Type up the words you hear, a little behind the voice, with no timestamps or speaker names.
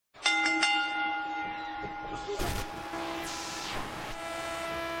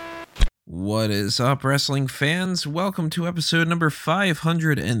What is up, wrestling fans? Welcome to episode number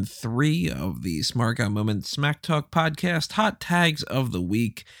 503 of the Smart Guy Moment Smack Talk podcast, Hot Tags of the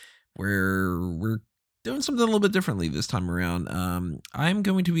Week, where we're doing something a little bit differently this time around. I'm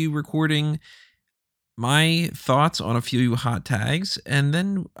going to be recording my thoughts on a few hot tags, and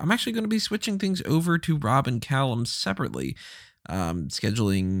then I'm actually going to be switching things over to Rob and Callum separately,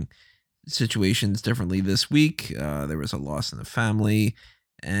 scheduling situations differently this week. There was a loss in the family,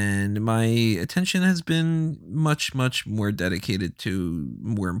 and my attention has been much more dedicated to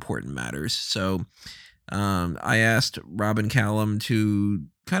more important matters. So I asked Rob and Callum to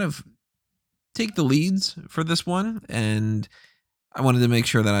kind of take the leads for this one, and I wanted to make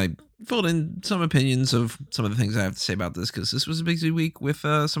sure that I filled in some opinions of some of the things I have to say about this, because this was a busy week with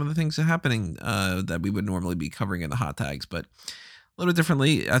some of the things happening that we would normally be covering in the hot tags, but a little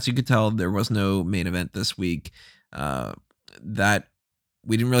differently. As you could tell, there was no main event this week. That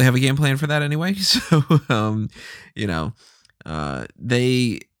we didn't really have a game plan for that anyway. So,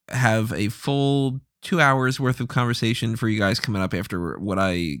 they have a full 2 hours worth of conversation for you guys coming up after what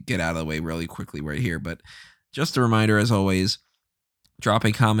I get out of the way really quickly right here. But just a reminder, as always, drop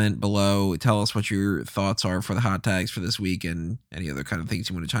a comment below. Tell us what your thoughts are for the hot tags for this week and any other kind of things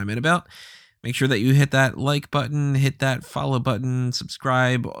you want to chime in about. Make sure that you hit that like button, hit that follow button,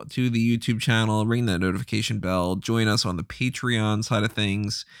 subscribe to the YouTube channel, ring that notification bell, join us on the Patreon side of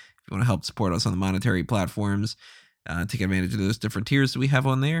things. If you want to help support us on the monetary platforms, take advantage of those different tiers that we have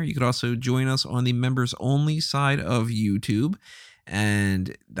on there. You could also join us on the members only side of YouTube,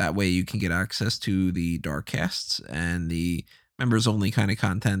 and that way you can get access to the dark casts and the members only kind of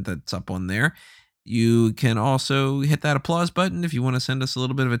content that's up on there. You can also hit that applause button if you want to send us a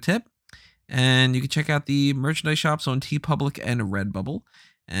little bit of a tip. And you can check out the merchandise shops on TeePublic and Redbubble.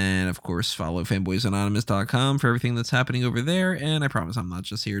 And, of course, follow fanboysanonymous.com for everything that's happening over there. And I promise I'm not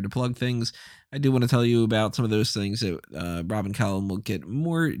just here to plug things. I do want to tell you about some of those things that Rob and Callum will get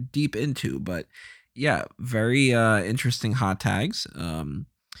more deep into. But, yeah, very interesting hot tags.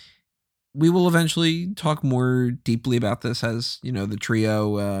 We will eventually talk more deeply about this as, the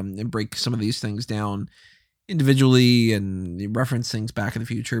trio and break some of these things down individually and reference things back in the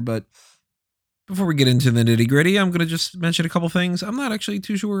future. But before we get into the nitty gritty, I'm going to just mention a couple things. I'm not actually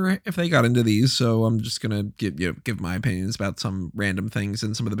too sure if they got into these, so I'm just going to give my opinions about some random things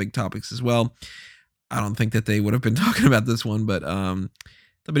and some of the big topics as well. I don't think that they would have been talking about this one, but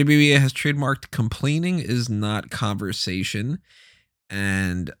WWEA has trademarked complaining is not conversation.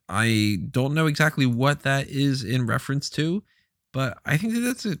 And I don't know exactly what that is in reference to, but I think that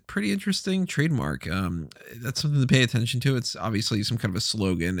that's a pretty interesting trademark. That's something to pay attention to. It's obviously some kind of a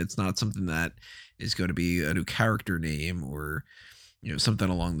slogan. It's not something that is going to be a new character name or, something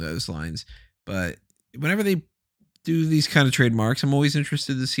along those lines. But whenever they do these kind of trademarks, I'm always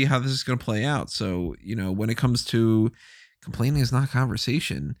interested to see how this is going to play out. So, when it comes to complaining is not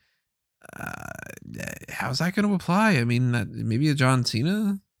conversation, how's that going to apply? I mean, maybe a John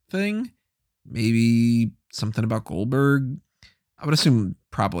Cena thing, maybe something about Goldberg. I would assume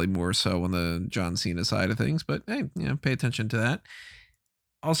probably more so on the John Cena side of things, but hey, pay attention to that.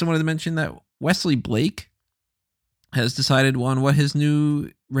 Also wanted to mention that Wesley Blake has decided on what his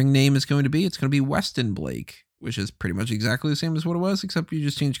new ring name is going to be. It's going to be Weston Blake, which is pretty much exactly the same as what it was, except you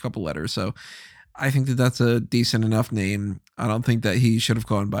just change a couple letters. So I think that that's a decent enough name. I don't think that he should have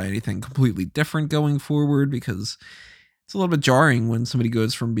gone by anything completely different going forward, because it's a little bit jarring when somebody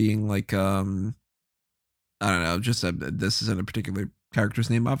goes from being like, I don't know, just this isn't a particular character's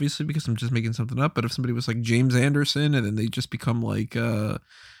name, obviously, because I'm just making something up. But if somebody was like James Anderson and then they just become like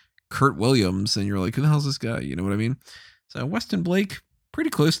Kurt Williams, and you're like, who the hell's this guy? You know what I mean? So Weston Blake, pretty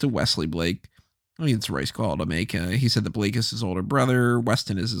close to Wesley Blake. I mean, it's a right call to make. He said that Blake is his older brother.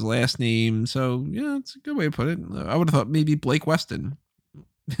 Weston is his last name. So, yeah, it's a good way to put it. I would have thought maybe Blake Weston.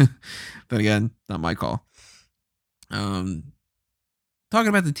 Then again, not my call. Talking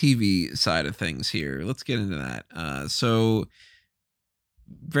about the TV side of things here, let's get into that. So,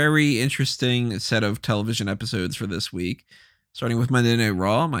 very interesting set of television episodes for this week. Starting with Monday Night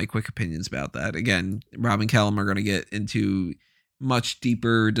Raw, my quick opinions about that. Again, Rob and Callum are going to get into much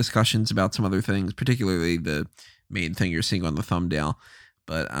deeper discussions about some other things, particularly the main thing you're seeing on the thumbnail.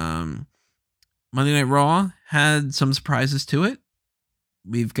 But Monday Night Raw had some surprises to it.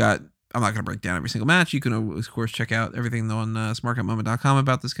 We've got, I'm not going to break down every single match. You can, of course, check out everything on smartguymoment.com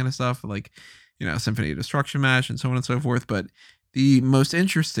about this kind of stuff, like, Symphony of Destruction match and so on and so forth. But the most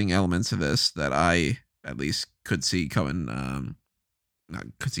interesting elements of this that I at least could see coming,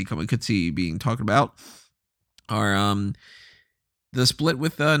 could see being talked about are the split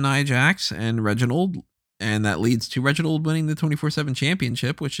with Nia Jax and Reginald, And that leads to Reginald winning the 24/7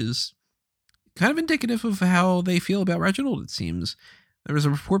 championship, which is kind of indicative of how they feel about Reginald, it seems. There was a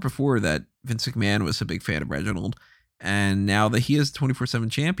report before that Vince McMahon was a big fan of Reginald. And now that he is 24/7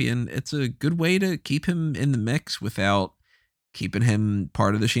 champion, it's a good way to keep him in the mix without keeping him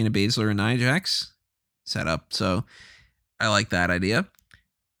part of the Shayna Baszler and Nia Jax setup. So I like that idea.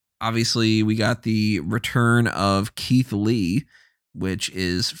 Obviously, we got the return of Keith Lee, which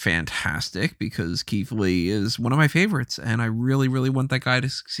is fantastic because Keith Lee is one of my favorites, and I really, really want that guy to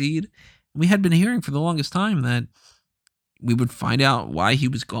succeed. We had been hearing for the longest time that we would find out why he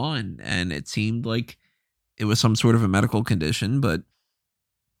was gone, and it seemed like it was some sort of a medical condition, but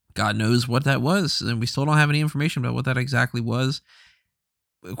God knows what that was, and we still don't have any information about what that exactly was.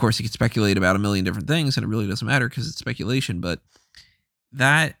 Of course, you could speculate about a million different things, and it really doesn't matter because it's speculation, but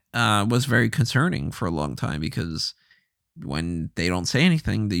that was very concerning for a long time because when they don't say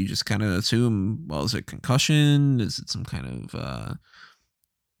anything, you just kind of assume, well, is it concussion? Is it some kind of...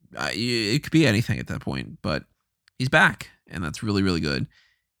 it could be anything at that point, but he's back, and that's really, really good.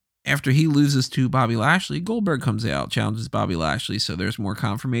 After he loses to Bobby Lashley, Goldberg comes out, challenges Bobby Lashley, so there's more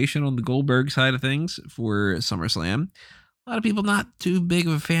confirmation on the Goldberg side of things for SummerSlam. A lot of people not too big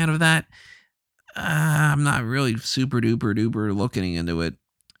of a fan of that. I'm not really super duper duper looking into it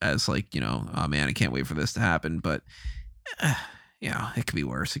as like, oh man, I can't wait for this to happen, but it could be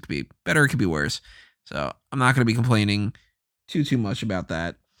worse. It could be better. It could be worse. So I'm not going to be complaining too much about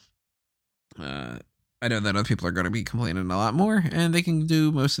that. I know that other people are going to be complaining a lot more, and they can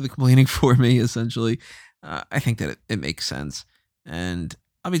do most of the complaining for me, essentially. I think that it makes sense, and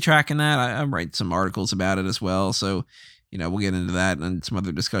I'll be tracking that. I'm writing some articles about it as well, so, we'll get into that and some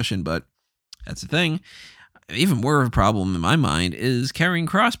other discussion, but that's the thing. Even more of a problem in my mind is Karrion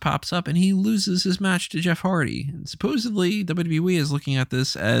Kross pops up and he loses his match to Jeff Hardy. And supposedly WWE is looking at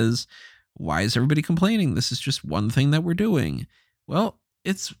this as, why is everybody complaining? This is just one thing that we're doing. Well,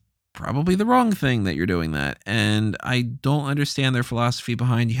 it's probably the wrong thing that you're doing that. And I don't understand their philosophy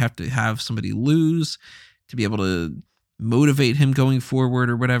behind you have to have somebody lose to be able to motivate him going forward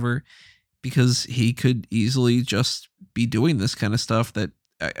or whatever, because he could easily just be doing this kind of stuff that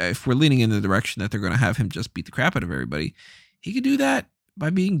if we're leaning in the direction that they're going to have him just beat the crap out of everybody, he could do that by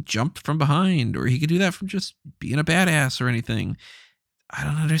being jumped from behind, or he could do that from just being a badass or anything. I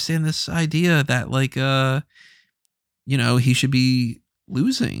don't understand this idea that he should be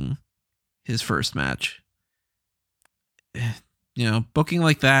losing his first match. Booking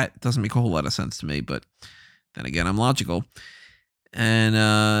like that doesn't make a whole lot of sense to me, but then again, I'm logical.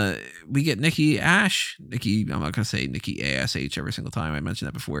 And we get Nikki Ash. I'm not going to say Nikki ASH every single time. I mentioned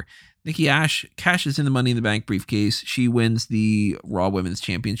that before. Nikki Ash cashes in the Money in the Bank briefcase. She wins the Raw Women's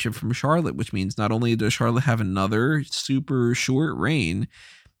Championship from Charlotte, which means not only does Charlotte have another super short reign,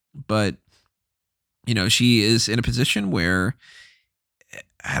 but, she is in a position where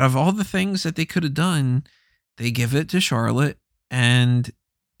out of all the things that they could have done, they give it to Charlotte, and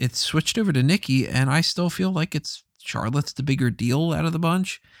it's switched over to Nikki, and I still feel like Charlotte's the bigger deal out of the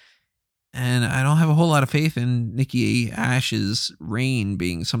bunch. And I don't have a whole lot of faith in Nikki Ash's reign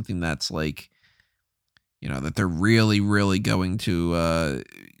being something that's like, that they're really, really going to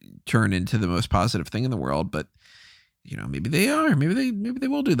turn into the most positive thing in the world. But, maybe they are. Maybe they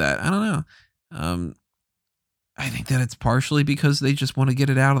will do that. I don't know. I think that it's partially because they just want to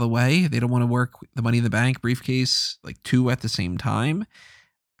get it out of the way. They don't want to work the Money in the Bank briefcase like two at the same time.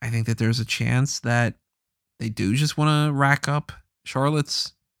 I think that there's a chance that they do just want to rack up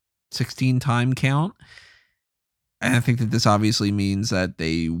Charlotte's 16-time count. And I think that this obviously means that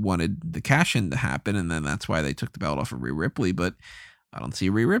they wanted the cash-in to happen, and then that's why they took the belt off of Rhea Ripley. But I don't see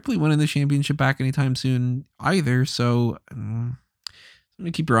Rhea Ripley winning the championship back anytime soon either. So I'm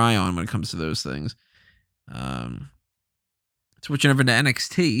going to keep your eye on when it comes to those things. Switching over to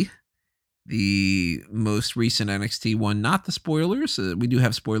NXT. The most recent NXT one, not the spoilers. We do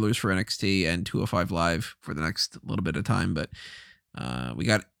have spoilers for NXT and 205 Live for the next little bit of time, but we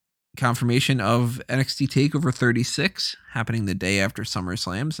got confirmation of NXT TakeOver 36 happening the day after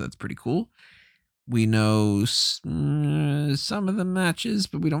SummerSlam, so that's pretty cool. We know some of the matches,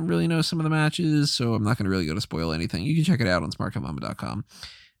 but we don't really know some of the matches, so I'm not going to really go to spoil anything. You can check it out on smartcomama.com.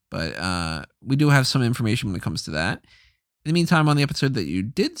 But we do have some information when it comes to that. In the meantime, on the episode that you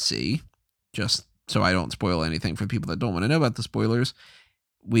did see, just so I don't spoil anything for people that don't want to know about the spoilers,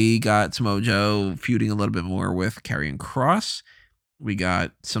 we got Samoa Joe feuding a little bit more with Karrion Kross. We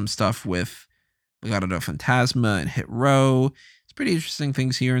got some stuff with Legado del Fantasma and Hit Row. It's pretty interesting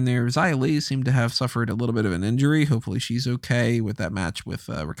things here and there. Xia Li seemed to have suffered a little bit of an injury. Hopefully she's okay with that match with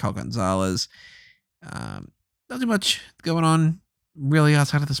Raquel Gonzalez. Not too much going on really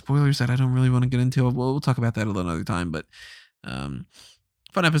outside of the spoilers that I don't really want to get into. We'll talk about that another time, but um,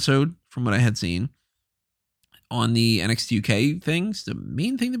 fun episode from what I had seen. On the NXT UK things, the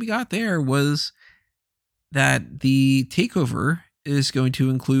main thing that we got there was that the takeover is going to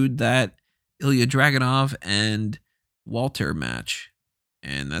include that Ilya Dragunov and Walter match.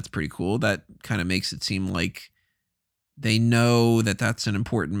 And that's pretty cool. That kind of makes it seem like they know that that's an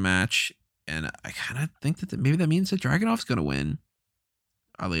important match. And I kind of think that maybe that means that Dragunov's going to win.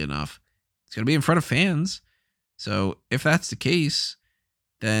 Oddly enough, it's going to be in front of fans. So if that's the case,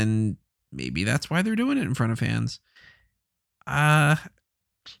 then maybe that's why they're doing it in front of fans.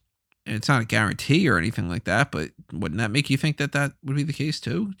 It's not a guarantee or anything like that, but wouldn't that make you think that that would be the case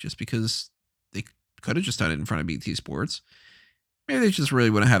too? Just because they could have just done it in front of BT Sports. Maybe they just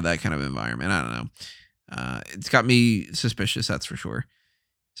really want to have that kind of environment. I don't know. It's got me suspicious, that's for sure.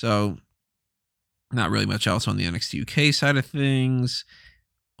 So, not really much else on the NXT UK side of things.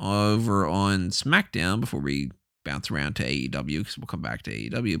 Over on SmackDown, before we bounce around to AEW, because we'll come back to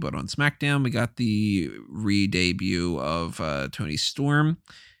AEW, but on SmackDown, we got the re-debut of Toni Storm.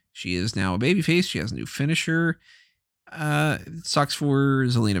 She is now a babyface. She has a new finisher. It sucks for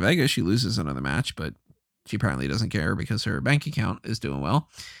Zelina Vega. She loses another match, but she apparently doesn't care because her bank account is doing well.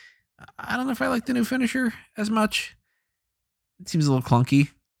 I don't know if I like the new finisher as much. It seems a little clunky.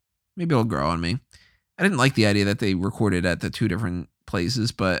 Maybe it'll grow on me. I didn't like the idea that they recorded at the two different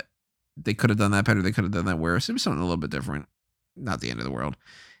places, but they could have done that better. They could have done that worse. It was something a little bit different. Not the end of the world.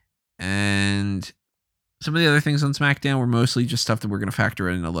 And some of the other things on SmackDown were mostly just stuff that we're going to factor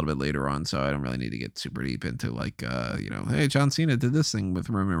in a little bit later on. So I don't really need to get super deep into hey, John Cena did this thing with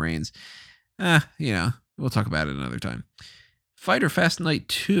Roman Reigns. We'll talk about it another time. Fyter Fest Night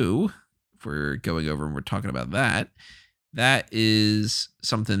 2, if we're going over and we're talking about that, that is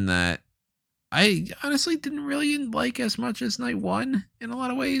something that I honestly didn't really like as much as Night 1 in a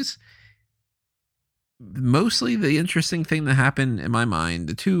lot of ways. Mostly the interesting thing that happened in my mind,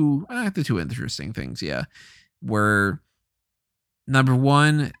 the two interesting things, were number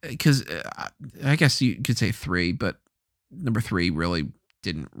one, because I guess you could say three, but number three really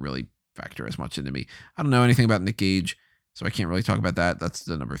didn't really factor as much into me. I don't know anything about Nick Gage, so I can't really talk about that. That's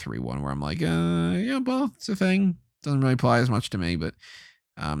the number 3 one where I'm like, well, it's a thing. Doesn't really apply as much to me, but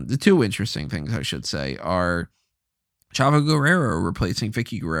the two interesting things I should say are Chavo Guerrero replacing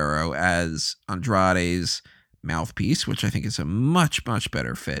Vicky Guerrero as Andrade's mouthpiece, which I think is a much, much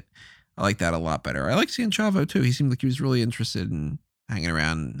better fit. I like that a lot better. I like seeing Chavo too. He seemed like he was really interested in hanging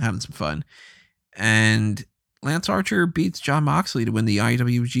around and having some fun. And Lance Archer beats Jon Moxley to win the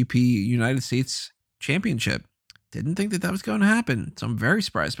IWGP United States Championship. Didn't think that was going to happen, so I'm very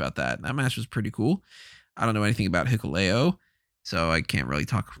surprised about that. That match was pretty cool. I don't know anything about Hikuleo, so I can't really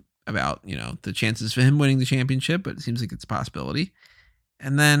talk about, the chances for him winning the championship, but it seems like it's a possibility.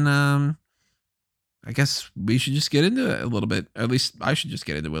 And then I guess we should just get into it a little bit. At least I should just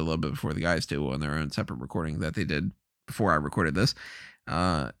get into it a little bit before the guys do on their own separate recording that they did before I recorded this.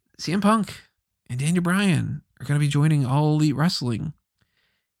 CM Punk and Daniel Bryan are going to be joining All Elite Wrestling.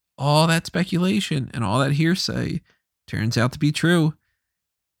 All that speculation and all that hearsay turns out to be true.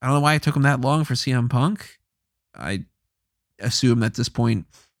 I don't know why it took him that long for CM Punk. I assume at this point,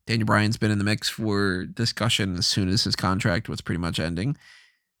 Daniel Bryan's been in the mix for discussion as soon as his contract was pretty much ending.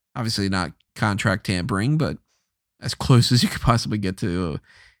 Obviously not contract tampering, but as close as you could possibly get to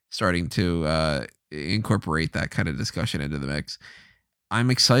starting to incorporate that kind of discussion into the mix. I'm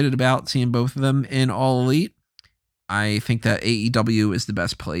excited about seeing both of them in All Elite. I think that AEW is the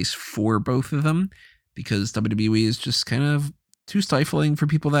best place for both of them because WWE is just kind of too stifling for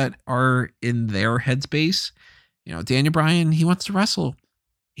people that are in their headspace. Daniel Bryan, he wants to wrestle.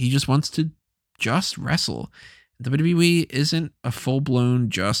 He just wants to just wrestle. WWE isn't a full-blown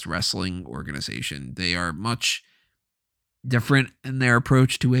just wrestling organization. They are much different in their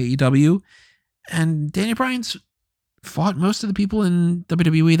approach to AEW. And Daniel Bryan's fought most of the people in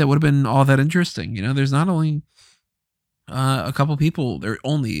WWE that would have been all that interesting. There's not only a couple people, there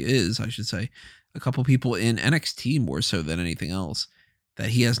only is, I should say, a couple people in NXT more so than anything else that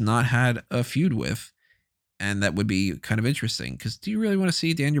he has not had a feud with. And that would be kind of interesting because do you really want to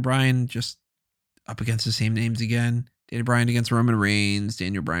see Daniel Bryan just up against the same names again? Daniel Bryan against Roman Reigns,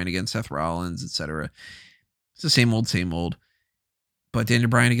 Daniel Bryan against Seth Rollins, etc. It's the same old. But Daniel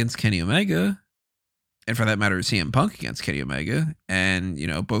Bryan against Kenny Omega, and for that matter, CM Punk against Kenny Omega, and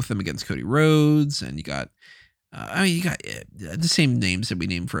both of them against Cody Rhodes, and you got the same names that we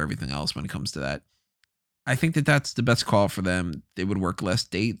name for everything else when it comes to that. I think that that's the best call for them. They would work less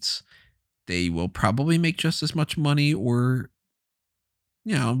dates. They will probably make just as much money or,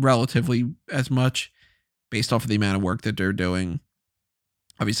 relatively as much based off of the amount of work that they're doing.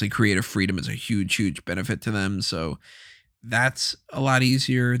 Obviously, creative freedom is a huge, huge benefit to them. So that's a lot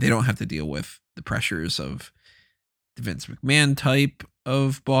easier. They don't have to deal with the pressures of the Vince McMahon type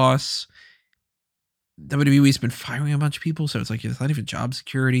of boss. WWE's been firing a bunch of people, so it's like it's not even job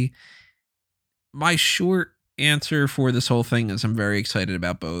security. My short answer for this whole thing is I'm very excited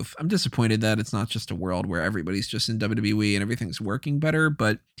about both. I'm disappointed that it's not just a world where everybody's just in WWE and everything's working better,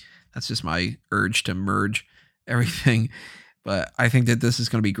 but that's just my urge to merge everything. But I think that this is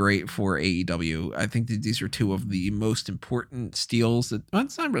going to be great for AEW. I think that these are two of the most important steals that, well,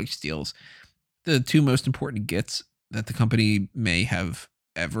 it's not really steals, the two most important gets that the company may have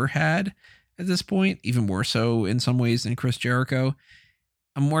ever had at this point, even more so in some ways than Chris Jericho.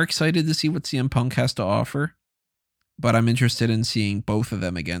 I'm more excited to see what CM Punk has to offer, but I'm interested in seeing both of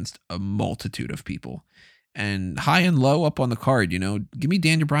them against a multitude of people. And high and low up on the card, you know, give me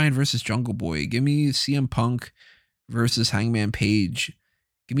Daniel Bryan versus Jungle Boy. Give me CM Punk versus Hangman Page.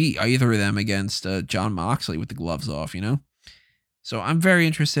 Give me either of them against Jon Moxley with the gloves off, you know? So I'm very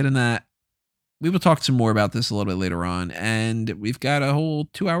interested in that. We will talk some more about this a little bit later on. And we've got a whole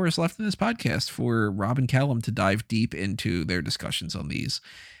 2 hours left in this podcast for Rob and Callum to dive deep into their discussions on these.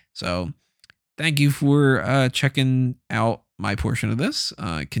 So thank you for checking out my portion of this.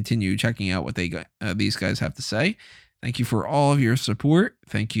 Continue checking out what these guys have to say. Thank you for all of your support.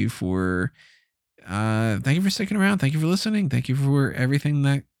 Thank you for sticking around. Thank you for listening. Thank you for everything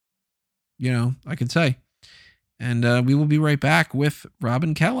that, you know, I can say. And we will be right back with Rob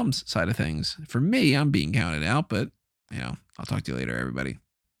and Callum's side of things. For me, I'm being counted out, but, you know, I'll talk to you later, everybody.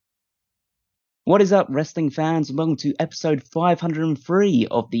 What is up, wrestling fans? Welcome to episode 503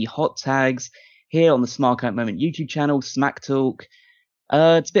 of the Hot Tags here on the Smart Out Moment YouTube channel, Smack Talk.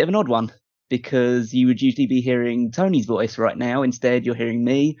 It's a bit of an odd one because you would usually be hearing Tony's voice right now. Instead, you're hearing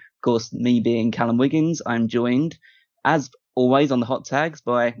me. Of course, me being Callum Wiggins. I'm joined, as always, on the Hot Tags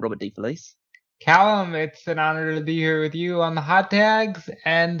by Robert D. Felice. Callum, it's an honor to be here with you on the Hot Tags.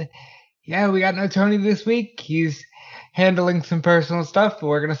 And yeah, we got no Tony this week. He's handling some personal stuff, but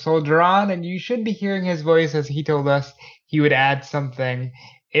we're going to soldier on. And you should be hearing his voice as he told us he would add something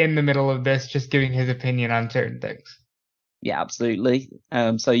in the middle of this, just giving his opinion on certain things. Yeah, absolutely.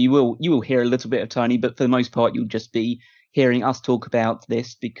 So you will hear a little bit of Tony, but for the most part, you'll just be hearing us talk about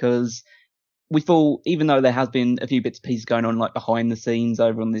this because we thought, even though there has been a few bits and pieces going on like behind the scenes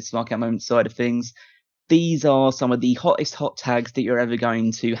over on this Mark Out Moment side of things, these are some of the hottest hot tags that you're ever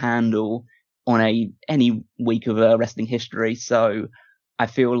going to handle on any week of wrestling history. So I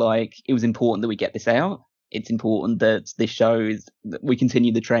feel like it was important that we get this out. It's important that this shows that we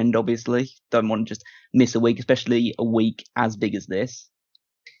continue the trend, obviously. Don't want to just miss a week, especially a week as big as this.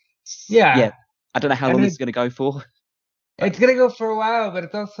 Yeah. I don't know how long this is going to go for. It's going to go for a while, but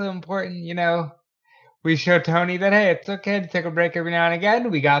it's also important, you know, we show Tony that, hey, it's okay to take a break every now and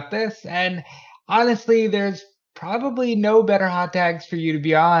again. We got this. And honestly, there's probably no better hot tags for you to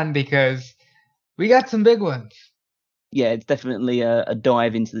be on because we got some big ones. Yeah, it's definitely a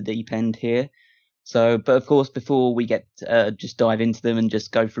dive into the deep end here. So, but of course, before we get just dive into them and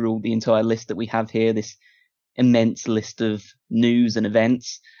just go through all the entire list that we have here, this immense list of news and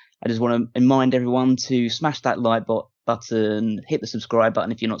events, I just want to remind everyone to smash that like button, hit the subscribe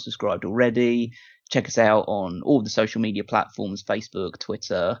button if you're not subscribed already. Check us out on all the social media platforms, Facebook,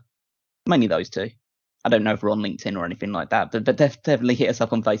 Twitter, mainly those two. I don't know if we're on LinkedIn or anything like that, but definitely hit us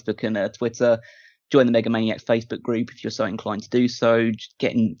up on Facebook and Twitter. Join the Mega Maniacs Facebook group if you're so inclined to do so. Just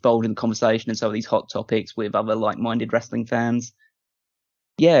get involved in the conversation and some of these hot topics with other like-minded wrestling fans.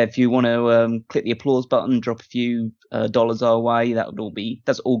 Yeah, if you want to click the applause button, drop a few dollars our way,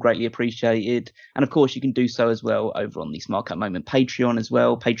 that's all greatly appreciated. And of course, you can do so as well over on the Smart Out Moment Patreon as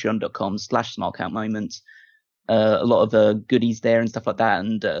well, patreon.com/SmartOutMoments. A lot of goodies there and stuff like that,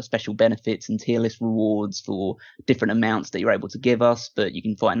 and special benefits and tier list rewards for different amounts that you're able to give us. But you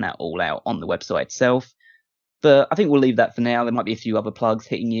can find that all out on the website itself. But I think we'll leave that for now. There might be a few other plugs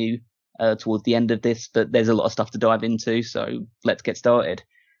hitting you towards the end of this, but there's a lot of stuff to dive into, so let's get started.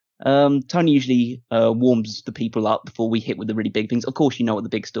 Tony usually warms the people up before we hit with the really big things. Of course, you know what the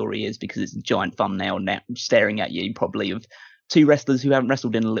big story is because it's a giant thumbnail now staring at you, probably of two wrestlers who haven't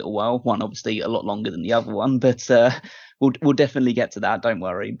wrestled in a little while. One obviously a lot longer than the other one, but we'll definitely get to that. Don't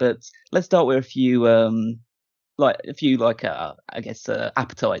worry. But let's start with a few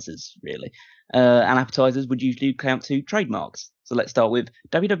appetizers really. And appetizers would usually count to trademarks. So let's start with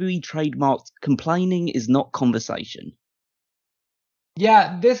WWE trademarked complaining is not conversation.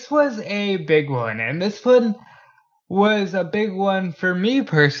 Yeah, this was a big one. And this one was a big one for me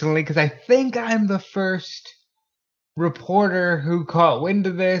personally because I think I'm the first reporter who caught wind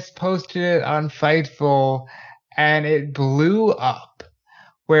of this, posted it on Fightful, and it blew up.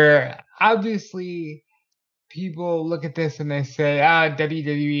 where obviously people look at this and they say,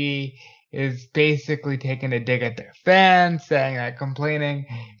 WWE is basically taking a dig at their fans, saying that complaining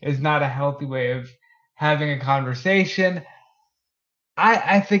is not a healthy way of having a conversation.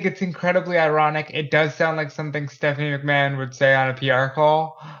 I think it's incredibly ironic. It does sound like something Stephanie McMahon would say on a PR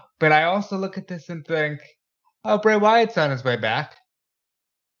call, but I also look at this and think, oh, Bray Wyatt's on his way back.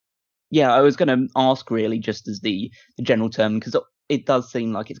 Yeah, I was going to ask really just as the general term, because it does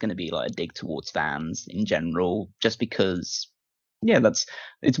seem like it's going to be like a dig towards fans in general, just because, yeah,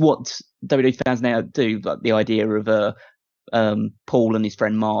 it's what WWE fans now do, like the idea of Paul and his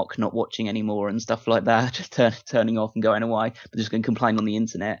friend Mark not watching anymore and stuff like that, just turning off and going away, but just going to complain on the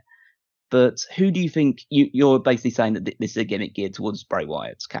internet. But who do you think you're basically saying that this is a gimmick geared towards Bray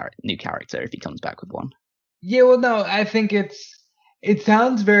Wyatt's new character if he comes back with one? Yeah, well, no, I think it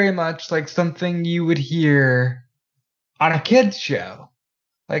sounds very much like something you would hear on a kids show.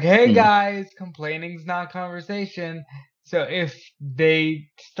 Like, hey guys, complaining's not conversation. So if they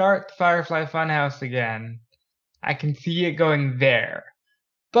start Firefly Funhouse again, I can see it going there.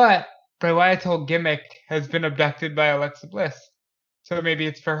 But Bray Wyatt's whole gimmick has been abducted by Alexa Bliss. So maybe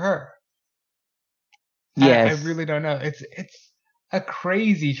it's for her. Yes. I really don't know. It's a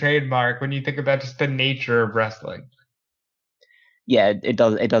crazy trademark when you think about just the nature of wrestling. Yeah, it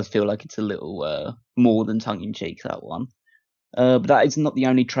does feel like it's a little more than tongue-in-cheek, that one. But that is not the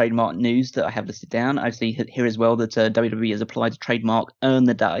only trademark news that I have listed down. I see here as well that WWE has applied to trademark Earn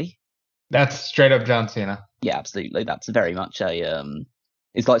the Day. That's straight up John Cena. Yeah, absolutely. That's very much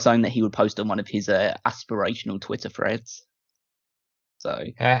it's like something that he would post on one of his aspirational Twitter threads. So,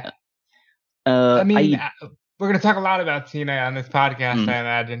 I mean, we're going to talk a lot about Cena on this podcast, I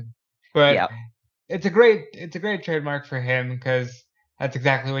imagine. But yeah. It's a great trademark for him because that's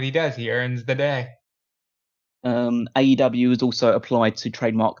exactly what he does. He earns the day. AEW has also applied to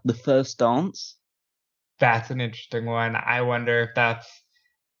trademark The First Dance. That's an interesting one. I wonder if that's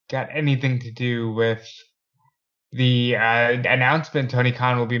got anything to do with the announcement Tony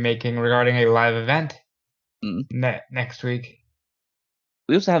Khan will be making regarding a live event next week.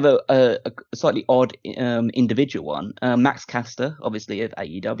 We also have a slightly odd individual one. Max Caster, obviously of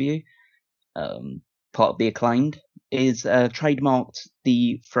AEW, part of the Acclaimed, is trademarked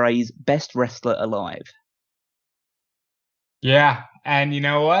the phrase "best wrestler alive." Yeah, and you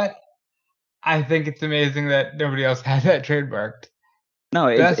know what? I think it's amazing that nobody else has that trademarked. No,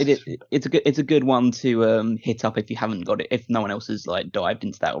 it's a good one to hit up if you haven't got it, if no one else has like dived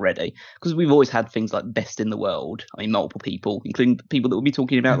into that already, because we've always had things like best in the world. I mean, multiple people, including the people that we'll be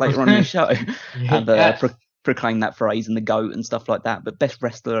talking about later on in the show, have proclaimed that phrase and the GOAT and stuff like that. But best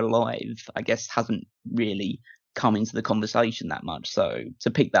wrestler alive, I guess, hasn't really come into the conversation that much. So to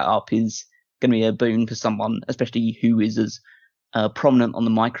pick that up is going to be a boon for someone, especially who is as prominent on the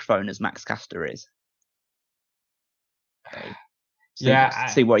microphone as Max Caster is. So,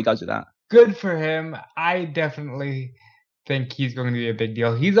 see where he goes with that. Good for him. I definitely think he's going to be a big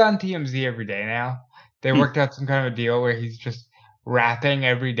deal. He's on TMZ every day now. They worked out some kind of a deal where he's just rapping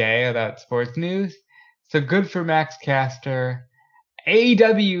every day about sports news. So good for Max Caster.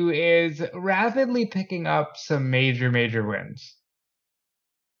 AEW is rapidly picking up some major wins.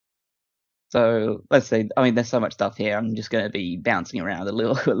 So let's see. I mean, there's so much stuff here. I'm just going to be bouncing around a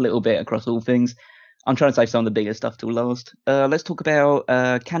little bit across all things. I'm trying to save some of the bigger stuff till last. Let's talk about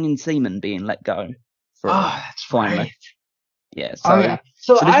Canyon Ceman being let go. That's finally. Right. Yeah. So,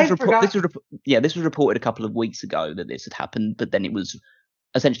 this was reported a couple of weeks ago that this had happened, but then it was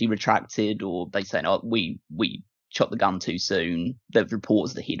essentially retracted, or they said, "Oh, we shot the gun too soon." There were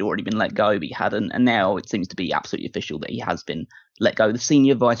reports that he'd already been let go, but he hadn't, and now it seems to be absolutely official that he has been let go. The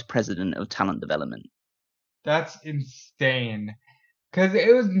senior vice president of talent development. That's insane. Because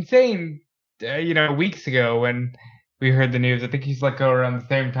it was insane. Weeks ago when we heard the news. I think he's let go around the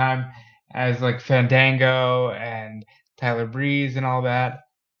same time as like Fandango and Tyler Breeze and all that.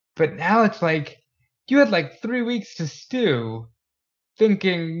 But now it's like you had like 3 weeks to stew,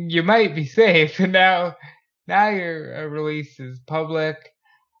 thinking you might be safe, and now your release is public.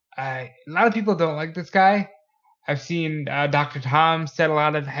 A lot of people don't like this guy. I've seen Dr. Tom said a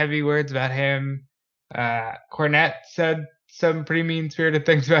lot of heavy words about him. Cornette said some pretty mean-spirited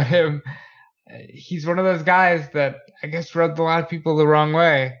things about him. He's one of those guys that I guess rubbed a lot of people the wrong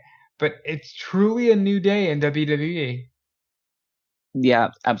way, but it's truly a new day in WWE.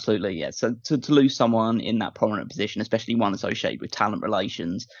 Yeah, absolutely. Yeah. So to lose someone in that prominent position, especially one associated with talent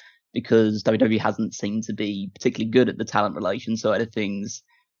relations, because WWE hasn't seemed to be particularly good at the talent relations side of things,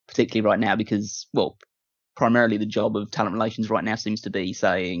 particularly right now, because, well, primarily the job of talent relations right now seems to be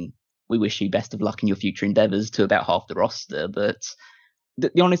saying, we wish you best of luck in your future endeavors to about half the roster, but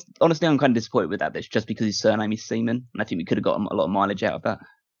honestly, I'm kind of disappointed with that. That's just because his surname is Seaman, and I think we could have gotten a lot of mileage out of that.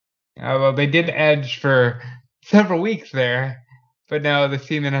 Well, they did edge for several weeks there, but now the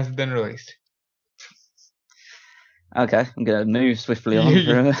Seaman hasn't been released. Okay, I'm going to move swiftly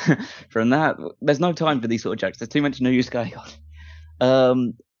on from that. There's no time for these sort of jokes. There's too much news going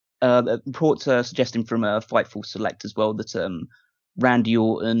on. Reports are suggesting from Fightful Select as well that Randy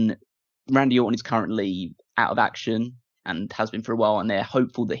Orton is currently out of action and has been for a while, and they're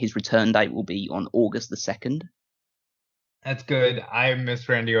hopeful that his return date will be on August the 2nd. That's good. I miss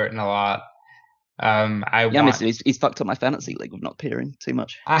Randy Orton a lot. I miss him. He's fucked up my fantasy league with not appearing too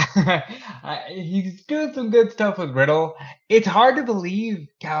much. He's doing some good stuff with Riddle. It's hard to believe,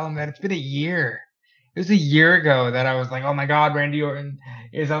 Callum, that it's been a year. It was a year ago that I was like, oh my God, Randy Orton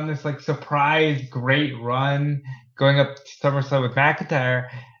is on this like surprise great run going up to SummerSlam with McIntyre.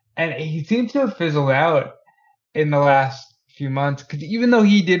 And he seems to have fizzled out in the last few months. Because even though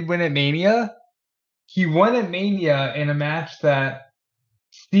he did win at Mania, he won at Mania in a match that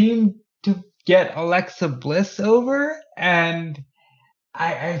seemed to get Alexa Bliss over, and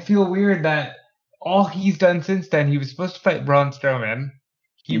I feel weird that all he's done since then, he was supposed to fight Braun Strowman.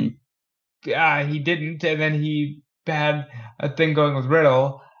 He didn't, and then he had a thing going with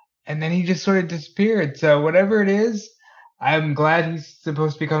Riddle, and then he just sort of disappeared. So whatever it is, I'm glad he's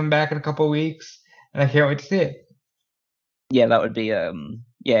supposed to be coming back in a couple of weeks, and I can't wait to see it. Yeah, that would be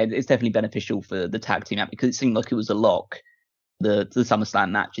it's definitely beneficial for the tag team app because it seemed like it was a lock. The SummerSlam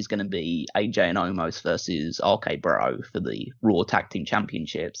match is going to be AJ and Omos versus RK Bro for the Raw Tag Team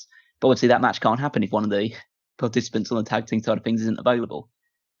Championships. But obviously that match can't happen if one of the participants on the tag team side of things isn't available.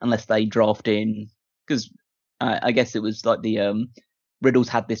 Unless they draft in, because I guess it was like the Riddle's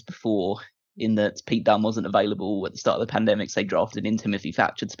had this before in that Pete Dunne wasn't available at the start of the pandemic, so they drafted in Timothy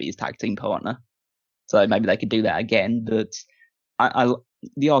Thatcher to be his tag team partner. So maybe they could do that again, but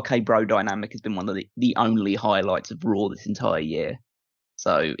the RK Bro dynamic has been one of the only highlights of Raw this entire year.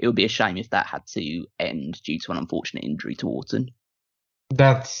 So it would be a shame if that had to end due to an unfortunate injury to Orton.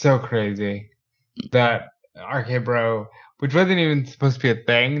 That's so crazy. That RK Bro, which wasn't even supposed to be a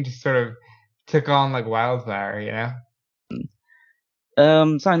thing, just sort of took on like wildfire, you know?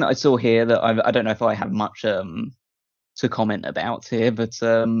 Something that I saw here that I don't know if I have much to comment about here, but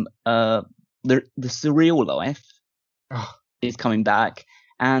the Surreal Life is coming back,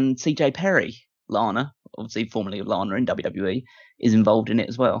 and CJ Perry, Lana, obviously formerly of Lana in WWE, is involved in it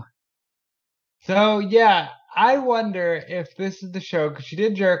as well. So yeah, I wonder if this is the show, because she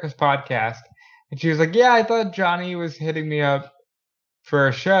did Jericho's podcast, and she was like, yeah, I thought Johnny was hitting me up for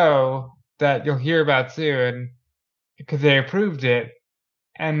a show that you'll hear about soon, because they approved it,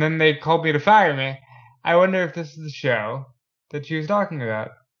 and then they called me to fire me. I wonder if this is the show that she was talking about.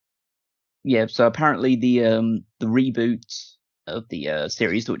 Yeah, so apparently the reboot of the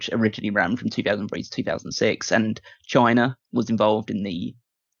series, which originally ran from 2003 to 2006, and China was involved in the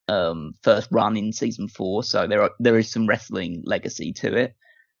first run in season 4, so there is some wrestling legacy to it.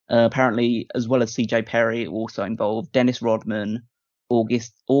 Apparently, as well as CJ Perry, it also involved Dennis Rodman,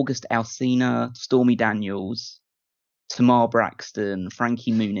 August Alsina, Stormy Daniels, Tamar Braxton,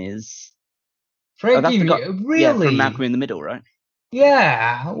 Frankie Muniz. Frankie, really? Yeah, from Malcolm in the Middle, right?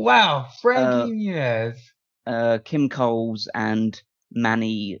 Yeah, wow, Frankie Muniz. Kim Coles and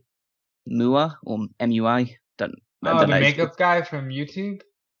Manny Mua, or MUA. Don't the know. Makeup guy from YouTube?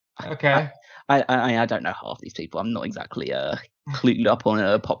 Okay. I don't know half these people. I'm not exactly clued up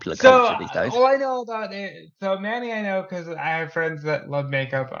on popular culture these days. All I know about it, so Manny I know because I have friends that love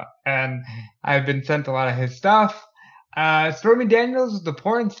makeup, and I've been sent a lot of his stuff. Stormy Daniels was the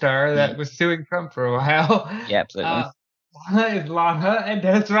porn star that was suing Trump for a while. Yeah, absolutely. Lana is Lana, and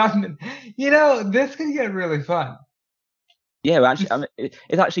Dennis Rodman. You know, this could get really fun. Yeah, well, actually, I mean,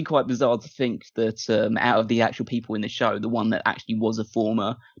 it's actually quite bizarre to think that out of the actual people in the show, the one that actually was a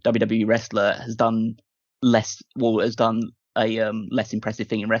former WWE wrestler has done less a less impressive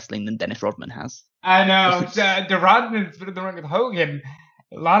thing in wrestling than Dennis Rodman has. I know. The Rodman's been in the ring with Hogan.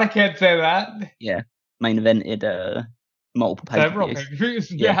 A lot of kids say that. Yeah, main evented multiple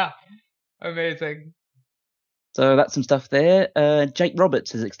pay-per-views. Yeah, amazing. So that's some stuff there. Jake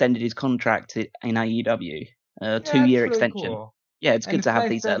Roberts has extended his contract in AEW. 2-year extension. Cool. Yeah, it's good to have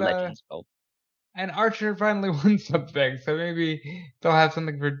these legends involved. And Archer finally won something, so maybe they'll have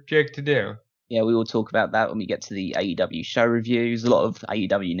something for Jake to do. Yeah, we will talk about that when we get to the AEW show reviews. A lot of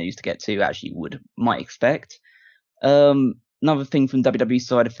AEW news to get to, as you might expect. Another thing from WWE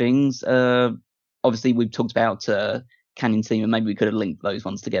side of things, obviously we've talked about Canyon Team, and maybe we could have linked those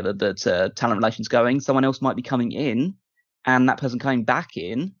ones together, but talent relations going, someone else might be coming in, and that person coming back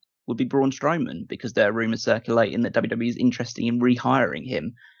in would be Braun Strowman, because there are rumors circulating that WWE is interested in rehiring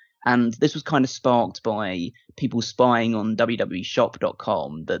him. And this was kind of sparked by people spying on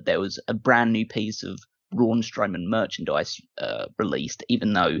WWEshop.com that there was a brand new piece of Braun Strowman merchandise released,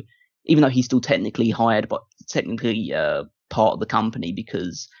 even though he's still technically hired, but technically part of the company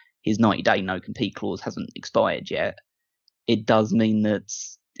because his 90-day no-compete clause hasn't expired yet. It does mean that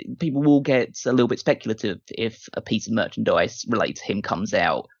people will get a little bit speculative if a piece of merchandise related to him comes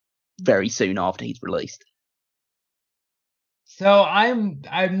out very soon after he's released. So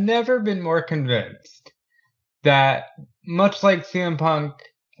I've never been more convinced that, much like CM Punk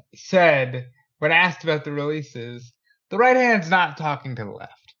said when asked about the releases, the right hand's not talking to the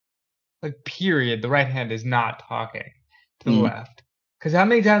left. Like, period. The right hand is not talking to the left. Because how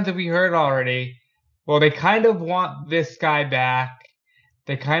many times have we heard already? Well, they kind of want this guy back.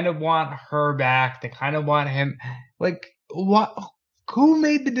 They kind of want her back. They kind of want him. Like, what? Who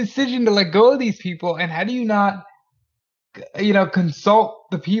made the decision to let go of these people? And how do you not, consult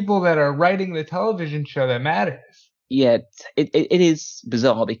the people that are writing the television show that matters? Yeah, it is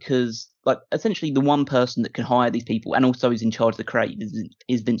bizarre because, like, essentially the one person that can hire these people and also is in charge of the creative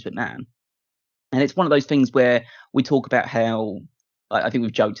is Vince McMahon. And it's one of those things where we talk about how, I think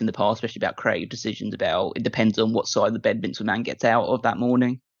we've joked in the past, especially about creative decisions, about it depends on what side of the bed Vince McMahon gets out of that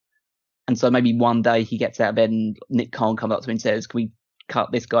morning. And so maybe one day he gets out of bed and Nick Khan comes up to him and says, can we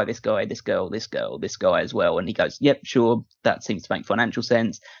cut this guy, this guy, this girl, this girl, this guy as well? And he goes, yep, sure, that seems to make financial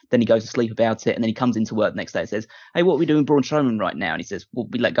sense. Then he goes to sleep about it, and then he comes into work the next day and says, hey, what are we doing with Braun Strowman right now? And he says, well,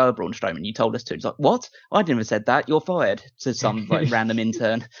 we let go of Braun Strowman, you told us to. He's like, what? I never said that, you're fired, to some like random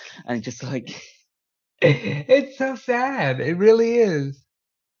intern. And it's just like... It's so sad. It really is.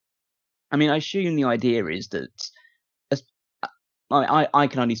 I mean, I assume the idea is that I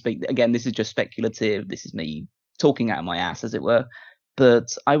can only speak, again, this is just speculative, this is me talking out of my ass, as it were, but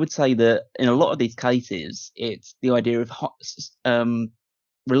I would say that in a lot of these cases, it's the idea of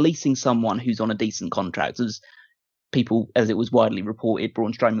releasing someone who's on a decent contract. As it was widely reported,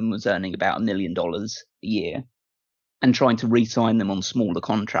 Braun Strowman was earning about $1 million a year, and trying to re-sign them on smaller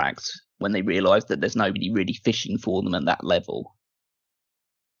contracts when they realise that there's nobody really fishing for them at that level.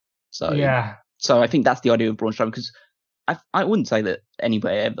 So yeah. So I think that's the idea of Braun Strowman, because I wouldn't say that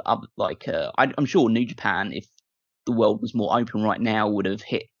anywhere I'm sure New Japan, if the world was more open right now, would have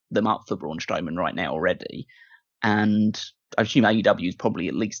hit them up for Braun Strowman right now already. And I assume AEW is probably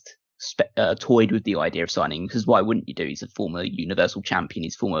at least toyed with the idea of signing, because why wouldn't you do? He's a former Universal Champion,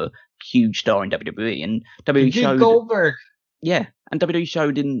 he's a former huge star in WWE, and WWE showed Goldberg. Yeah, and WWE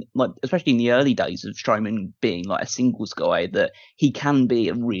showed in, like, especially in the early days of Strowman being like a singles guy, that he can be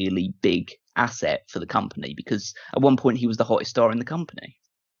a really big asset for the company, because at one point he was the hottest star in the company.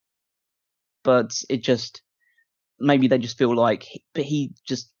 But it just, maybe they just feel like, but he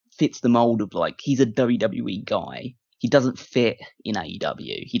just fits the mold of, like, he's a WWE guy. He doesn't fit in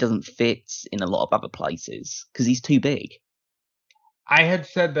AEW. He doesn't fit in a lot of other places because he's too big. I had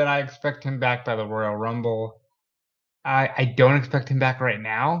said that I expect him back by the Royal Rumble. I don't expect him back right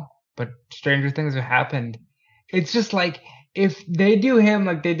now, but stranger things have happened. It's just like, if they do him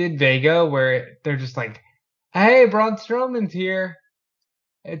like they did Vega, where they're just like, hey, Braun Strowman's here,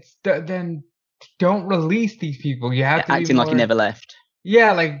 then don't release these people. You have to acting like he never left.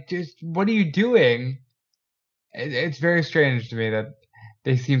 Yeah, like, just, what are you doing? It's very strange to me that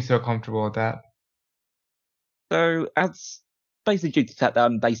they seem so comfortable with that. So, as basically due to the fact that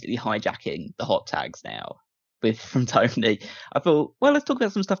I'm basically hijacking the hot tags now from Tony, I thought, well, let's talk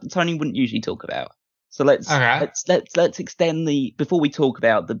about some stuff that Tony wouldn't usually talk about. So let's extend before we talk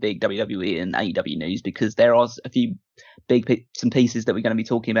about the big WWE and AEW news, because there are a few some pieces that we're going to be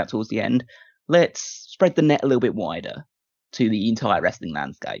talking about towards the end. Let's spread the net a little bit wider to the entire wrestling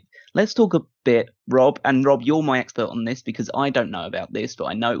landscape. Let's talk a bit, Rob, and Rob, you're my expert on this because I don't know about this, but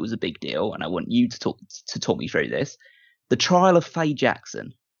I know it was a big deal, and I want you to talk me through this. The trial of Faye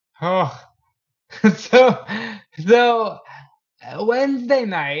Jackson. Oh, so Wednesday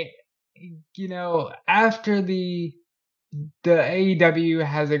night, after the AEW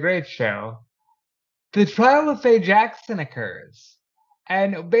has a great show, the trial of Faye Jackson occurs.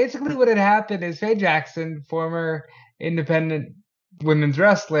 And basically what had happened is Faye Jackson, former independent women's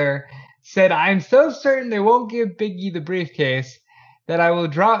wrestler, said, I'm so certain they won't give Big E the briefcase that I will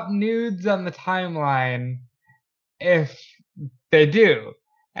drop nudes on the timeline if they do.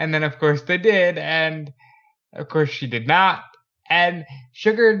 And then, of course, they did. And, of course, she did not. And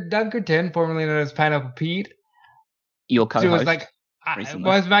Sugar Dunkerton, formerly known as Pineapple Pete, your co-host,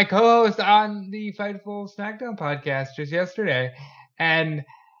 was my co-host on the Fightful SmackDown podcast just yesterday. And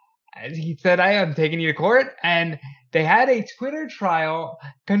he said, I am taking you to court. And they had a Twitter trial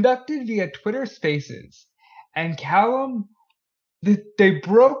conducted via Twitter Spaces, and Callum, they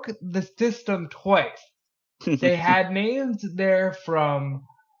broke the system twice. They had names there from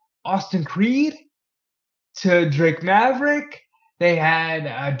Austin Creed to Drake Maverick. They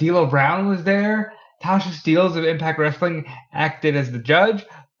had D'Lo Brown was there. Tasha Steelz of Impact Wrestling acted as the judge.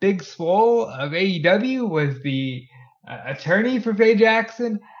 Big Swole of AEW was the attorney for Faye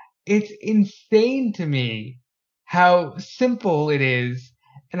Jackson. It's insane to me how simple it is,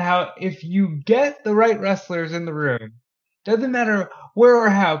 and how if you get the right wrestlers in the room, doesn't matter where or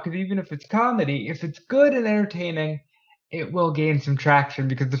how, because even if it's comedy, if it's good and entertaining, it will gain some traction,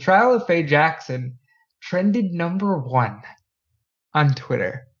 because the trial of Faye Jackson trended #1 on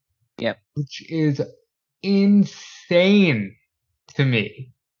Twitter. Yep. Which is insane to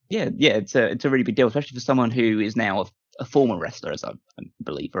me. Yeah, it's a really big deal, especially for someone who is now a former wrestler, as I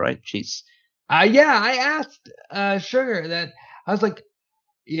believe, right? She's yeah, I asked Sugar that. I was like,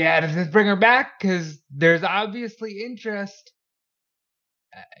 yeah, does this bring her back? Because there's obviously interest,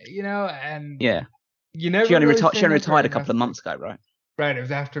 and yeah. You never she only really retired a couple of months ago, right? Right, it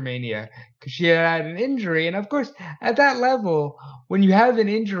was after Mania, because she had an injury, and of course, at that level, when you have an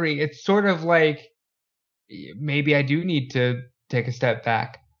injury, it's sort of like, maybe I do need to take a step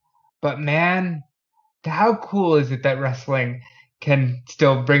back. But man, how cool is it that wrestling can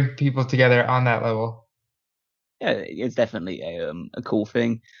still bring people together on that level? Yeah, it's definitely a cool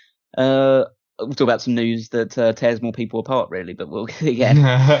thing. We'll talk about some news that tears more people apart, really. But we'll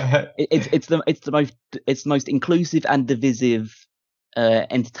it's the most inclusive and divisive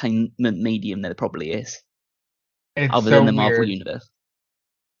entertainment medium there probably is, other than the Marvel universe.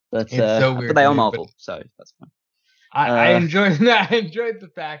 But but they are Marvel, so that's fine. I enjoyed that. I enjoyed the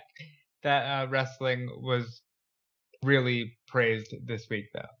fact that wrestling was really praised this week,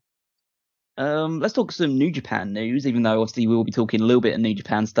 though. Let's talk some New Japan news, even though obviously we will be talking a little bit of New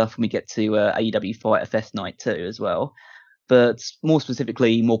Japan stuff when we get to AEW Fighter Fest Night 2 as well. But more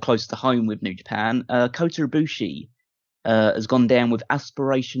specifically, more close to home with New Japan, Kota Ibushi has gone down with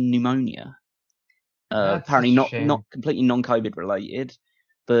aspiration pneumonia. Apparently not completely non-COVID related,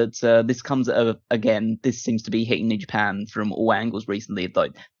 but this comes again. This seems to be hitting New Japan from all angles recently.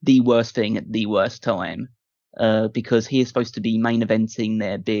 Like the worst thing at the worst time, because he is supposed to be main eventing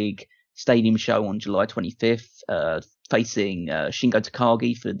their big stadium show on July 25th, facing Shingo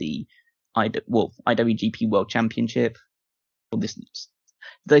Takagi for the IWGP World Championship. Do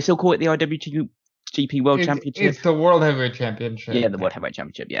they still call it the IWGP World Championship? It's the World Heavyweight Championship. Yeah, the World Heavyweight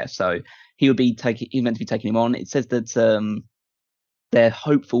Championship. Yeah, so he's meant to be taking him on. It says that they're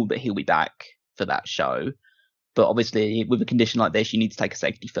hopeful that he'll be back for that show, but obviously with a condition like this, you need to take a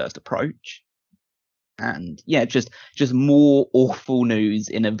safety first approach. And yeah, just more awful news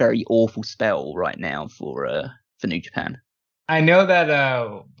in a very awful spell right now for New Japan. I know that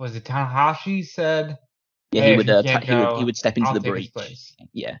was it Tanahashi said? Yeah, he would step into the breach.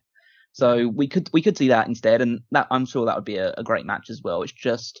 Yeah, so we could see that instead, and that I'm sure that would be a great match as well. It's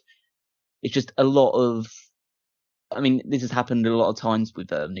just a lot of. I mean, this has happened a lot of times with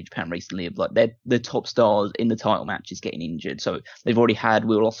New Japan recently. Of like the top stars in the title matches getting injured. So they've already had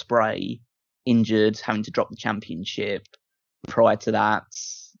Will Ospreay injured, having to drop the championship. Prior to that,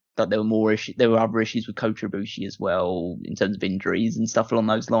 there were other issues with Kota Ibushi as well in terms of injuries and stuff along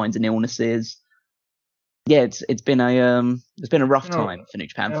those lines and illnesses. Yeah, it's been a rough time for New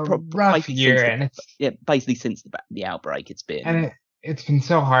Japan. Rough year, and basically since the outbreak, it's been. And it's been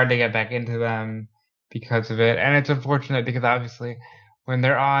so hard to get back into them because of it, and it's unfortunate because obviously when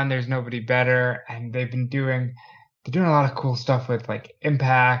they're on, there's nobody better, and they're doing a lot of cool stuff with like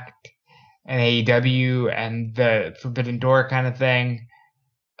Impact and AEW and the Forbidden Door kind of thing,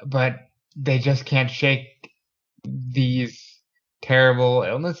 but they just can't shake these terrible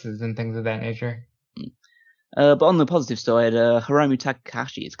illnesses and things of that nature. But on the positive side, Hiromu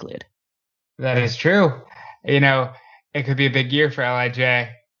Takahashi is cleared. That is true. It could be a big year for LIJ.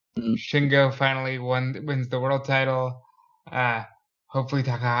 Shingo finally wins the world title. Hopefully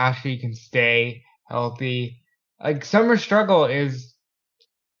Takahashi can stay healthy. Like Summer Struggle is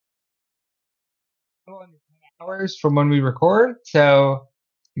hours from when we record, so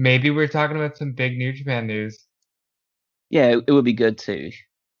maybe we're talking about some big New Japan news. Yeah, it would be good to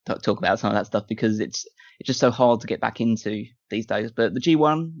talk about some of that stuff because it's just so hard to get back into these days. But the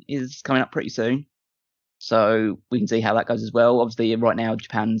G1 is coming up pretty soon, so we can see how that goes as well. Obviously, right now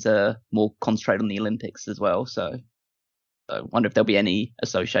Japan's more concentrated on the Olympics as well, so I wonder if there'll be any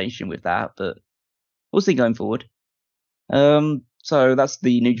association with that, but we'll see going forward. So that's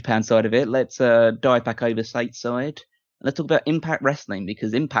the New Japan side of it. Let's dive back over stateside. let's talk about Impact Wrestling,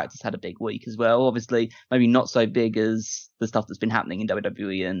 because Impact has had a big week as well. Obviously, maybe not so big as the stuff that's been happening in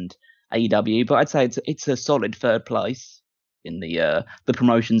WWE and AEW, but I'd say it's a solid third place in the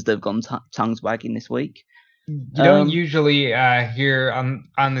promotions that have gone tongues wagging this week. You don't usually hear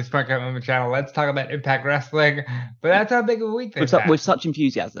on the Smart Cut Moment channel, let's talk about Impact Wrestling, but that's how big of a week they've had. With such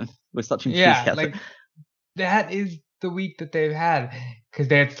enthusiasm. Yeah, like, that is the week that they've had, because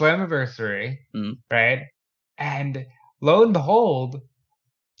they had Slammiversary, right? And lo and behold,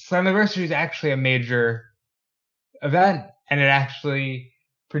 Slammiversary is actually a major event, and it actually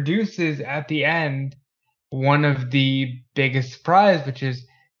produces at the end one of the biggest surprise, which is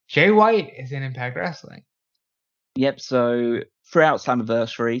Jay White is in Impact Wrestling. Yep. So throughout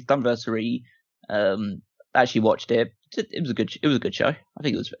Slammiversary, actually watched it. It was a good show. I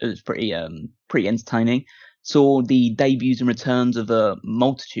think it was pretty entertaining. Saw the debuts and returns of a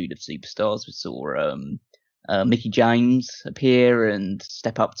multitude of superstars. We saw Mickie James appear and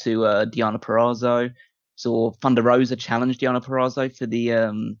step up to Deonna Purrazzo. Saw Thunder Rosa challenge Deonna Purrazzo for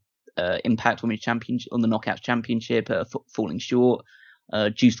the Impact Women's Championship on the Knockouts Championship, falling short.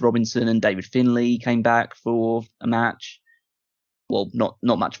 Juice Robinson and David Finlay came back for a match. Well, not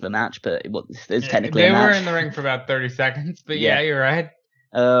much of a match, but it was technically a match. They were in the ring for about 30 seconds, but yeah, you're right.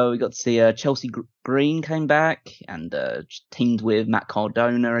 We got to see Chelsea Green came back and teamed with Matt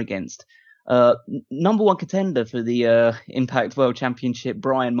Cardona against number one contender for the Impact World Championship,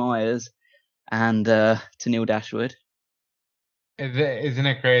 Brian Myers, and Tenille Dashwood. Isn't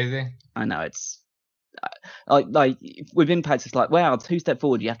it crazy? I know, it's like with Impact, it's like, wow, 2 steps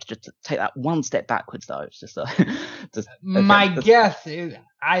forward, you have to just take that 1 step backwards, though. It's just like my guess is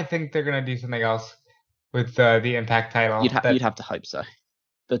I think they're gonna do something else with the Impact title. You'd have to hope so.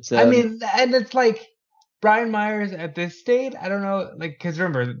 But I mean, and it's like Brian Myers at this stage, I don't know, like, because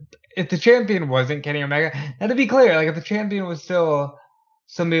remember, if the champion wasn't Kenny Omega, now to be clear, like, if the champion was still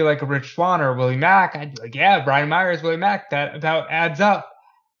somebody like a Rich Swann or Willie Mack, I'd be like, yeah, Brian Myers, Willie Mack, that about adds up.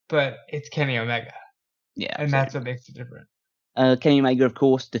 But it's Kenny Omega. Yeah, and that's what makes it different. Kenny Omega, of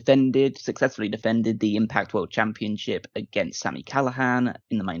course, successfully defended the Impact World Championship against Sami Callihan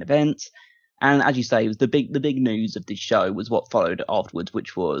in the main event. And as you say, it was the big news of this show was what followed afterwards,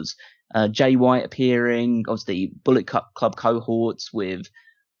 which was Jay White appearing, obviously Bullet Club cohorts with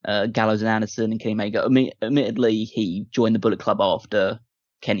Gallows and Anderson and Kenny Omega. Admittedly, he joined the Bullet Club after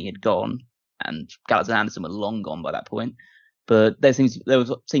Kenny had gone, and Gallows and Anderson were long gone by that point. But there seemed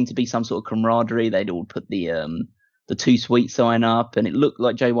to be some sort of camaraderie. They'd all put the Too Sweet sign up, and it looked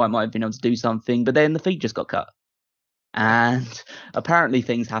like Jay White might have been able to do something, but then the feed just got cut. And apparently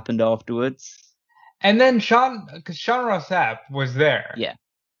things happened afterwards. And then Sean Ross Sapp was there. Yeah.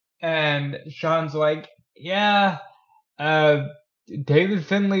 And Sean's like, yeah, David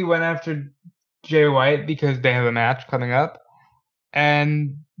Finlay went after Jay White because they have a match coming up.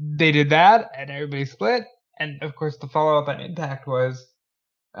 And they did that, and everybody split. And, of course, the follow-up on Impact was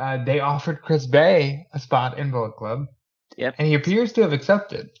they offered Chris Bay a spot in Bullet Club. Yep. And he appears to have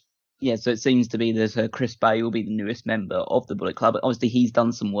accepted. Yeah, so it seems to be that Chris Bay will be the newest member of the Bullet Club. Obviously, he's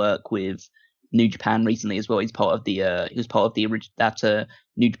done some work with New Japan recently as well. He's part of the he was part of the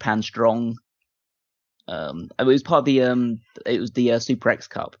New Japan Strong. It was part of the Super X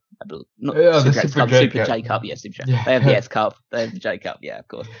Cup. Not Super X Cup, Super J Cup. Yeah, Super J. Yeah. They have the S Cup. They have the J Cup. Yeah, of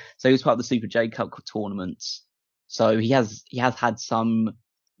course. So he was part of the Super J Cup tournaments. So he has had some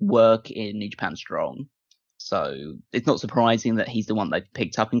work in New Japan Strong. So it's not surprising that he's the one they've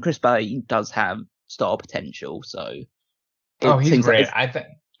picked up. And Chris Bay does have star potential. So he's great. I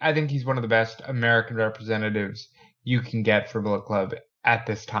think he's one of the best American representatives you can get for Bullet Club at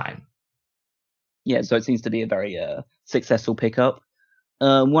this time. Yeah, so it seems to be a very successful pickup.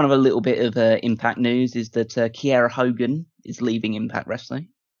 One of a little bit of Impact news is that Kiera Hogan is leaving Impact Wrestling.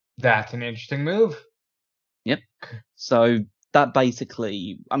 That's an interesting move. Yep. So that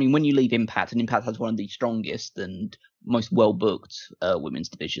basically, I mean, when you leave Impact, and Impact has one of the strongest and most well-booked women's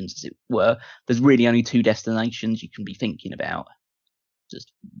divisions, as it were, there's really only 2 destinations you can be thinking about.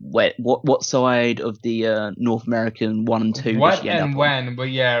 Just what side of the North American 1 and 2 what does she end and up when? on?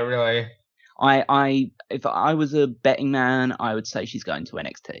 But yeah, really. If I was a betting man, I would say she's going to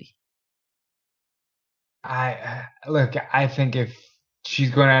NXT. I think if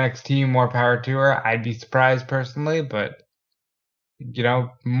she's going to NXT, more power to her. I'd be surprised personally, but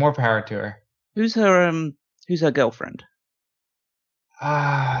more power to her. Who's her girlfriend?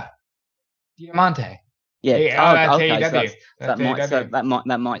 Diamante. Yeah. That's okay. AEW. So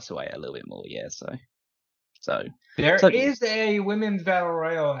that might sway it a little bit more. Yeah. So there is a women's battle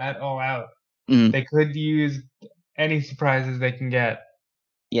royal at All Out. Mm. They could use any surprises they can get.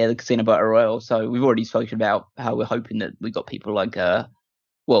 Yeah, the Casino Battle Royal. So we've already spoken about how we're hoping that we got people like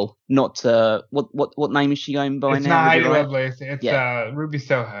well, not what name is she going by It's now? not Is it Heidi right? Lovelace. It's Yeah. Ruby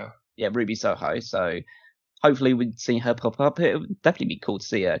Soho. Yeah, Ruby Soho. So hopefully we'd see her pop up. It would definitely be cool to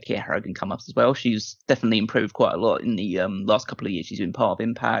see Kia Harrigan come up as well. She's definitely improved quite a lot in the last couple of years. She's been part of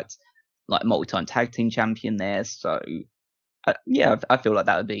Impact, like multi-time tag team champion there. So yeah, I feel like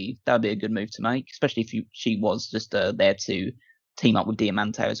that would be a good move to make, especially if she was just there to team up with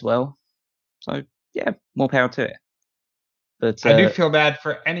Diamante as well. So yeah, more power to it. But I do feel bad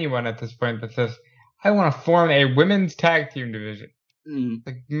for anyone at this point that says, I want to form a women's tag team division.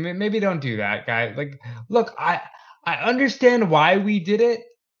 Like, maybe don't do that, guys. Like, look, I understand why we did it,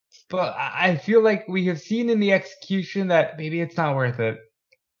 but I feel like we have seen in the execution that maybe it's not worth it.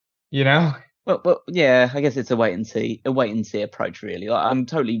 You know? Well, yeah, I guess it's a wait and see approach, really. Like, I'm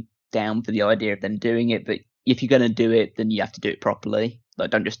totally down for the idea of them doing it, but if you're going to do it, then you have to do it properly. Like,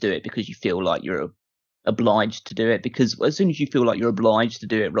 don't just do it because you feel like you're obliged to do it, because as soon as you feel like you're obliged to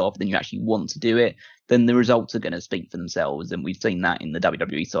do it rather than you actually want to do it, then the results are going to speak for themselves. And we've seen that in the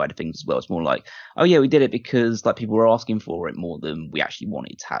WWE side of things as well. It's more like, oh yeah, we did it because like people were asking for it more than we actually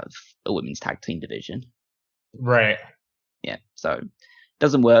wanted to have a women's tag team division. Right. Yeah, so it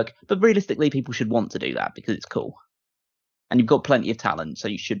doesn't work. But realistically, people should want to do that because it's cool. And you've got plenty of talent, so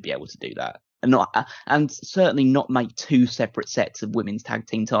you should be able to do that. And certainly not make two separate sets of women's tag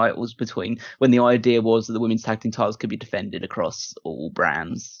team titles between, when the idea was that the women's tag team titles could be defended across all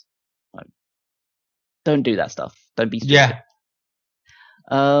brands. Like, don't do that stuff. Don't be stupid.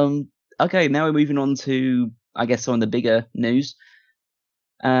 Yeah. Okay, now we're moving on to, I guess, some of the bigger news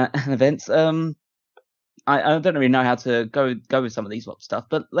and events. I don't really know how to go with some of these stuff,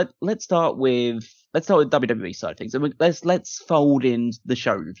 but let's start with WWE side of things, and let's fold in the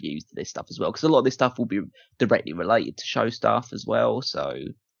show reviews to this stuff as well, because a lot of this stuff will be directly related to show stuff as well, so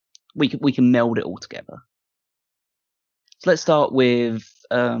we can meld it all together. So let's start with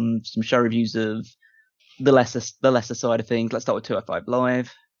some show reviews of the lesser side of things. Let's start with 205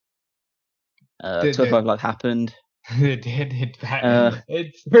 Live. 205 Live happened. It did.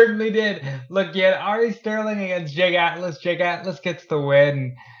 It certainly did. Look, you had Ari Sterling against Jake Atlas. Jake Atlas gets the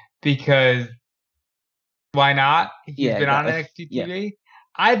win because why not? He's been on NXT TV. Yeah.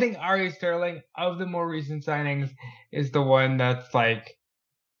 I think Ari Sterling, of the more recent signings, is the one that's like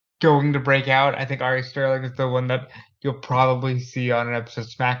going to break out. I think Ari Sterling is the one that you'll probably see on an episode of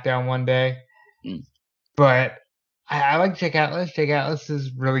SmackDown one day. But I like Jake Atlas. Jake Atlas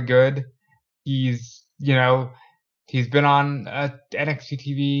is really good. He's been on NXT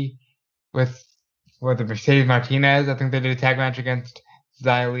TV with the Mercedes Martinez. I think they did a tag match against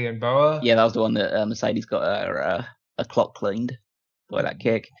Xia Li and Boa. Yeah, that was the one that Mercedes got a clock cleaned by that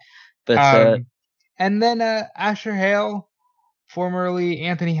kick. But and then Asher Hale, formerly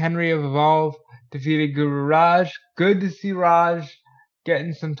Anthony Henry of Evolve, defeated Guru Raj. Good to see Raj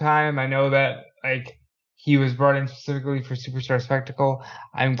getting some time. I know that like he was brought in specifically for Superstar Spectacle.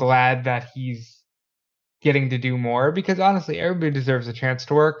 I'm glad that he's getting to do more, because honestly, everybody deserves a chance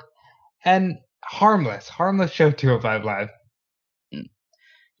to work. And harmless show 205 Live.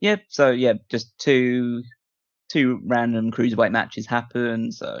 Yep. So yeah, just two random cruiserweight matches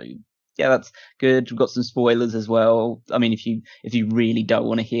happen. So yeah, that's good. We've got some spoilers as well. I mean, if you really don't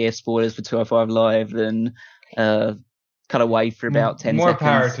want to hear spoilers for 205 Live, then cut away for about 10 more seconds.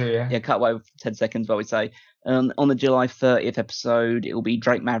 More power to you. Yeah, cut away for 10 seconds while we say. On the July 30th episode, it will be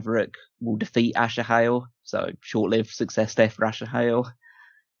Drake Maverick will defeat Asher Hale. So short-lived success there for Asher Hale.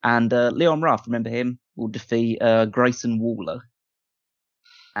 And Leon Ruff, remember him, will defeat Grayson Waller.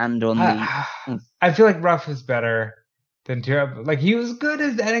 And on I feel like Ruff is better than Turo. Like, he was good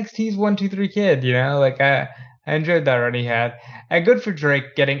as NXT's 1-2-3 kid, you know? Like, I enjoyed that run he had. And good for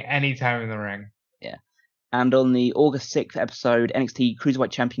Drake getting any time in the ring. Yeah. And on the August 6th episode, NXT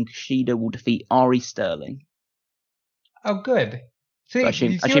Cruiserweight Champion Kushida will defeat Ari Sterling. Oh, good. See, I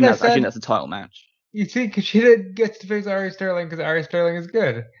assume that's a title match. You see, Kushida gets to face Ari Sterling because Ari Sterling is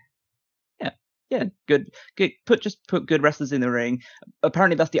good. Yeah, good. Put good wrestlers in the ring.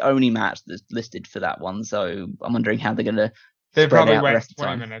 Apparently, that's the only match that's listed for that one. So I'm wondering how they're gonna. They probably went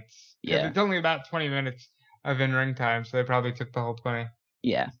 20 minutes. Yeah, it's only about 20 minutes of in-ring time, so they probably took the whole 20.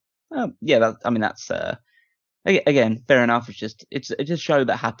 Yeah, that's again fair enough. It's a show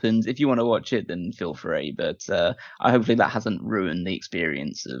that happens. If you want to watch it, then feel free. But hopefully that hasn't ruined the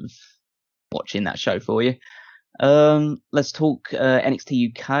experience of watching that show for you. Let's talk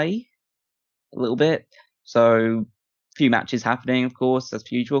NXT UK. A little bit. So, a few matches happening, of course, as per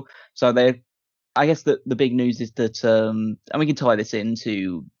usual. So, I guess the big news is that, and we can tie this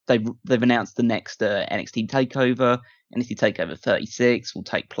into, they've announced the next NXT Takeover. NXT Takeover 36 will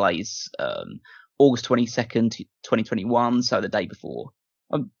take place August 22nd, 2021, so the day before.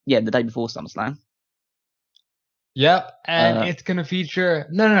 The day before SummerSlam. Yep, and it's going to feature...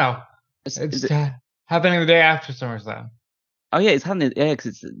 No. It's happening the day after SummerSlam. Oh yeah, it's happening. Yeah,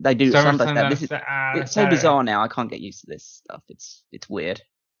 because they do Sunday. It's so bizarre now. I can't get used to this stuff. It's weird.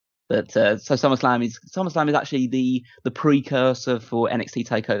 But so SummerSlam is actually the precursor for NXT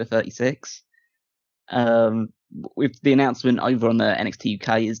Takeover 36. With the announcement over on the NXT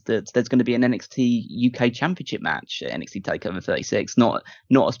UK is that there's going to be an NXT UK Championship match at NXT Takeover 36. Not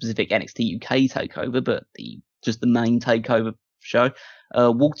a specific NXT UK Takeover, but just the main Takeover show.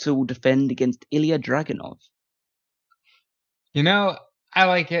 Walter will defend against Ilya Dragunov. You know, I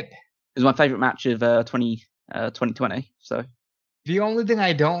like it. It's my favorite match of 2020. So the only thing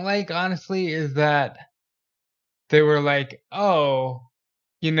I don't like, honestly, is that they were like, "Oh,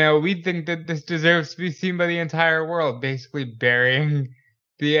 we think that this deserves to be seen by the entire world," basically burying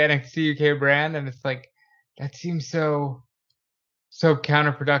the NXT UK brand, and it's like that seems so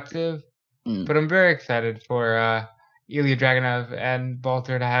counterproductive. But I'm very excited for Ilya Dragunov and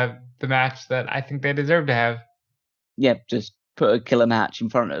Walter to have the match that I think they deserve to have. Yeah, just put a killer match in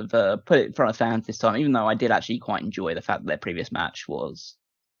front of fans this time, even though I did actually quite enjoy the fact that their previous match was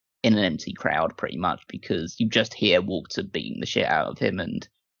in an empty crowd pretty much, because you just hear Walter beating the shit out of him, and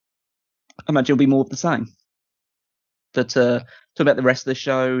I imagine it'll be more of the same. But talk about the rest of the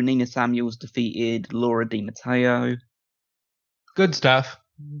show. Nina Samuels defeated Laura Di Matteo. Good stuff.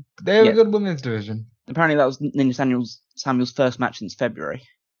 They have a good women's division. Apparently that was Nina Samuels' first match since February.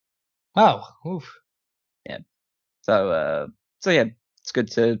 Oh, oof. Yeah. So yeah, it's good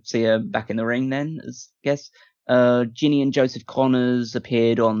to see her back in the ring then, I guess. Ginny and Joseph Connors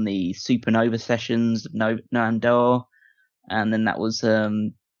appeared on the Supernova sessions of Noam Dar, and then that was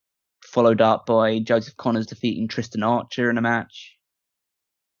followed up by Joseph Connors defeating Tristan Archer in a match.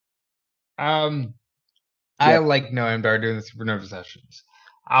 I like Noam Dar doing the Supernova sessions.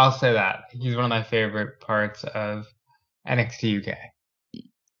 I'll say that. He's one of my favorite parts of NXT UK.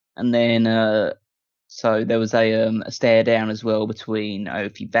 And then so there was a stare down as well between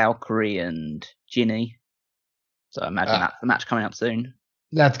Ophi Valkyrie and Ginny. So I imagine that's the match coming up soon.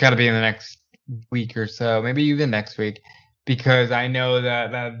 That's got to be in the next week or so, maybe even next week, because I know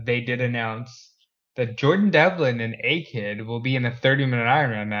that they did announce that Jordan Devlin and A-Kid will be in a 30-minute Iron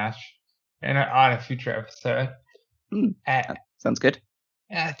Man match on a future episode. That sounds good.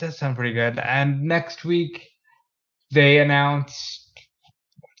 Yeah, it does sound pretty good. And next week, they announced...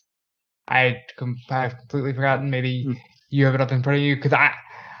 I've completely forgotten. Maybe you have it up in front of you, because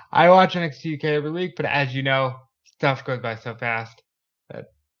I watch NXT UK every week, but as you know, stuff goes by so fast.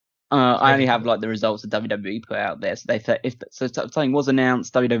 I only have the results that WWE put out there. So they said if something was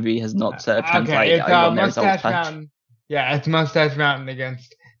announced, WWE has not translated it over on their results page. Mountain. Yeah, it's Mustache Mountain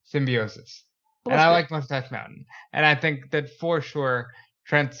against Symbiosis. And I like Mustache Mountain. And I think that for sure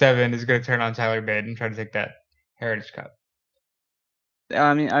Trent Seven is going to turn on Tyler Bate and try to take that Heritage Cup.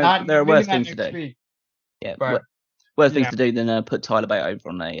 I mean, there are worse things to do. Week, yeah, worse things to do than put Tyler Bate over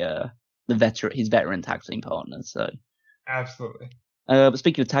on his veteran tag team partners. So absolutely. But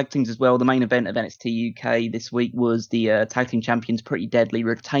speaking of tag teams as well, the main event of NXT UK this week was the tag team champions Pretty Deadly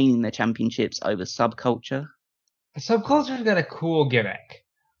retaining their championships over Subculture. Subculture's got a cool gimmick.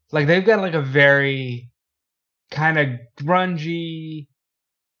 They've got a very kind of grungy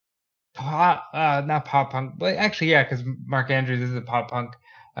not pop punk, but actually, yeah, because Mark Andrews is a pop punk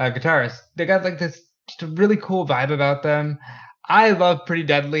guitarist. They got this just a really cool vibe about them. I love Pretty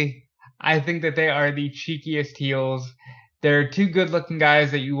Deadly. I think that they are the cheekiest heels. They're two good-looking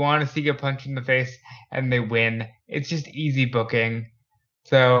guys that you want to see get punched in the face, and they win. It's just easy booking.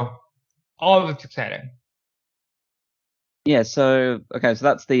 So all of it's exciting. Yeah. So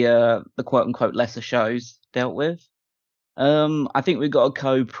that's the quote unquote lesser shows dealt with. I think we've got to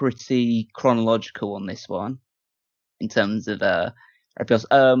go pretty chronological on this one in terms of there'll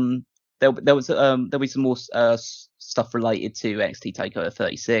be some more stuff related to NXT Takeover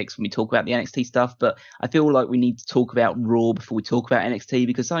 36 when we talk about the NXT stuff, but I feel like we need to talk about Raw before we talk about NXT,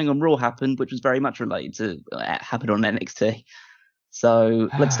 because something on Raw happened which was very much related to happened on NXT. So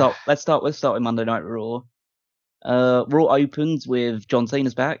let's start with Monday Night Raw. Raw opens with John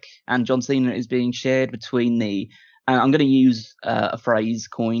Cena's back, and John Cena is being shared between I'm going to use a phrase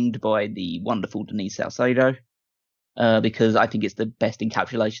coined by the wonderful Denise Salcedo, because I think it's the best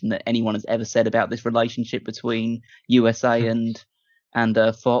encapsulation that anyone has ever said about this relationship between USA and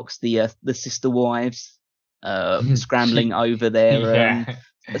Fox, the sister wives scrambling over their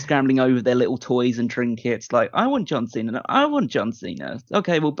are scrambling over their little toys and trinkets. Like, I want John Cena. I want John Cena.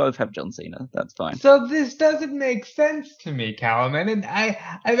 Okay, we'll both have John Cena. That's fine. So this doesn't make sense to me, Callum. And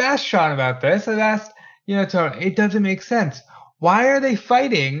I've asked Sean about this. I've asked, Tony, it doesn't make sense. Why are they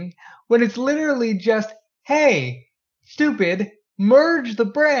fighting when it's literally just, hey, stupid, merge the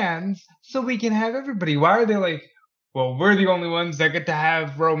brands so we can have everybody? Why are they like, well, we're the only ones that get to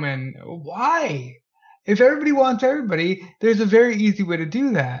have Roman? Why? If everybody wants everybody, there's a very easy way to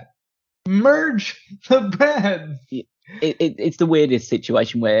do that. Merge the brands. It's the weirdest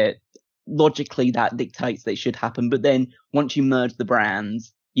situation where logically that dictates that it should happen, but then once you merge the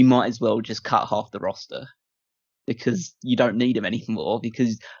brands, you might as well just cut half the roster because you don't need them anymore,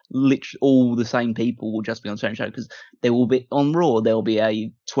 because literally all the same people will just be on the same show, because there will be on Raw, there will be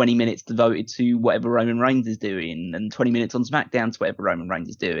a 20 minutes devoted to whatever Roman Reigns is doing, and 20 minutes on SmackDown to whatever Roman Reigns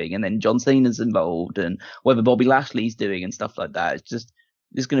is doing, and then John Cena's involved and whatever Bobby Lashley's doing and stuff like that.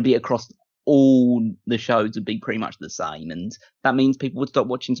 It's going to be across all the shows would be pretty much the same, and that means people would stop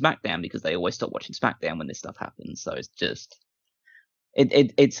watching SmackDown because they always stop watching SmackDown when this stuff happens. So it's just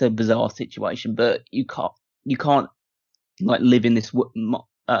it's a bizarre situation, but you can't like live in this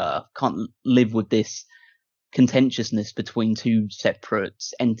can't live with this contentiousness between two separate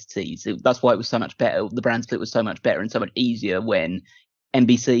entities. That's why it was so much better. The brand split was so much better and so much easier when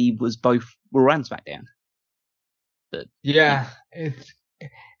NBC was both Raw and SmackDown. But yeah,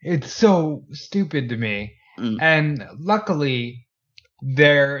 it's so stupid to me. And luckily,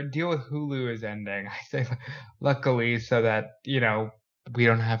 their deal with Hulu is ending. I say luckily so that, we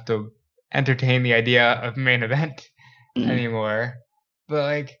don't have to entertain the idea of main event anymore. But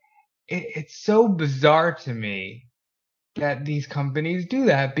like, it's so bizarre to me that these companies do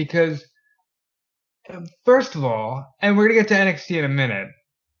that, because first of all, and we're going to get to NXT in a minute,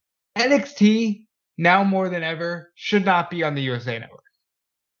 NXT now more than ever should not be on the USA Network.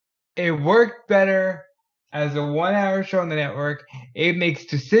 It worked better as a 1-hour show on the network. It makes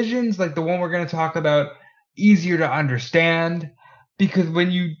decisions like the one we're going to talk about easier to understand, because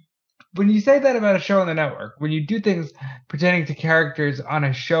when you say that about a show on the network, when you do things pertaining to characters on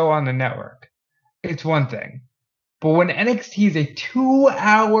a show on the network, it's one thing. But when NXT is a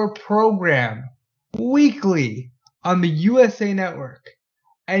 2-hour program weekly on the USA Network,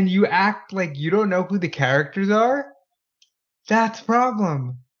 and you act like you don't know who the characters are, that's a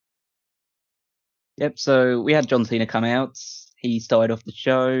problem. Yep, so we had John Cena come out. He started off the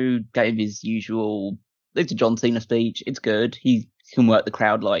show, gave his usual, it's a John Cena speech. It's good. He can work the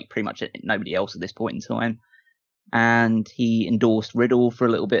crowd like pretty much nobody else at this point in time. And he endorsed Riddle for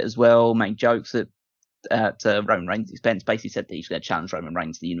a little bit as well, made jokes at Roman Reigns' expense, basically said that he's going to challenge Roman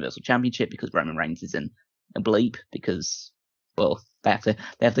Reigns to the Universal Championship because Roman Reigns is in a bleep, because, well, they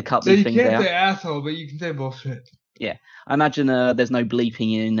have to cut these things out. So you can't say asshole, but you can say bullshit. Yeah, I imagine there's no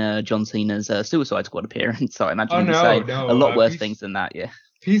bleeping in John Cena's Suicide Squad appearance, so I imagine he'll say a lot worse things than that, yeah.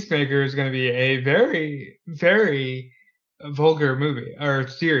 Peacemaker is going to be a very, very vulgar movie, or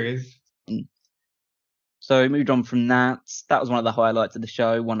series. So moved on from that. That was one of the highlights of the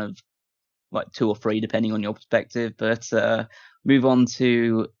show, one of like 2 or 3, depending on your perspective. But move on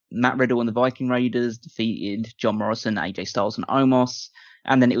to Matt Riddle and the Viking Raiders defeated John Morrison, AJ Styles, and Omos.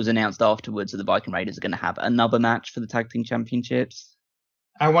 And then it was announced afterwards that the Viking Raiders are going to have another match for the Tag Team Championships.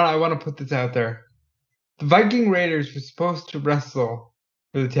 I want to put this out there. The Viking Raiders were supposed to wrestle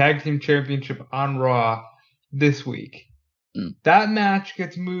for the Tag Team Championship on Raw this week. That match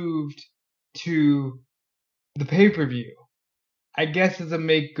gets moved to the pay-per-view. I guess as a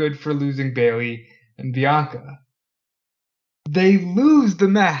make good for losing Bayley and Bianca. They lose the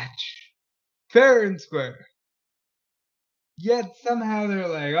match, fair and square. Yet somehow they're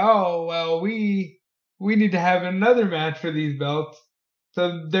like, oh, well, we need to have another match for these belts.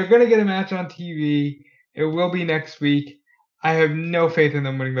 So they're going to get a match on TV. It will be next week. I have no faith in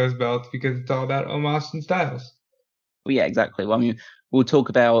them winning those belts because it's all about Omos and Styles. Well, yeah, exactly. Well, I mean, we'll talk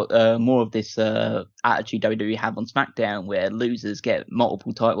about more of this attitude WWE have on SmackDown, where losers get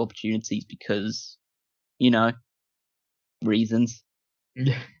multiple title opportunities because, reasons.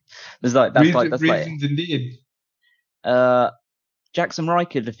 Yeah. Reasons indeed. Jackson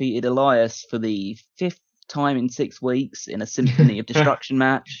Riker defeated Elias for the 5th time in 6 weeks in a Symphony of Destruction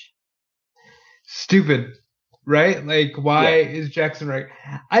match. Stupid, right? Like, why is Jackson Riker?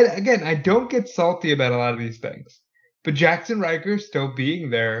 I don't get salty about a lot of these things, but Jackson Riker still being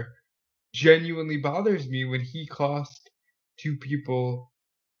there genuinely bothers me when he cost 2 people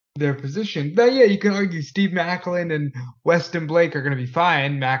their position. Now, yeah, you can argue Steve Maclin and Weston Blake are going to be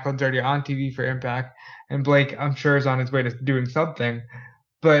fine. Macklin's already on TV for Impact, and Blake, I'm sure, is on his way to doing something.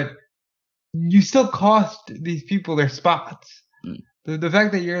 But you still cost these people their spots. The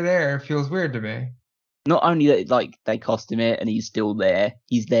fact that you're there feels weird to me. Not only that, like, they cost him it and he's still there.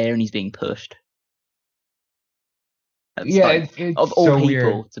 He's there and he's being pushed. It's Yeah, like, it's of all so people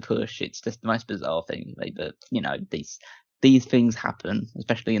weird. to push, it's just the most bizarre thing. But these things happen,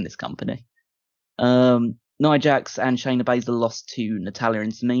 especially in this company. Nia Jax and Shayna Baszler lost to Natalya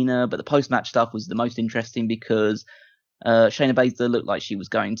and Tamina, but the post-match stuff was the most interesting because Shayna Baszler looked like she was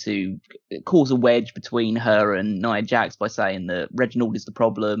going to cause a wedge between her and Nia Jax by saying that Reginald is the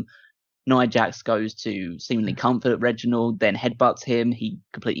problem. Nia Jax goes to seemingly comfort Reginald, then headbutts him. He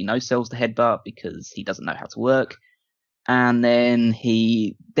completely no-sells the headbutt because he doesn't know how to work. And then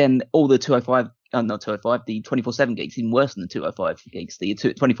all the 205, not 205, the 24/7 geeks, even worse than the 205 geeks, the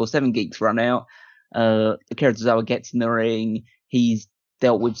 24/7 geeks run out. Akira Tozawa gets in the ring. He's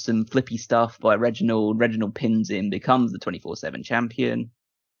dealt with some flippy stuff by Reginald. Reginald pins him, becomes the 24/7 champion.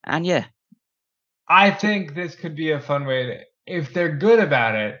 And yeah. I think this could be a fun way to, if they're good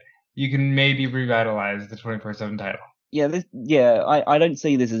about it, you can maybe revitalize the 24/7 title. I don't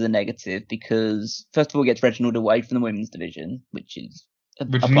see this as a negative because first of all, it gets Reginald away from the women's division, which is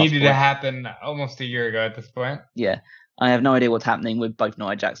which needed to happen almost a year ago at this point. Yeah, I have no idea what's happening with both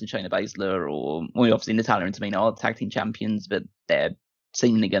Nia Jax and Shayna Baszler, or obviously Natalya and Tamina are tag team champions, but they're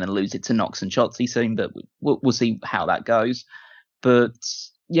seemingly going to lose it to Nox and Shotzi soon. But we'll see how that goes. But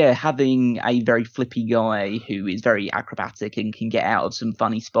yeah, having a very flippy guy who is very acrobatic and can get out of some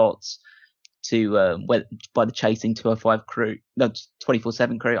funny spots by the chasing 205 crew, no,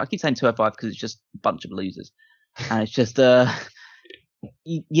 24/7 crew. I keep saying 205 because it's just a bunch of losers, and it's just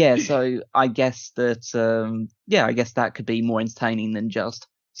yeah. So I guess that could be more entertaining than just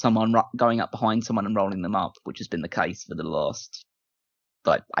someone going up behind someone and rolling them up, which has been the case for the last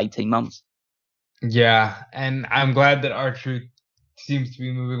 18 months. Yeah, and I'm glad that R-Truth seems to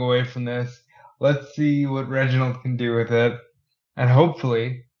be moving away from this. Let's see what Reginald can do with it, and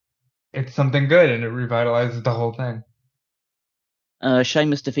hopefully it's something good and it revitalizes the whole thing.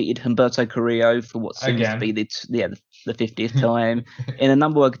 Sheamus defeated Humberto Carrillo for what seems to be the 50th time in a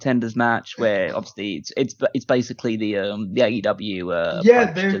number one contenders match, where obviously it's basically the AEW.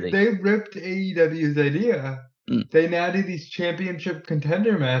 They ripped AEW's idea. They now do these championship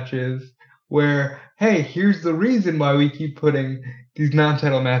contender matches where, hey, here's the reason why we keep putting these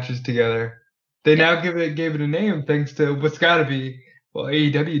non-title matches together. They now gave it a name thanks to what's gotta be. Well,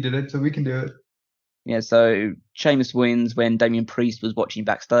 AEW did it, so we can do it. Yeah, so Sheamus wins when Damian Priest was watching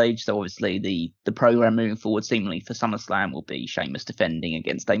backstage. So obviously the program moving forward, seemingly for SummerSlam, will be Sheamus defending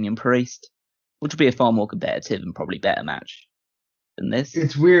against Damian Priest, which will be a far more competitive and probably better match than this.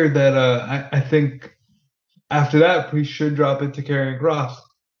 It's weird that I think after that Priest should drop it to Karrion Kross,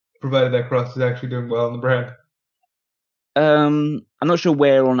 provided that Kross is actually doing well in the brand. I'm not sure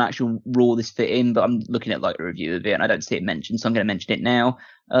where on actual Raw this fit in, but I'm looking at a review of it and I don't see it mentioned, so I'm going to mention it now.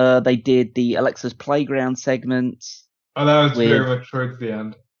 They did the Alexa's Playground segment. Oh, that was very much towards the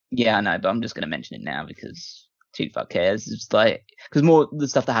end. Yeah, I know, but I'm just going to mention it now because who the fuck cares? It's because more the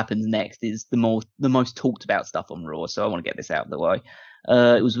stuff that happens next is the most talked about stuff on Raw, so I want to get this out of the way.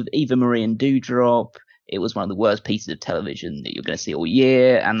 It was with Eva Marie and Doudrop. It was one of the worst pieces of television that you're going to see all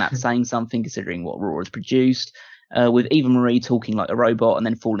year, and that's saying something considering what Raw has produced. With Eva Marie talking like a robot and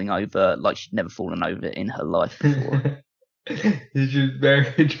then falling over like she'd never fallen over in her life before. She's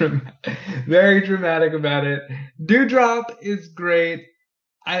very dramatic about it. Doudrop is great.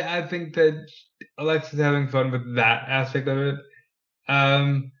 I think that Alexa's having fun with that aspect of it.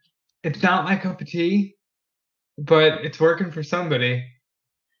 It's not my cup of tea, but it's working for somebody.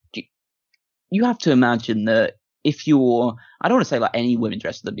 You have to imagine that if you're, I don't want to say any women's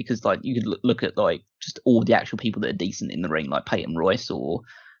wrestler because you could look at just all the actual people that are decent in the ring, like Peyton Royce or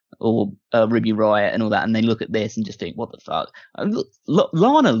Ruby Riott and all that, and they look at this and just think, what the fuck?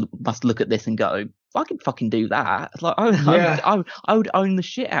 Lana must look at this and go, I can fucking do that. I would own the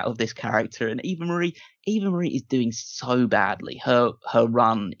shit out of this character. And Eva Marie is doing so badly. Her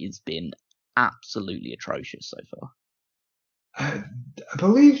run has been absolutely atrocious so far. I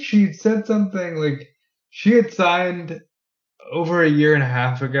believe she said something like she had signed over a year and a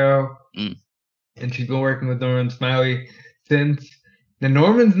half ago, and she's been working with Norman Smiley since. The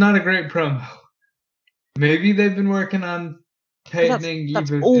Norman's not a great promo. Maybe they've been working on tightening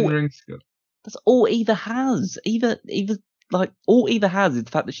Eva's in-ring skill. That's all Eva has. All Eva has is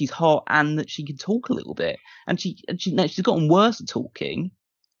the fact that she's hot and that she can talk a little bit, and she's gotten worse at talking.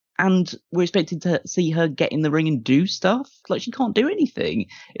 And we're expected to see her get in the ring and do stuff. She can't do anything.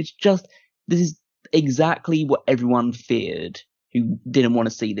 It's just, this is exactly what everyone feared who didn't want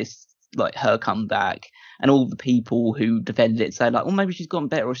to see this, her come back. and all the people who defended it say like, well, maybe she's gotten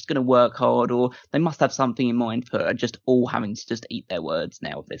better, or she's going to work hard, or they must have something in mind for her, are just all having to just eat their words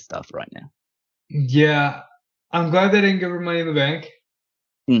now with this stuff right now. Yeah, I'm glad they didn't give her Money in the Bank.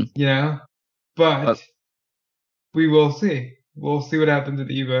 You know, but we will see. We'll see what happens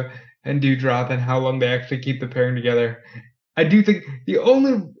with Eva and Doudrop and how long they actually keep the pairing together. I do think the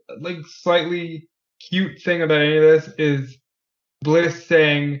only like slightly cute thing about any of this is Bliss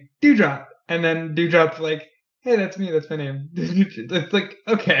saying Doudrop, and then Doudrop's like, "Hey, that's me. That's my name." It's like,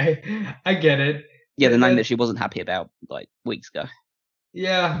 okay, I get it. Yeah, the name that she wasn't happy about like weeks ago.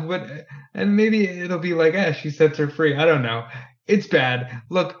 Yeah, and maybe it'll be like, she sets her free. I don't know. It's bad.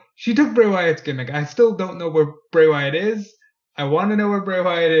 Look, she took Bray Wyatt's gimmick. I still don't know where Bray Wyatt is. I want to know where Bray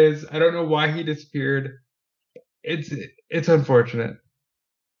Wyatt is. I don't know why he disappeared. It's unfortunate.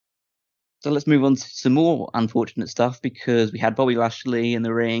 So let's move on to some more unfortunate stuff, because we had Bobby Lashley in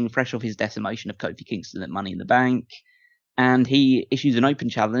the ring, fresh off his decimation of Kofi Kingston at Money in the Bank, and he issues an open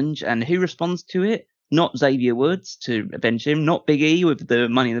challenge, and who responds to it? Not Xavier Woods to avenge him, not Big E with the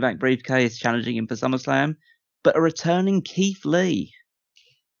Money in the Bank briefcase challenging him for SummerSlam, but a returning Keith Lee.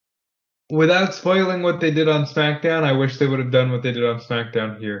 Without spoiling what they did on SmackDown, I wish they would have done what they did on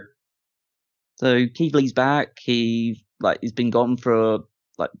SmackDown here. So Keith Lee's back. He's been gone for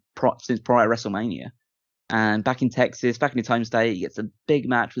since prior WrestleMania, and back in Texas, back in his home state, he gets a big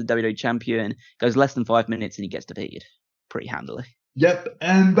match with the WWE champion. Goes less than 5 minutes and he gets defeated pretty handily. Yep.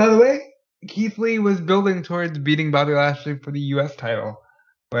 And by the way, Keith Lee was building towards beating Bobby Lashley for the U.S. title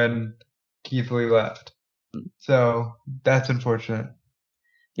when Keith Lee left. So that's unfortunate.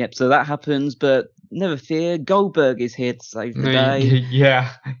 Yep, so that happens, but never fear, Goldberg is here to save the day.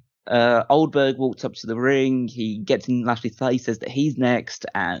 Yeah. Oldberg walks up to the ring, he gets in Lashley's face, says that he's next,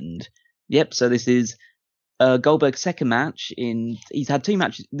 and yep, so this is Goldberg's second match he's had two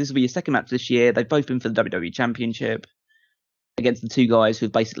matches, this will be his second match this year, they've both been for the WWE Championship, against the two guys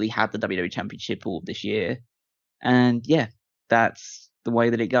who've basically had the WWE Championship all this year, and yeah, that's the way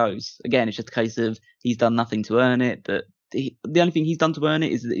that it goes. Again, it's just a case of he's done nothing to earn it, but the only thing he's done to earn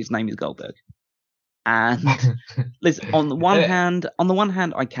it is that his name is Goldberg. And listen, on the one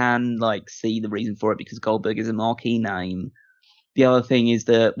hand, I can see the reason for it because Goldberg is a marquee name. The other thing is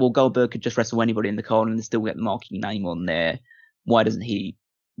that Goldberg could just wrestle anybody in the card and still get the marquee name on there. Why doesn't he?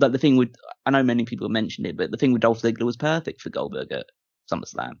 The thing with, I know many people have mentioned it, but the thing with Dolph Ziggler was perfect for Goldberg at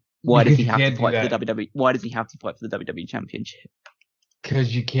SummerSlam. Why does he have to fight for the WWE? Why does he have to fight for the WWE Championship?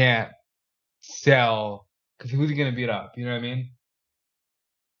 Because you can't sell. Because who's he gonna beat up? You know what I mean?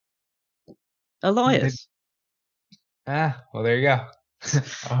 Elias. Well, there you go.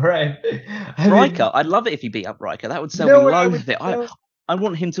 All right. Riker. I'd love it if he beat up Riker. That would sell me loads of it. I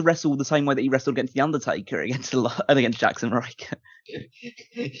want him to wrestle the same way that he wrestled against The Undertaker against Jackson Riker.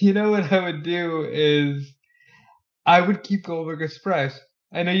 You know what I would do is I would keep Goldberg a surprise.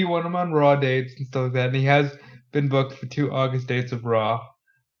 I know you want him on Raw dates and stuff like that, and he has been booked for 2 August dates of Raw.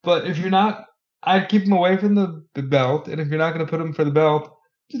 But if you're not, I'd keep him away from the belt, and if you're not going to put him for the belt,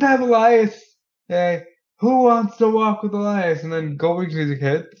 just have Elias. Hey, who wants to walk with Elias? And then Goldberg's music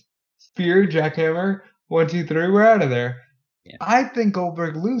hits. Spear, jackhammer, 1, 2, 3, we're out of there. Yeah. I think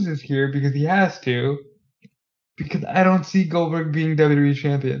Goldberg loses here because he has to. Because I don't see Goldberg being WWE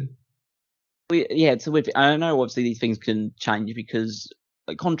champion. Yeah, it's a weird thing. I know obviously these things can change because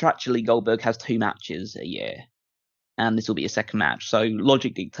contractually Goldberg has 2 matches a year. And this will be a second match. So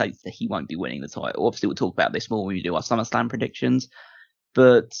logic dictates that he won't be winning the title. Obviously we'll talk about this more when we do our SummerSlam predictions.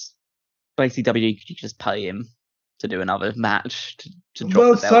 But basically WWE could just pay him to do another match to drop the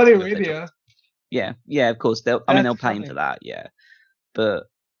belt. Saudi Arabia. Yeah, of course. They'll pay him for that, yeah. But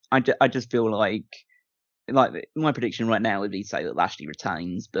I just feel like my prediction right now would be say that Lashley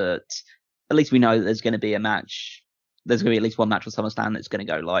retains, but at least we know that there's going to be a match. There's going to be at least one match on SummerSlam that's going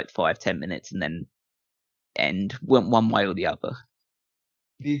to go 5-10 minutes and then end one way or the other.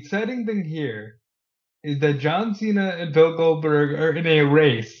 The exciting thing here is that John Cena and Bill Goldberg are in a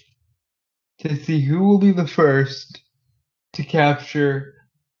race to see who will be the first to capture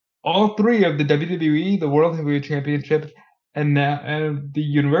all 3 of the WWE, the World Heavyweight Championship, and the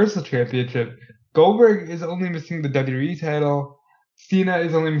Universal Championship. Goldberg is only missing the WWE title. Cena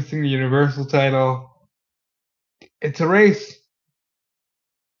is only missing the Universal title. It's a race.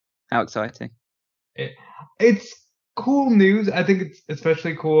 How exciting. It's cool news. I think it's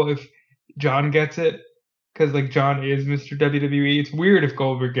especially cool if John gets it. Because, John is Mr. WWE. It's weird if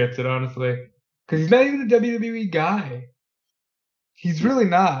Goldberg gets it, honestly. Because he's not even a WWE guy. He's really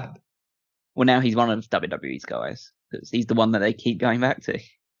not. Well, now he's one of WWE's guys. Because he's the one that they keep going back to.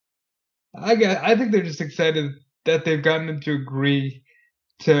 I think they're just excited that they've gotten him to agree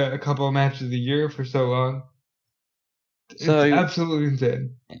to a couple of matches a year for so long. It's absolutely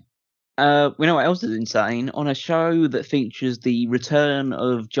insane. We know what else is insane? On a show that features the return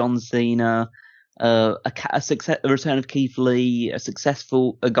of John Cena, a return of Keith Lee,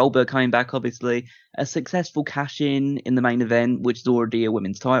 a Goldberg coming back, obviously, a successful cash-in the main event, which is already a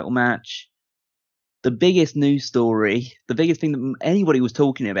women's title match. The biggest news story, the biggest thing that anybody was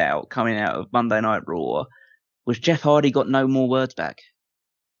talking about coming out of Monday Night Raw was Jeff Hardy got no more words back.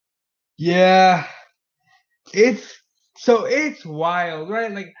 Yeah. It's wild,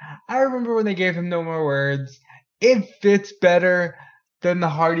 right? Like, I remember when they gave him no more words. It fits better than the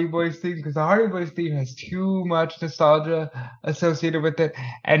Hardy Boys theme, because the Hardy Boys theme has too much nostalgia associated with it,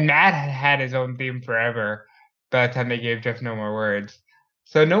 and Matt had his own theme forever by the time they gave Jeff no more words.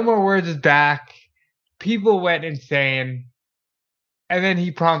 So no more words is back. People went insane, and then he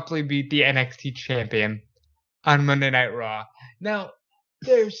promptly beat the NXT champion on Monday Night Raw. Now,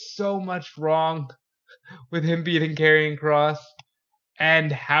 there's so much wrong with him beating Karrion Kross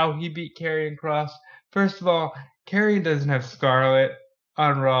and how he beat Karrion Kross. First of all, Karrion doesn't have Scarlett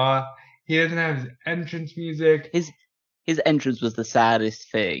on Raw. He doesn't have his entrance music. His entrance was the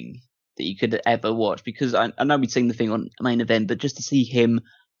saddest thing that you could ever watch, because I know we'd seen the thing on main event, but just to see him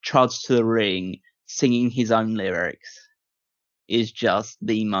trudge to the ring singing his own lyrics is just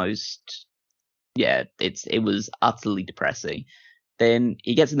the most, it was utterly depressing. Then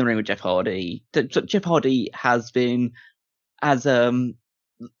he gets in the ring with Jeff Hardy. Jeff Hardy has been, I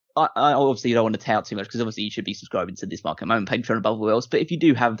obviously don't want to tout too much, because obviously you should be subscribing to this Market Moment Patreon above all else. But if you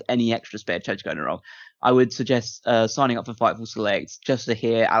do have any extra spare change going wrong, I would suggest signing up for Fightful Select just to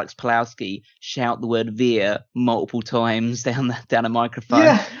hear Alex Pulowski shout the word "Veer" multiple times down a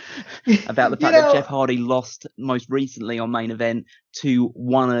microphone about the fact that Jeff Hardy lost most recently on main event to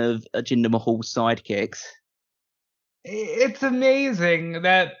one of Jinder Mahal's sidekicks. It's amazing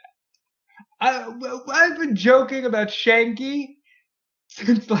that I've been joking about Shanky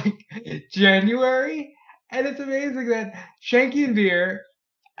since like January, and it's amazing that Shanky and Veer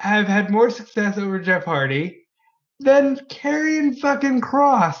have had more success over Jeff Hardy than Karrion fucking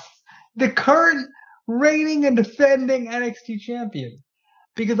Kross, the current reigning and defending NXT champion.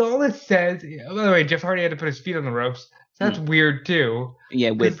 Because all this says, by the way, Jeff Hardy had to put his feet on the ropes, so that's weird too.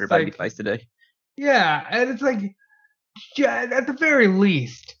 Yeah, weird for a babyface to do. Yeah, and it's like, at the very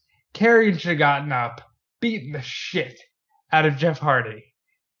least, Karrion should have gotten up, beaten the shit out of Jeff Hardy,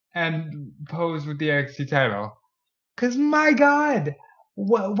 and posed with the NXT title. Because, my God,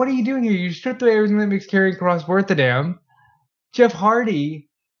 what are you doing here? You stripped away everything that makes Karrion Kross worth a damn. Jeff Hardy,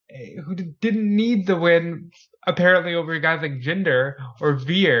 who didn't need the win, apparently over guys like Jinder or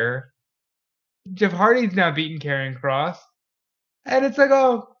Veer. Jeff Hardy's now beating Karrion Kross. And it's like,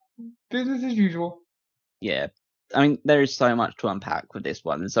 oh, business as usual. Yeah. I mean, there is so much to unpack with this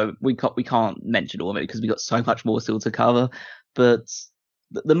one, and so we can't mention all of it because we've got so much more still to cover. But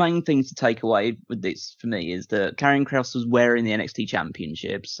the main thing to take away with this for me is that Karrion Kross was wearing the NXT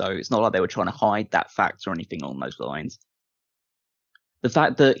Championship, so it's not like they were trying to hide that fact or anything along those lines. The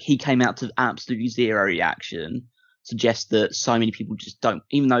fact that he came out to absolutely zero reaction suggests that so many people just don't,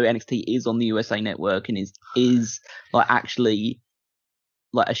 even though NXT is on the USA Network and is like actually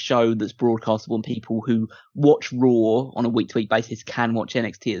like a show that's broadcastable and people who watch Raw on a week-to-week basis can watch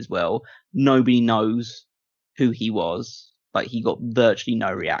NXT as well. Nobody knows who he was. Like, he got virtually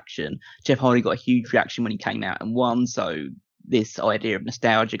no reaction. Jeff Hardy got a huge reaction when he came out and won, so this idea of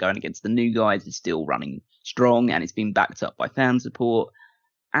nostalgia going against the new guys is still running strong, and it's been backed up by fan support.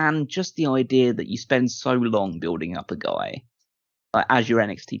 And just the idea that you spend so long building up a guy as your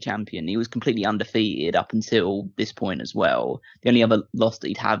NXT champion. He was completely undefeated up until this point as well. The only other loss that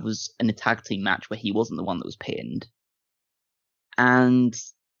he'd had was in a tag team match where he wasn't the one that was pinned. And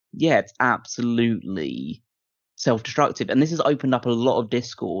yeah, it's absolutely self-destructive. And this has opened up a lot of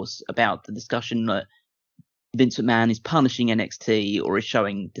discourse about the discussion that Vince McMahon is punishing NXT or is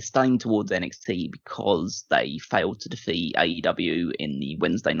showing disdain towards NXT because they failed to defeat AEW in the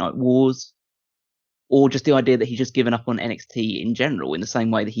Wednesday Night Wars. Or just the idea that he's just given up on NXT in general, in the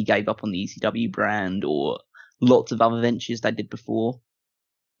same way that he gave up on the ECW brand or lots of other ventures they did before.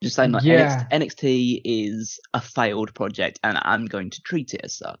 Just saying, like, NXT is a failed project, and I'm going to treat it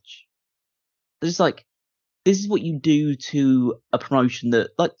as such. It's just like, this is what you do to a promotion that,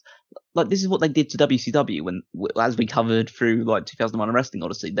 like this is what they did to WCW when, as we covered through like 2001 Wrestling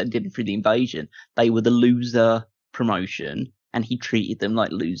Odyssey, they did it through the Invasion. They were the loser promotion, and he treated them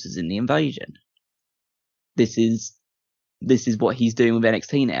like losers in the Invasion. This is what he's doing with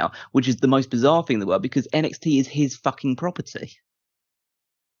NXT now, which is the most bizarre thing in the world because NXT is his fucking property.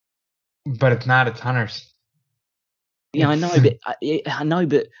 But it's not, it's Hunter's. Yeah, I know,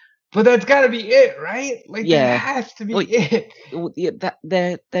 but But that's got to be it, right? Like, Yeah. that has to be Like, it.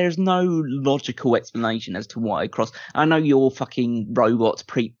 there's no logical explanation as to why Cross. I know you're fucking robots,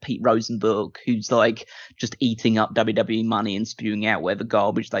 Pete Rosenberg, who's like just eating up WWE money and spewing out whatever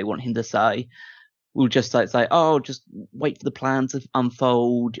garbage they want him to say. Will just like say, "Oh, just wait for the plan to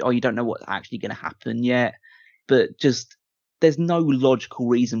unfold." Oh, you don't know what's actually going to happen yet. But just there's no logical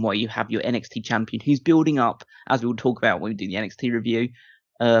reason why you have your NXT champion who's building up, as we'll talk about when we do the NXT review,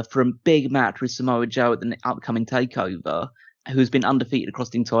 for a big match with Samoa Joe at the upcoming takeover, who's been undefeated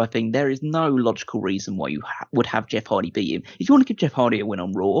across the entire thing. There is no logical reason why you would have Jeff Hardy beat him. If you want to give Jeff Hardy a win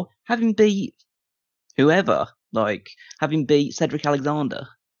on Raw, have him beat whoever. Like, have him beat Cedric Alexander.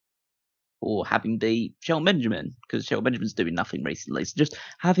 Or have him beat Shelton Benjamin, because Shelton Benjamin's doing nothing recently. So just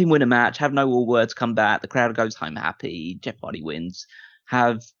have him win a match, have no all words come back, the crowd goes home happy, Jeff Hardy wins,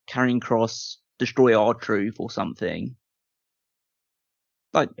 have Karrion Kross destroy R-Truth or something.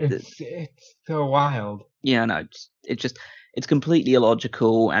 Like, It's so wild. Yeah, no, it's completely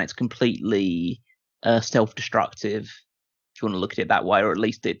illogical and it's completely self-destructive, if you want to look at it that way, or at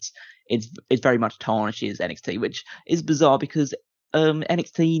least it's very much tarnishes NXT, which is bizarre because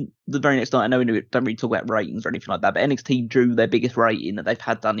NXT the very next night, I know we don't really talk about ratings or anything like that, but NXT drew their biggest rating that they've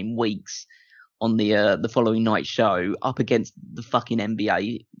had done in weeks on the following night show up against the fucking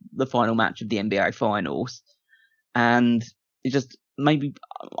NBA, the final match of the NBA finals, and it just maybe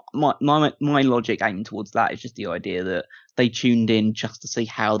my logic aimed towards that is just the idea that they tuned in just to see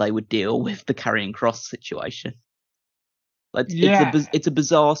how they would deal with the Karrion Kross situation. Like, it's a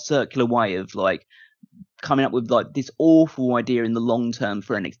bizarre circular way of like coming up with like this awful idea in the long term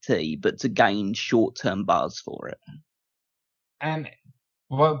for NXT, but to gain short term buzz for it. And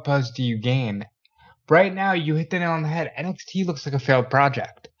what buzz do you gain? Right now, you hit the nail on the head. NXT looks like a failed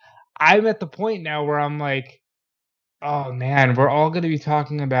project. I'm at the point now where I'm like, oh man, we're all going to be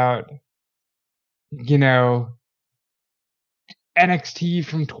talking about, NXT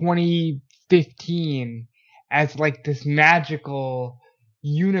from 2015 as like this magical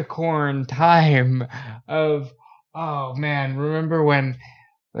unicorn time of, oh man, remember when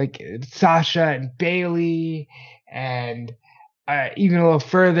like Sasha and Bayley and even a little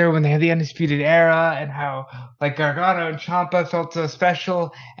further when they had the Undisputed Era and how like Gargano and Ciampa felt so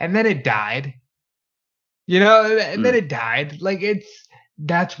special, and then it died. And then it died. Like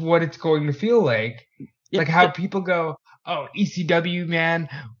that's what it's going to feel like. Like how people go, oh, ECW man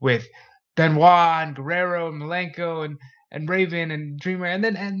with Benoit and Guerrero and Malenko and Raven and Dreamer and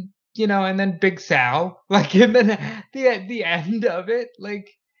then Big Sal, like, and then the end of it, like,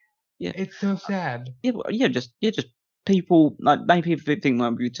 it's so sad. Just people, like, maybe people think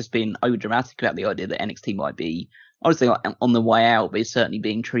we're just being over dramatic about the idea that NXT might be honestly like, on the way out, but it's certainly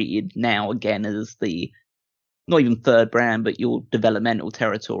being treated now again as the not even third brand, but your developmental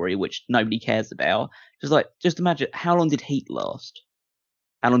territory, which nobody cares about. Just imagine, how long did Heat last?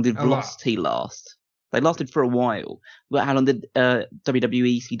 How long did Velocity last? They lasted for a while. But how long did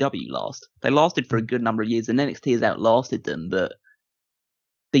WWE ECW last? They lasted for a good number of years, and NXT has outlasted them, but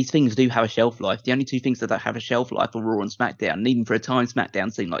these things do have a shelf life. The only two things that don't have a shelf life are Raw and SmackDown, and even for a time,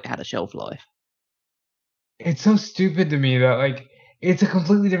 SmackDown seemed like it had a shelf life. It's so stupid to me that, like, it's a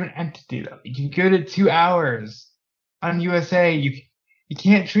completely different entity, though. You go to 2 hours on USA, you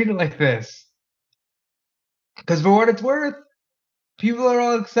can't treat it like this. Because for what it's worth, people are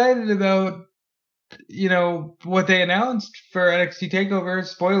all excited about, what they announced for NXT TakeOver.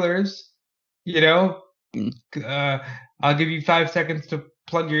 Spoilers, I'll give you 5 seconds to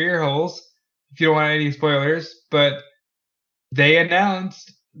plug your ear holes if you don't want any spoilers. But they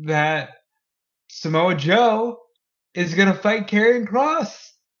announced that Samoa Joe is going to fight Karrion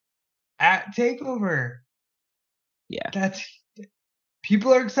Kross at TakeOver. Yeah.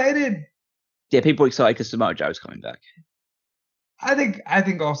 People are excited. Yeah, people are excited because Samoa Joe's coming back. I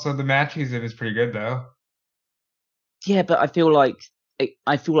think also the match he's in is pretty good, though. Yeah, but I feel like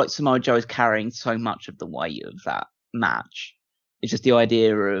Samoa Joe is carrying so much of the weight of that match. It's just the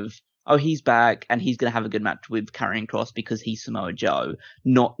idea of, oh, he's back and he's going to have a good match with Karrion Kross because he's Samoa Joe.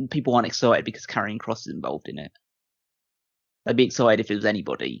 Not people aren't excited because Karrion Kross is involved in it. They'd be excited if it was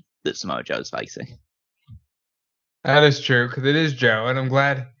anybody that Samoa Joe's facing. That is true, because it is Joe, and I'm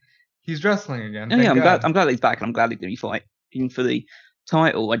glad he's wrestling again. I'm glad he's back, and I'm glad he's going to be fighting for the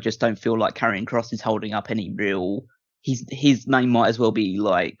title. I just don't feel like Karrion Kross is holding up any real. His name might as well be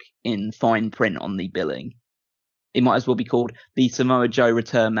like in fine print on the billing. It might as well be called the Samoa Joe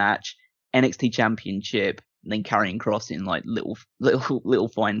return match, NXT Championship, and then Karrion Kross in like little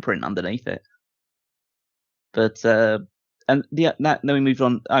fine print underneath it. But and then we moved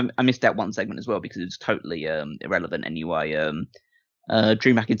on. I missed out one segment as well because it was totally irrelevant anyway.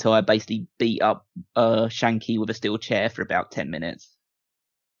 Drew McIntyre basically beat up Shanky with a steel chair for about 10 minutes,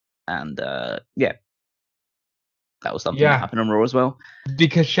 and yeah, that was something that happened on Raw as well.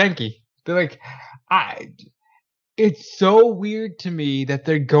 Because Shanky, they're like, it's so weird to me that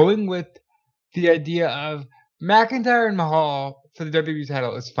they're going with the idea of McIntyre and Mahal for the WWE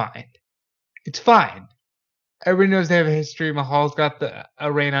title is fine. It's fine. Everybody knows they have a history. Mahal's got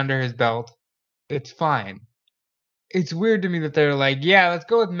a reign under his belt. It's fine. It's weird to me that they're like, yeah, let's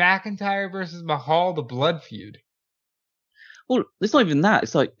go with McIntyre versus Mahal, the blood feud. Well, it's not even that.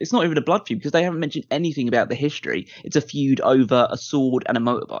 It's not even a blood feud because they haven't mentioned anything about the history. It's a feud over a sword and a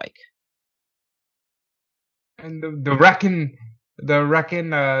motorbike. And the Wreckin'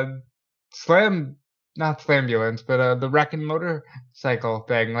 not Slambulance, but the Wreckin' motorcycle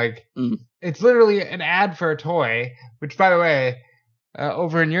thing. Like, it's literally an ad for a toy, which, by the way,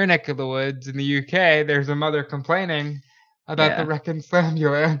 over in your neck of the woods in the UK, there's a mother complaining about the Wreckin'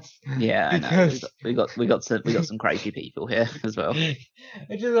 Slambulance. Yeah, because we got some crazy people here as well.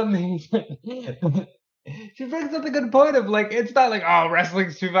 It's just amazing. She brings up a good point of like, it's not like, oh,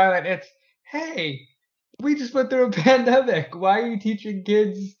 wrestling's too violent. It's, hey, we just went through a pandemic. Why are you teaching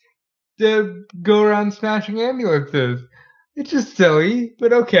kids to go around smashing ambulances? It's just silly,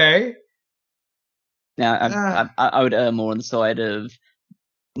 but okay. Now, I would err more on the side of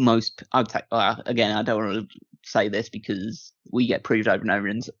most. I would take. Again, I don't want to say this because we get proved over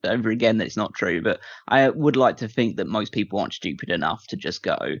and over again that it's not true. But I would like to think that most people aren't stupid enough to just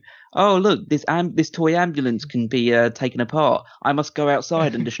go, "Oh, look, this toy ambulance can be taken apart. I must go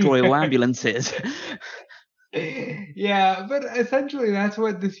outside and destroy all ambulances." Yeah, but essentially that's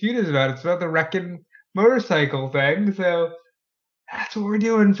what this feud is about. It's about the Wreckin' motorcycle thing. So that's what we're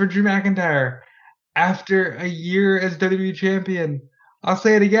doing for Drew McIntyre. After a year as WWE champion, I'll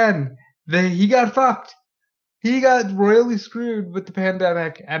say it again. He got fucked. He got royally screwed with the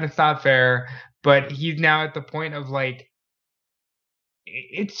pandemic, and it's not fair. But he's now at the point of like,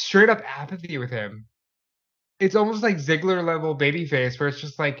 it's straight up apathy with him. It's almost like Ziggler level babyface, where it's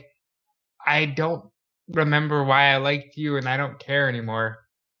just like, I don't remember why I liked you, and I don't care anymore.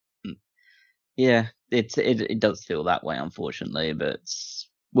 Yeah, it does feel that way, unfortunately, but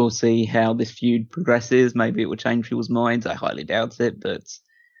we'll see how this feud progresses. Maybe it will change people's minds. I highly doubt it, but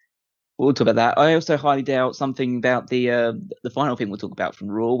we'll talk about that. I also highly doubt something about the final thing we'll talk about from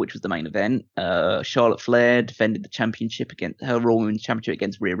Raw, which was the main event. Charlotte Flair defended the championship against her Raw Women's Championship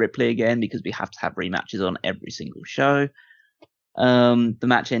against Rhea Ripley again because we have to have rematches on every single show. The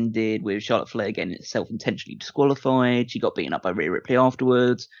match ended with Charlotte Flair getting herself intentionally disqualified. She got beaten up by Rhea Ripley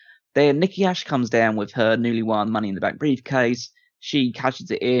afterwards. Then Nikki Ash comes down with her newly won Money in the Bank briefcase. She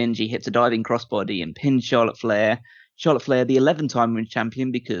cashes it in. She hits a diving crossbody and pins Charlotte Flair. Charlotte Flair, the 11-time women's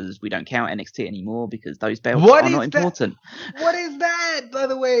champion, because we don't count NXT anymore because those belts are not important. What is that, by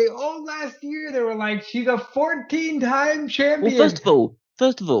the way? Oh, last year they were like, she's a 14-time champion. Well,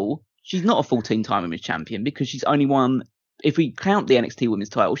 first of all, she's not a 14-time women's champion because she's only won, if we count the NXT women's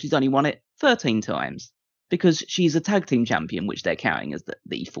title, she's only won it 13 times because she's a tag team champion, which they're counting as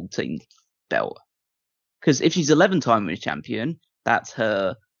the 14th belt. Because if she's 11-time women's champion, that's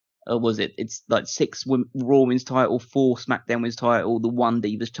her. It's like 6 Raw Women's title, 4 SmackDown Women's title, the 1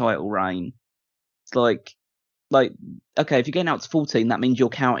 Divas title reign. It's like, okay, if you're getting out to 14, that means you're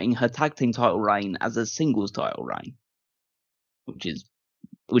counting her tag team title reign as a singles title reign, which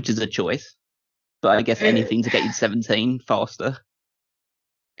is a choice. But I guess anything to get you to 17 faster.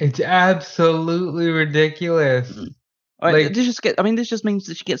 It's absolutely ridiculous. Right, this just means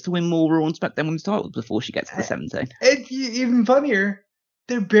that she gets to win more Raw and SmackDown Women's titles before she gets to the 17. It's even funnier.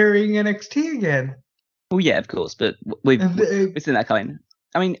 They're burying NXT again. Well, yeah, of course, but we've seen that coming.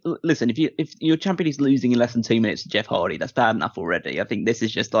 I mean, listen, if your champion is losing in less than 2 minutes to Jeff Hardy, that's bad enough already. I think this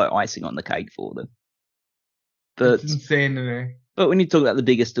is just like icing on the cake for them. But it's insane to me. But we need to talk about the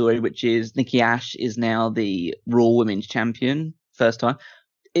bigger story, which is Nikki Ash is now the Raw Women's Champion, first time.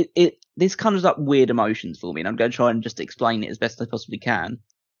 This conjures up weird emotions for me, and I'm going to try and just explain it as best I possibly can.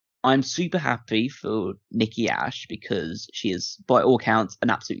 I'm super happy for Nikki Ash because she is, by all counts, an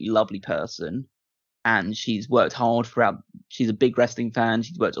absolutely lovely person, and she's worked hard throughout. She's a big wrestling fan.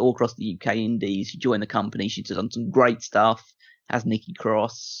 She's worked all across the UK Indies. She joined the company. She's done some great stuff as Nikki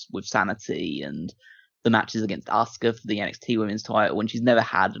Cross with Sanity and the matches against Asuka for the NXT Women's title, and she's never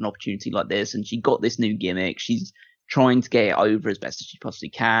had an opportunity like this, and she got this new gimmick. She's trying to get it over as best as she possibly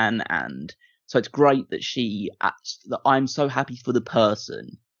can, and so it's great that I'm so happy for the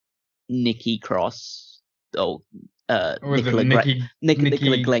person, Nikki Cross, Nicola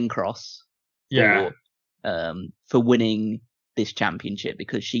Glenn Cross, yeah, for winning this championship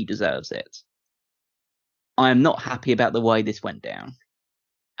because she deserves it. I am not happy about the way this went down,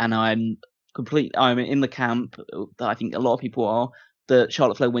 and I'm in the camp that I think a lot of people are, that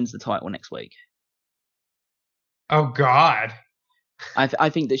Charlotte Flair wins the title next week. Oh God. I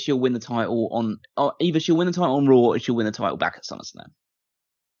think that she'll win the title either she'll win the title on Raw or she'll win the title back at SummerSlam.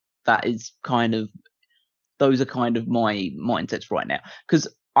 That is those are kind of my mindsets right now, because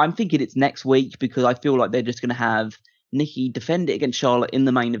I'm thinking it's next week, because I feel like they're just going to have Nikki defend it against Charlotte in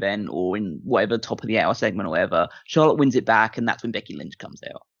the main event or in whatever top of the hour segment or whatever. Charlotte wins it back, and that's when Becky Lynch comes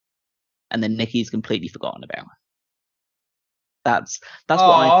out, and then Nikki's completely forgotten about. That's what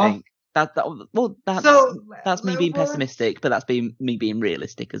I think. That's me being pessimistic, but that's me being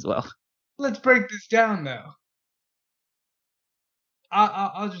realistic as well. Let's break this down, though.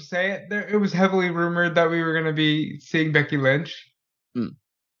 I'll just say it. It was heavily rumored that we were going to be seeing Becky Lynch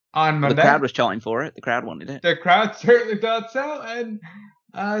on Monday. The crowd was chanting for it. The crowd wanted it. The crowd certainly thought so, and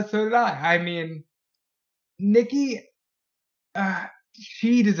so did I. I mean, Nikki,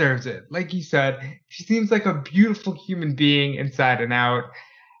 she deserves it. Like you said, she seems like a beautiful human being inside and out.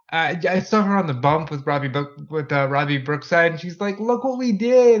 I saw her on the bump with Robbie Brookside, and she's like, "Look what we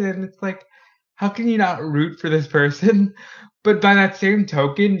did!" And it's like, how can you not root for this person? But by that same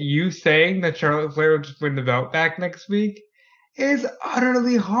token, you saying that Charlotte Flair will just win the belt back next week is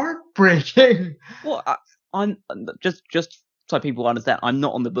utterly heartbreaking. Well, I'm just so people understand, I'm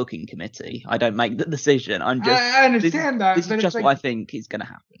not on the booking committee. I don't make the decision. I understand that. This is just what I think is going to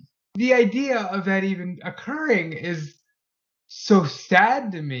happen. The idea of that even occurring is so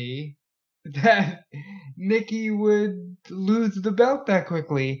sad to me, that Nikki would lose the belt that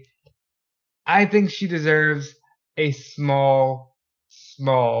quickly. I think she deserves a small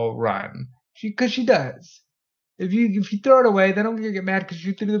run. Because she does. If you throw it away, then I'm gonna get mad because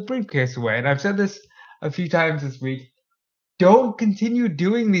you threw the briefcase away. And I've said this a few times this week. Don't continue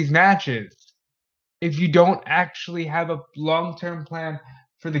doing these matches if you don't actually have a long-term plan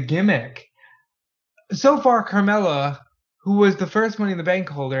for the gimmick. So far, Carmella, who was the first Money in the Bank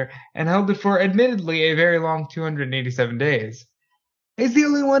holder and held it for admittedly a very long 287 days, is the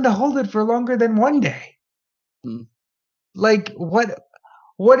only one to hold it for longer than one day. Like, what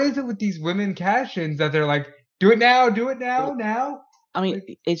is it with these women cash-ins that they're like, do it now, now? I mean,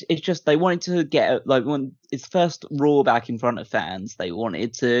 it's just they wanted to get, like, when it's first Raw back in front of fans, they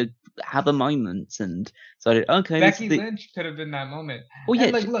wanted to have a moment, and so okay. Becky Lynch could have been that moment. Well,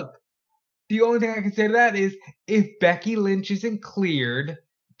 yeah. And look, the only thing I can say to that is, if Becky Lynch isn't cleared,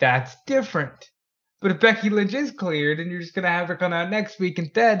 that's different. But if Becky Lynch is cleared and you're just gonna have her come out next week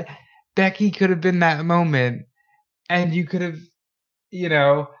instead, Becky could have been that moment, and you could have,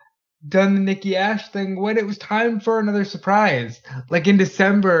 done the Nikki Ash thing when it was time for another surprise, like in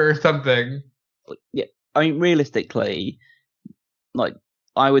December or something. Yeah, I mean, realistically, like,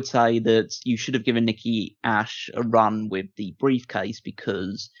 I would say that you should have given Nikki Ash a run with the briefcase,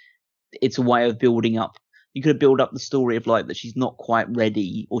 because it's a way of building up. You could have built up the story of, like, that she's not quite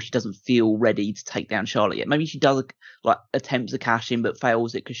ready, or she doesn't feel ready to take down Charlotte yet. Maybe she does, like, attempt to cash in but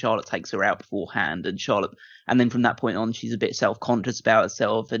fails it because Charlotte takes her out beforehand, and then from that point on she's a bit self-conscious about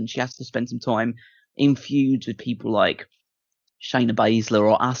herself, and she has to spend some time in feuds with people like Shayna Baszler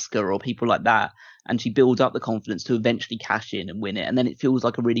or Asuka or people like that, and she builds up the confidence to eventually cash in and win it, and then it feels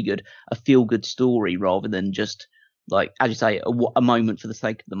like a feel-good story rather than just, like, as you say, a moment for the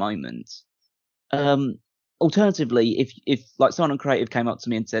sake of the moment. Alternatively, if like someone on creative came up to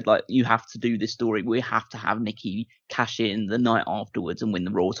me and said, like, you have to do this story, we have to have Nikki cash in the night afterwards and win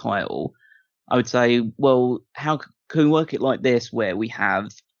the Raw title, I would say, well, how can we work it like this, where we have,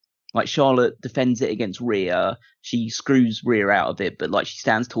 like, Charlotte defends it against Rhea, she screws Rhea out of it, but, like, she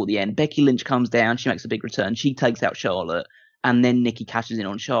stands toward the end. Becky Lynch comes down, she makes a big return, she takes out Charlotte, and then Nikki cashes in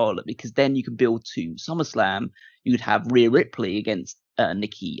on Charlotte, because then you can build to SummerSlam. You could have Rhea Ripley against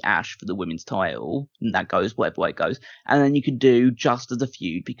Nikki Ash for the women's title, and that goes whatever way it goes. And then you could do just as a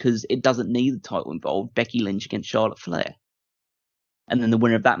feud, because it doesn't need the title involved, Becky Lynch against Charlotte Flair. And then the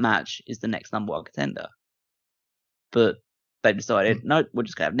winner of that match is the next number one contender. But they've decided, no, we're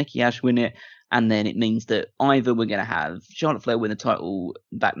just going to have Nikki Ash win it, and then it means that either we're going to have Charlotte Flair win the title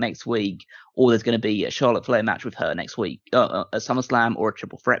back next week, or there's going to be a Charlotte Flair match with her next week at SummerSlam, or a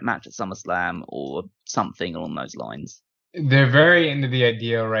triple threat match at SummerSlam, or something along those lines. They're very into the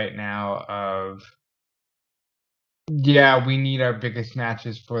idea right now of, yeah, we need our biggest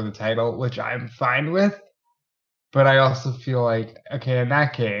matches for the title, which I'm fine with. But I also feel like, okay, in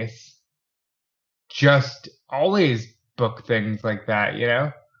that case, just always book things like that,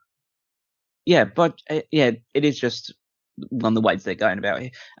 Yeah, but it is just, one of the ways they're going about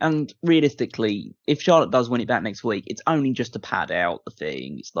it. And realistically, if Charlotte does win it back next week, it's only just to pad out the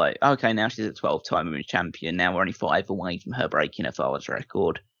thing. It's like, okay, now she's a 12-time women's champion. Now we're only 5 away from her breaking her father's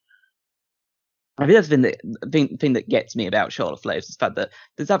record. I think that's the thing that gets me about Charlotte Flair is the fact that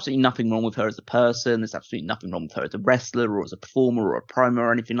there's absolutely nothing wrong with her as a person. There's absolutely nothing wrong with her as a wrestler or as a performer or a promo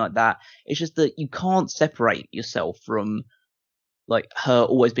or anything like that. It's just that you can't separate yourself from like her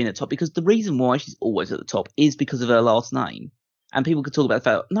always being at the top, because the reason why she's always at the top is because of her last name. And people could talk about the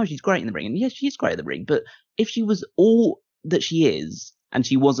fact, no, she's great in the ring. And yes, she is great in the ring. But if she was all that she is and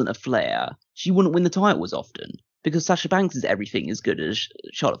she wasn't a Flair, she wouldn't win the title as often. Because Sasha Banks is everything as good as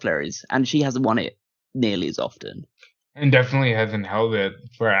Charlotte Flair is, and she hasn't won it nearly as often. And definitely hasn't held it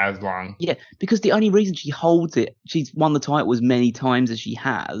for as long. Yeah, because the only reason she holds it, she's won the title as many times as she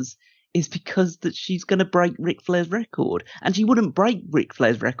has, is because that she's going to break Ric Flair's record. And she wouldn't break Ric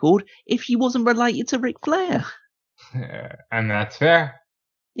Flair's record if she wasn't related to Ric Flair. And that's fair.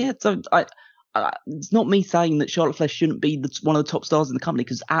 Yeah, so it's not me saying that Charlotte Flair shouldn't be one of the top stars in the company,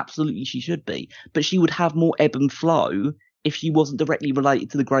 because absolutely she should be. But she would have more ebb and flow if she wasn't directly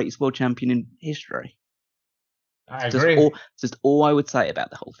related to the greatest world champion in history. I agree. Just all I would say about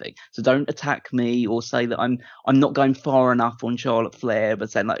the whole thing. So don't attack me or say that I'm not going far enough on Charlotte Flair, but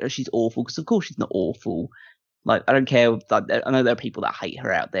saying like, oh, she's awful, because of course she's not awful. Like, I don't care. I know there are people that hate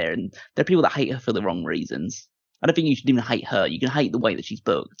her out there, and there are people that hate her for the wrong reasons. I don't think you should even hate her. You can hate the way that she's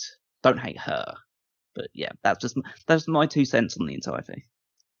booked. Don't hate her. But yeah, that's my 2 cents on the entire thing.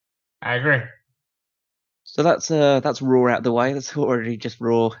 I agree. So that's Raw out the way. That's already just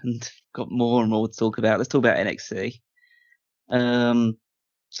Raw, and got more and more to talk about. Let's talk about NXT.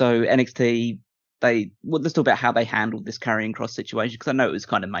 So NXT, let's talk about how they handled this Karrion Kross situation, because I know it was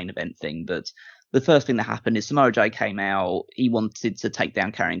kind of main event thing, but the first thing that happened is Samoa Joe came out. He wanted to take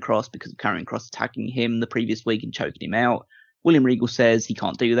down Karrion Kross because of Karrion Kross attacking him the previous week and choking him out. William Regal says he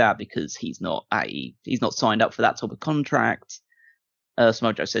can't do that because he's not signed up for that type of contract.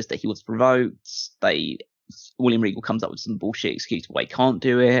 Samoa Joe says that he was provoked. William Regal comes up with some bullshit excuse why he can't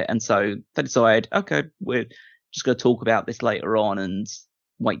do it, and so they decide, okay, we're just going to talk about this later on and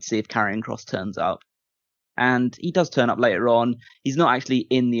wait to see if Karrion Kross turns up. And he does turn up later on. He's not actually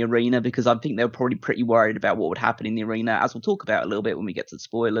in the arena, because I think they were probably pretty worried about what would happen in the arena, as we'll talk about a little bit when we get to the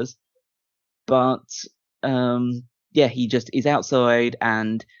spoilers. But yeah, he just is outside,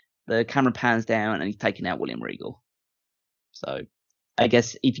 and the camera pans down, and he's taking out William Regal. So I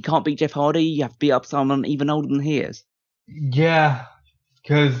guess if you can't beat Jeff Hardy, you have to beat up someone even older than he is. Yeah,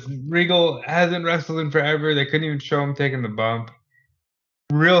 because Regal hasn't wrestled in forever. They couldn't even show him taking the bump.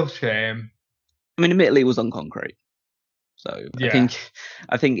 Real shame. I mean, admittedly, it was on concrete. So yeah.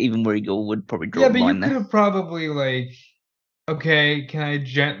 I think even Regal would probably draw the line there. Yeah, but you could have probably like, okay, can I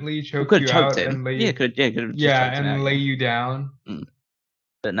gently choke you out and lay lay you down?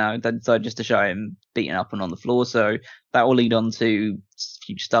 But no, they decided just to show him beating up and on the floor. So that will lead on to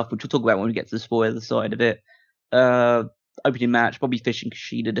future stuff, which we'll talk about when we get to the spoiler side of it. Opening match: Bobby Fish and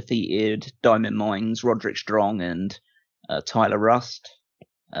Kushida defeated Diamond Mines, Roderick Strong, and Tyler Rust.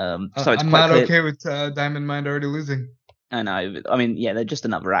 So it's I'm not okay with Diamond Mine already losing. I know. I mean, yeah, they're just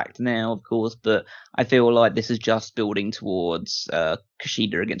another act now, of course, but I feel like this is just building towards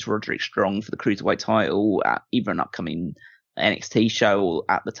Kushida against Roderick Strong for the Cruiserweight title at either an upcoming NXT show or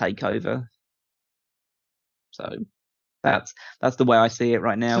at the Takeover. So that's the way I see it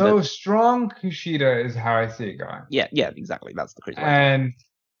right now. So Strong Kushida is how I see it going. Yeah, exactly. That's the Cruiserweight and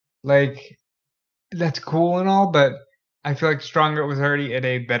like, that's cool and all, but I feel like Strong was already in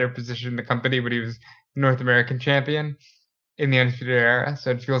a better position in the company when he was North American champion in the Undisputed Era,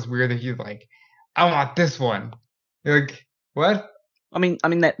 so it feels weird that he's like, I want this one. You're like, what? I mean,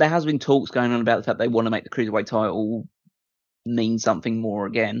 there has been talks going on about the fact they want to make the Cruiserweight title mean something more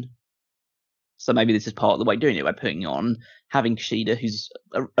again. So maybe this is part of the way doing it, by putting on, having Kushida, who's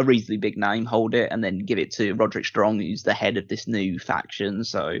a reasonably big name, hold it, and then give it to Roderick Strong, who's the head of this new faction.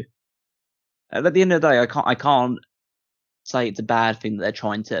 So at the end of the day, I can't say it's a bad thing that they're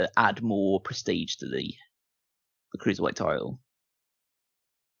trying to add more prestige to the Cruiserweight title.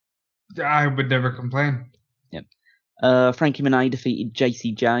 I would never complain. Yep. Frankie Monet defeated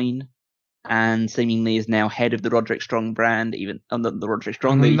JC Jane, and seemingly is now head of the Roderick Strong brand, even the Roderick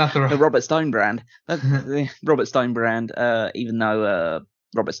Strong, the Robert Stone brand. The Robert Stone brand, even though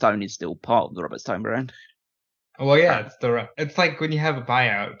Robert Stone is still part of the Robert Stone brand. Well, yeah, it's like when you have a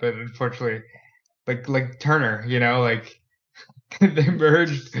buyout, but unfortunately, like Turner, like they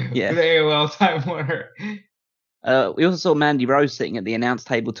merged with AOL Time Warner. We also saw Mandy Rose sitting at the announce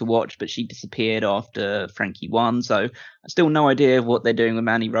table to watch, but she disappeared after Frankie won. So still no idea what they're doing with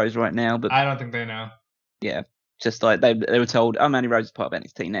Mandy Rose right now. But I don't think they know. Yeah, Just like they were told, oh, Mandy Rose is part of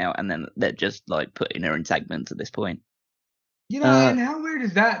NXT now, and then they're just like putting her in segments at this point. And how weird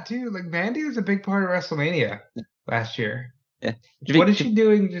is that too? Like Mandy was a big part of WrestleMania last year. Yeah. What is she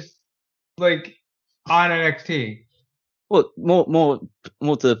doing just like on NXT? Well, more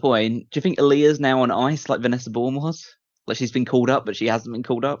to the point, do you think Aaliyah's now on ice like Vanessa Bourne was? Like she's been called up, but she hasn't been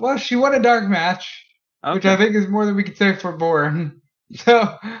called up? Well, she won a dark match, which I think is more than we could say for Bourne.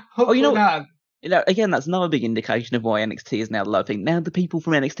 So hopefully not. Again, that's another big indication of why NXT is now the low thing. Now the people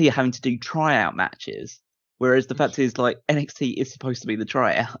from NXT are having to do tryout matches, whereas the fact is, like, NXT is supposed to be the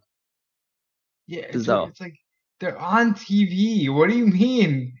tryout. Yeah, bizarre. It's like they're on TV. What do you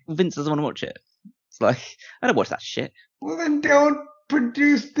mean? Vince doesn't want to watch it. It's like, I don't watch that shit. Well, then don't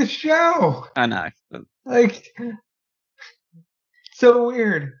produce the show. I know. Like, so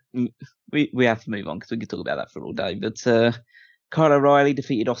weird. We have to move on because we could talk about that for all day. But Kyle O'Reilly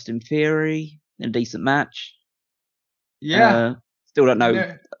defeated Austin Theory in a decent match. Yeah. Still don't know.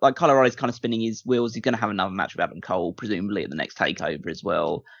 Yeah. Like, Kyle O'Reilly's kind of spinning his wheels. He's going to have another match with Adam Cole, presumably at the next takeover as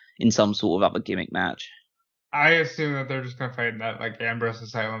well, in some sort of other gimmick match. I assume that they're just going to fight in that, like, Ambrose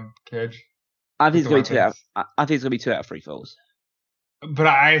Asylum cage. I think it's going to be I think it's going to be 2 out of 3 falls. But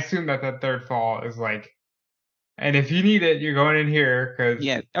I assume that third fall is like, and if you need it, you're going in here because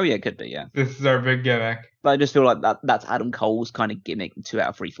it could be, yeah. This is our big gimmick. But I just feel like that's Adam Cole's kind of gimmick, 2 out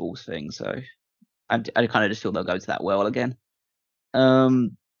of 3 falls thing. So I kind of just feel they'll go to that well again.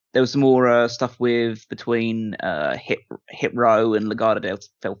 There was some more stuff between Hit Row and Legado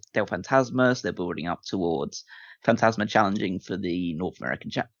del Fantasma. So they're building up towards Fantasma challenging for the North American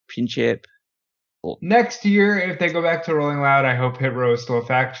Championship. Next year, if they go back to Rolling Loud, I hope Hit Row is still a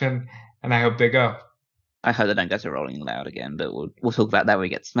faction, and I hope they go. I hope they don't go to Rolling Loud again, but we'll talk about that when we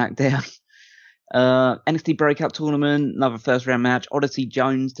get to SmackDown. NXT Breakout Tournament, another first round match. Odyssey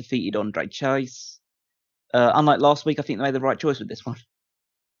Jones defeated Andre Chase. Unlike last week, I think they made the right choice with this one.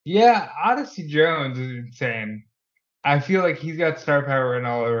 Yeah, Odyssey Jones is insane. I feel like he's got star power in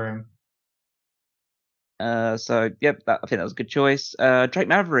all over him. I think that was a good choice. Drake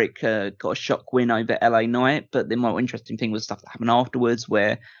Maverick got a shock win over LA Knight, but the more interesting thing was stuff that happened afterwards,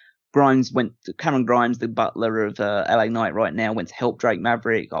 where Cameron Grimes, the butler of LA Knight right now, went to help Drake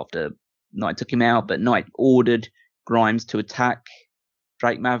Maverick after Knight took him out, but Knight ordered Grimes to attack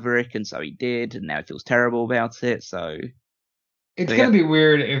Drake Maverick, and so he did, and now he feels terrible about it. So it's going to be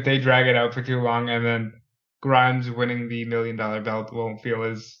weird if they drag it out for too long, and then Grimes winning the $1 million belt won't feel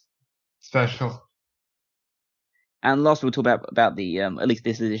as special. And last we'll talk about the at least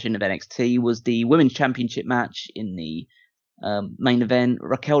this edition of NXT was the Women's Championship match in the main event.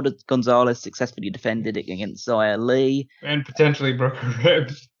 Raquel Gonzalez successfully defended it against Xia Li. And potentially broke her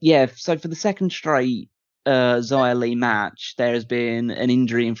ribs. Yeah, so for the second straight Xia Li match, there has been an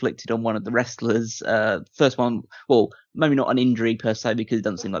injury inflicted on one of the wrestlers. First one, well, maybe not an injury per se because it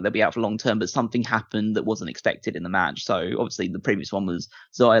doesn't seem like they'll be out for long term, but something happened that wasn't expected in the match. So obviously the previous one was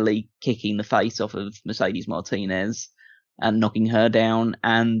Xia Li kicking the face off of Mercedes Martinez and knocking her down.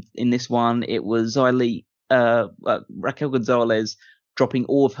 And in this one, it was Xia Li, Raquel Gonzalez dropping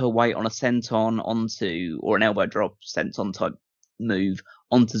all of her weight on a senton or an elbow drop senton type move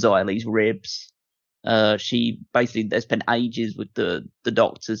onto Xia Li's ribs. She basically, they spent ages with the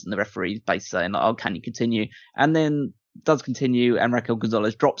doctors and the referees basically saying, like, oh, can you continue? And then does continue, and Raquel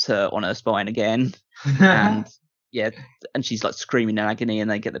Gonzalez drops her on her spine again. and she's like screaming in agony, and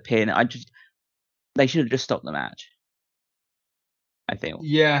they get the pin. They should have just stopped the match, I feel.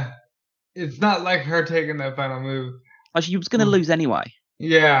 Yeah. It's not like her taking that final move. Like, she was going to lose anyway.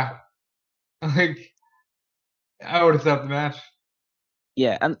 Yeah. Like, I would have stopped the match.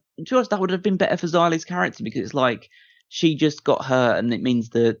 Yeah, and to us, that would have been better for Xia Li's character because it's like she just got hurt, and it means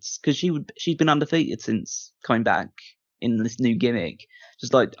that because she's been undefeated since coming back in this new gimmick.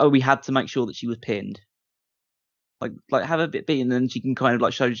 Just like, oh, we had to make sure that she was pinned. Like have a bit beaten, and then she can kind of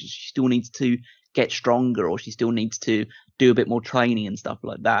like show she still needs to get stronger, or she still needs to do a bit more training and stuff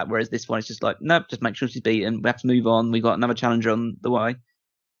like that. Whereas this one is just like, nope, just make sure she's beaten. We have to move on. We got another challenger on the way.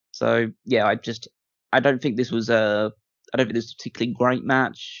 So yeah, I don't think this was a particularly great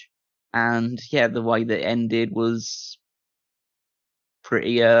match, and yeah, the way that it ended was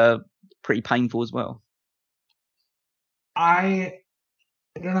pretty painful as well. I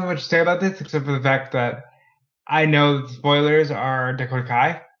don't have much to say about this except for the fact that I know the spoilers are Dakota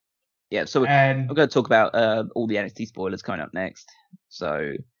Kai. Yeah, so we're going to talk about all the NXT spoilers coming up next.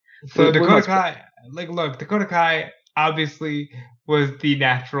 So Dakota Kai, Dakota Kai obviously was the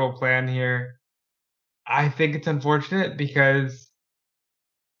natural plan here. I think it's unfortunate because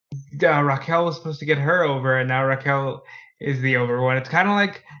Raquel was supposed to get her over, and now Raquel is the over one. It's kind of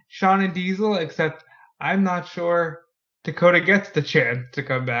like Shawn and Diesel, except I'm not sure Dakota gets the chance to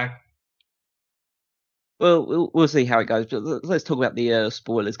come back. Well, we'll see how it goes. But let's talk about the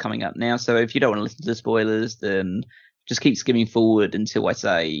spoilers coming up now. So if you don't want to listen to the spoilers, then just keep skimming forward until I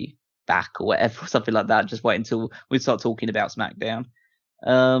say back or whatever, or something like that. Just wait until we start talking about SmackDown.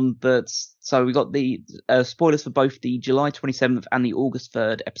 But so we got the spoilers for both the July 27th and the August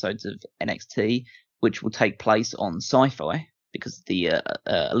 3rd episodes of NXT, which will take place on Sci-Fi because the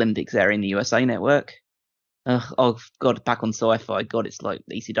Olympics are in the USA Network. Oh God, back on Sci-Fi. God, it's like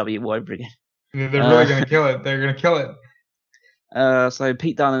ECW all over again. They're really going to kill it. They're going to kill it. So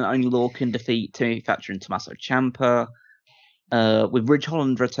Pete Dunne and Oney Lorcan defeat Timothy Thatcher and Tommaso Ciampa, with Ridge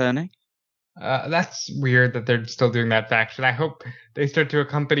Holland returning. That's weird that they're still doing that faction. I hope they start to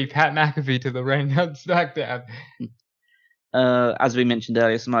accompany Pat McAfee to the ring on SmackDown. As we mentioned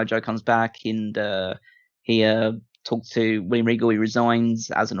earlier, Samoa Joe comes back and he talks to William Regal. He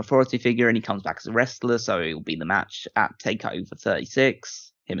resigns as an authority figure and he comes back as a wrestler. So it will be the match at TakeOver 36.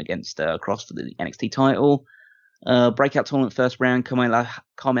 Him against Cross for the NXT title. Breakout tournament first round,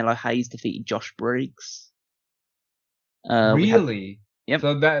 Carmelo Hayes defeated Josh Briggs. Really? Yep.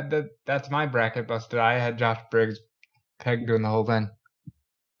 So that's my bracket busted. I had Josh Briggs pegged doing the whole thing.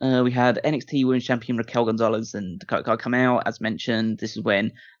 We had NXT Women's Champion Raquel Gonzalez and Dakota Kai come out. As mentioned, this is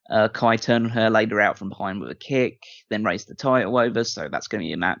when Kai turned on her, laid her out from behind with a kick, then raised the title over. So that's going to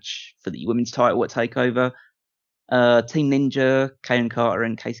be a match for the women's title at TakeOver. Team Ninja, Kaden Carter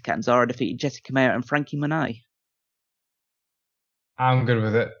and Kacy Catanzaro defeated Jessica Mayer and Frankie Monet. I'm good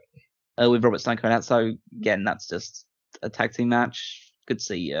with it. With Robert Stone coming out. So again, that's just a tag team match. Good to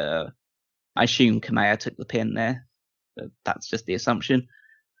see. I assume Kamea took the pin there, but that's just the assumption.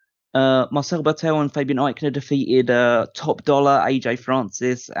 Marcel Bartel and Fabian Eichner defeated Top Dollar, AJ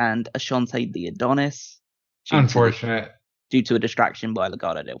Francis, and Ashante the Adonis. Unfortunate. Due to a distraction by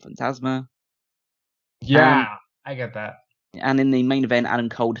Legado del Fantasma. Yeah, I get that. And in the main event, Adam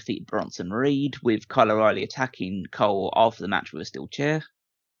Cole defeated Bronson Reed, with Kyle O'Reilly attacking Cole after the match with a steel chair.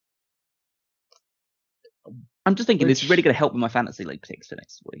 I'm just thinking this is really going to help with my fantasy league picks for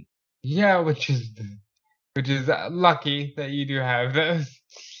next week. Yeah, which is lucky that you do have those.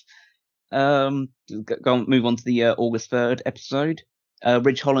 Move on to the August 3rd episode.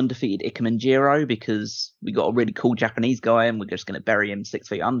 Ridge Holland defeated Ikemen Jiro because we got a really cool Japanese guy and we're just going to bury him 6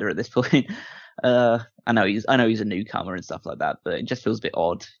 feet under at this point. I know he's a newcomer and stuff like that, but it just feels a bit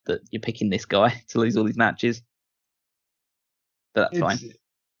odd that you're picking this guy to lose all these matches. But that's fine.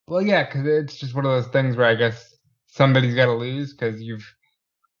 Well, yeah, because it's just one of those things where I guess somebody's got to lose because you've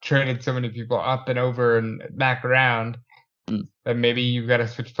traded so many people up and over and back around that maybe you've got to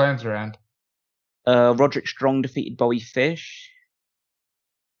switch plans around. Roderick Strong defeated Bobby Fish.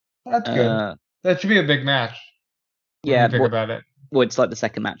 That's good. That should be a big match. Yeah, think about it. Well, it's like the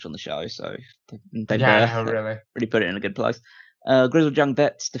second match on the show, so they've really put it in a good place. Grizzled Young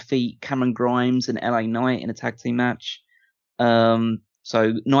Vets defeat Cameron Grimes and LA Knight in a tag team match.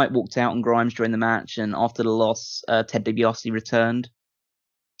 So Knight walked out on Grimes during the match, and after the loss, Ted DiBiase returned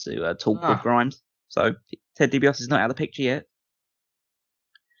to talk with Grimes. So Ted DiBiase is not out of the picture yet.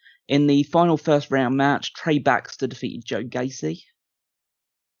 In the final first round match, Trey Baxter defeated Joe Gacy.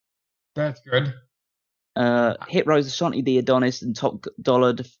 That's good. Hit Rose Ashanti the Adonis and Top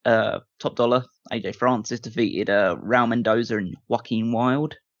Dollar AJ Francis defeated Raul Mendoza and Joaquin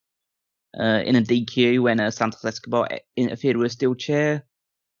Wilde in a DQ when Santos Escobar interfered with a steel chair.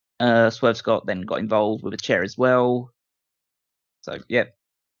 Swerve Scott then got involved with a chair as well. So, yeah.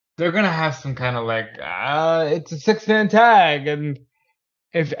 They're going to have some kind of it's a 6-man tag, and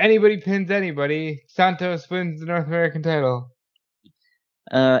if anybody pins anybody, Santos wins the North American title.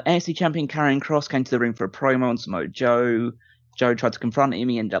 NXT champion Karrion Kross came to the ring for a promo on Samoa Joe. Joe tried to confront him.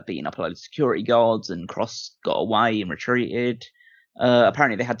 He ended up beating up a load of security guards, and Kross got away and retreated.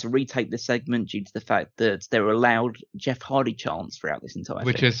 Apparently, they had to retake this segment due to the fact that they were allowed Jeff Hardy chants throughout this entire thing.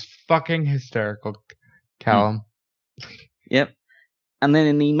 Which is fucking hysterical, Callum. Yep. And then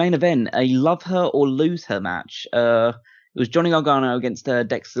in the main event, a Love Her or Lose Her match. It was Johnny Gargano against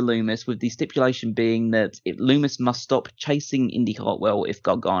Dexter Lumis, with the stipulation being that Lumis must stop chasing Indy Hartwell if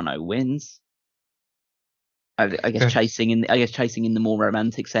Gargano wins. I guess chasing in the more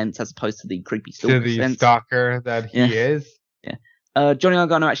romantic sense as opposed to the creepy stalker sense. To the stalker that he is. Yeah. Johnny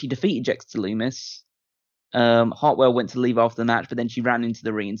Gargano actually defeated Dexter Lumis. Hartwell went to leave after the match, but then she ran into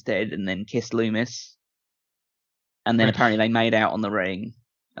the ring instead and then kissed Lumis. And then apparently they made out on the ring,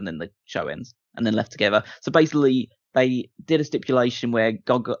 and then the show ends, and then left together. So basically, they did a stipulation where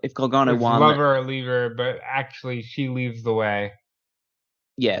if Gargano won, love her or leave her, but actually she leaves the way.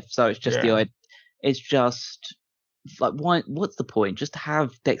 Yeah, so it's just it's just like, why? What's the point? Just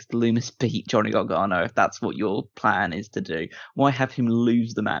have Dexter Lumis beat Johnny Gargano if that's what your plan is to do. Why have him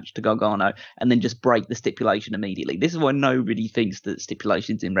lose the match to Gargano and then just break the stipulation immediately? This is why nobody thinks that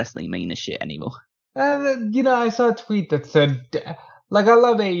stipulations in wrestling mean a shit anymore. I saw a tweet that said, like, I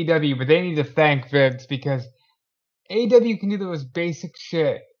love AEW, but they need to thank Vince because AEW can do the most basic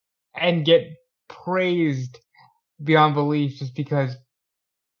shit and get praised beyond belief just because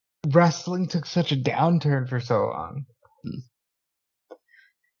wrestling took such a downturn for so long.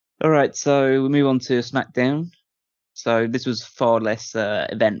 All right, so we move on to SmackDown. So this was far less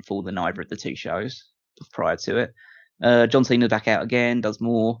eventful than either of the two shows prior to it. John Cena's back out again, does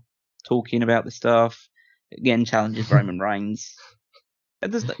more talking about the stuff. Again, challenges Roman Reigns.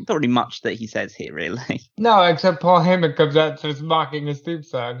 There's not really much that he says here, really. No, except Paul Heyman comes out and starts mocking his theme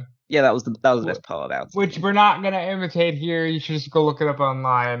song. Yeah, that was the best part about it. Which we're not going to imitate here. You should just go look it up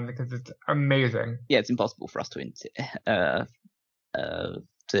online because it's amazing. Yeah, it's impossible for us to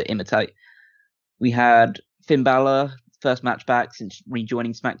imitate. We had Finn Balor, first match back since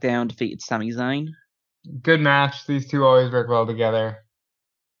rejoining SmackDown, defeated Sami Zayn. Good match. These two always work well together.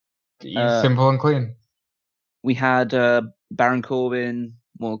 Simple and clean. We had Baron Corbin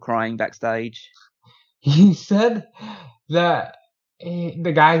more crying backstage. He said that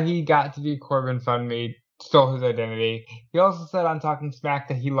the guy he got to be Corbin Funme stole his identity. He also said on Talking Smack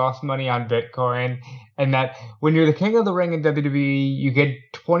that he lost money on Bitcoin and that when you're the king of the ring in WWE, you get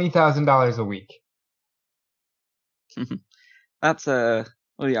 $20,000 a week. That's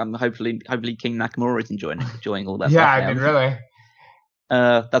hopefully King Nakamura is enjoying all that. Yeah, stuff I now. mean, really.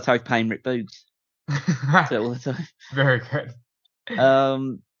 That's how he's paying Rick Boogs. All the time. Very good.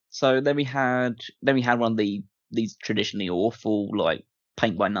 So then we had one of these traditionally awful like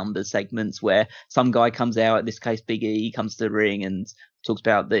paint by numbers segments where some guy comes out, in this case Big E, comes to the ring and talks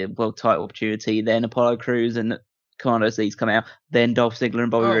about the world title opportunity. Then Apollo Crews and Kondo Z's come out. Then Dolph Ziggler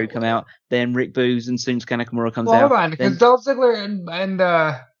and Bobby Roode come out. Then Rick Boogs and Shinsuke Nakamura comes out. Hold on, because Dolph Ziggler and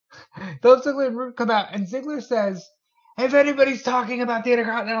Dolph Ziggler and Roode come out, and Ziggler says, if anybody's talking about the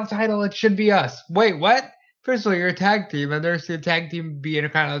Intercontinental title, it should be us. Wait, what? First of all, you're a tag team. I've never seen a tag team be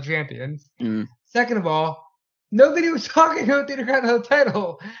Intercontinental champions. Second of all, nobody was talking about the Intercontinental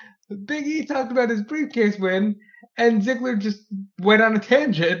title. Big E talked about his briefcase win, and Ziggler just went on a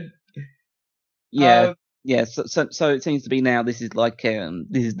tangent. Yeah. So it seems to be now this is like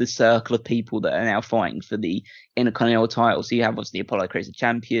this is the circle of people that are now fighting for the Intercontinental title. So you have obviously Apollo Crews the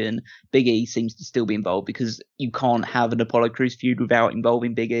champion. Big E seems to still be involved because you can't have an Apollo Crews feud without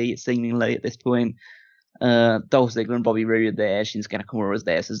involving Big E. Seemingly at this point. Dolph Ziggler and Bobby Roode are there. Shinsuke Nakamura's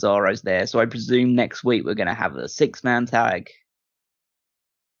there. Cesaro's there. So I presume next week we're going to have a 6-man tag.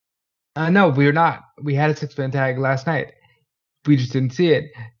 No, we're not. We had a 6-man tag last night. We just didn't see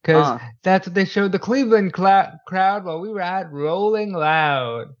it because that's what they showed the Cleveland crowd while we were at Rolling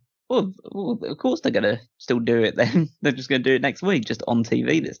Loud. Well, of course they're gonna still do it then. They're just gonna do it next week, just on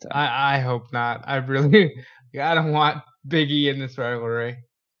TV this time. I hope not. I don't want Big E in this rivalry.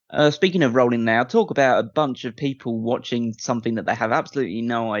 Speaking of Rolling Loud, talk about a bunch of people watching something that they have absolutely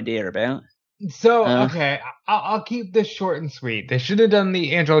no idea about. So, okay, I'll keep this short and sweet. They should have done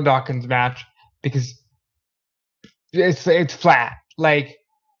the Angelo Dawkins match because it's flat. Like,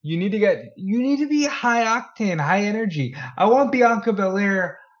 you need to be high octane, high energy. I want Bianca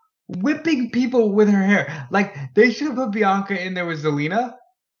Belair whipping people with her hair. Like, they should have put Bianca in there with Zelina.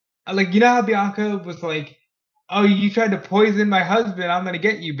 Like, you know how Bianca was like, oh, you tried to poison my husband, I'm gonna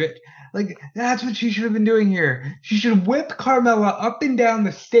get you, bitch. Like, that's what she should have been doing here. She should whip Carmella up and down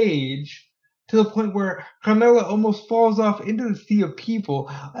the stage to the point where Carmella almost falls off into the sea of people.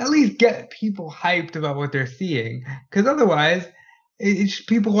 At least get people hyped about what they're seeing. Because otherwise, it's just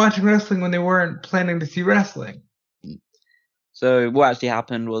people watching wrestling when they weren't planning to see wrestling. So what actually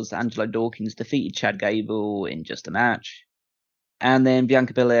happened was Angelo Dawkins defeated Chad Gable in just a match. And then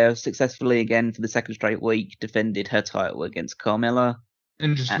Bianca Belair successfully, again for the second straight week, defended her title against Carmella.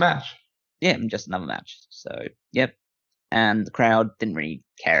 In just a match. Yeah, in just another match. So, yep. And the crowd didn't really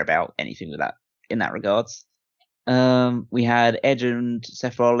care about anything with that in that regards. We had Edge and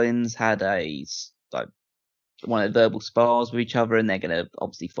Seth Rollins had one of the verbal spars with each other, and they're going to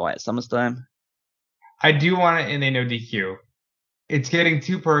obviously fight at SummerSlam. I do want it in a no DQ. It's getting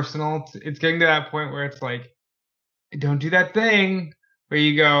too personal. It's getting to that point where it's like, don't do that thing where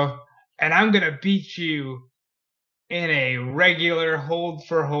you go, and I'm going to beat you in a regular hold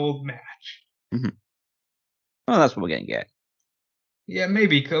for hold match. Mm-hmm. Well, that's what we're going to get. Yeah,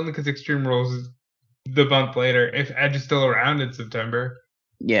 maybe, only because Extreme Rules is the month later, if Edge is still around in September.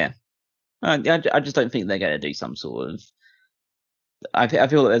 Yeah. I just don't think they're going to do some sort of I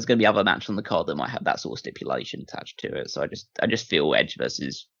feel that there's going to be other matches on the card that might have that sort of stipulation attached to it. So I just feel Edge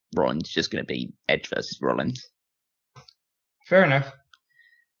versus Rollins is just going to be Edge versus Rollins. Fair enough.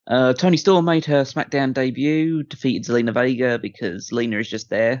 Toni Storm made her SmackDown debut, defeated Zelina Vega because Lena is just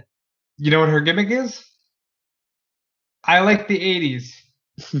there. You know what her gimmick is? I like the 80s.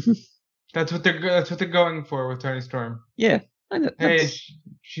 That's what they're going for with Toni Storm. Yeah. Hey,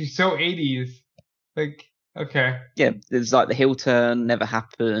 she's so 80s. Like, okay. Yeah, there's like the heel turn never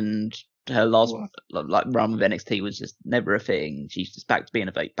happened. Her last like run with NXT was just never a thing. She's just back to being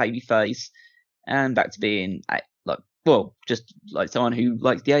a baby face and back to being just like someone who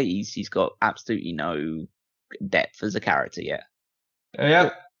likes the 80s. She's got absolutely no depth as a character yet.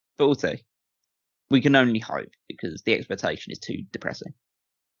 Yeah. But we'll see. We can only hope because the expectation is too depressing.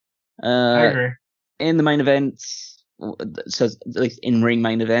 I agree. In the main event, so at least in ring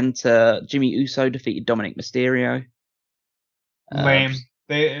main event, Jimmy Uso defeated Dominic Mysterio. Lame.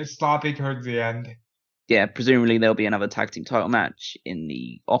 They sloppy towards the end. Yeah, presumably there'll be another tag team title match in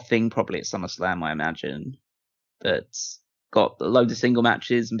the offing, probably at SummerSlam, I imagine. But got loads of single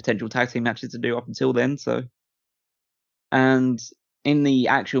matches and potential tag team matches to do up until then. So, and in the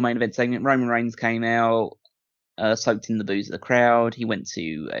actual main event segment, Roman Reigns came out, soaked in the boos of the crowd. He went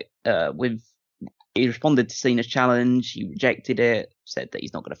to he responded to Cena's challenge. He rejected it, said that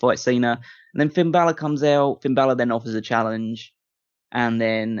he's not going to fight Cena. And then Finn Balor comes out. Finn Balor then offers a challenge. And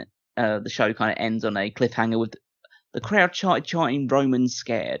then the show kind of ends on a cliffhanger with the crowd chanting Roman's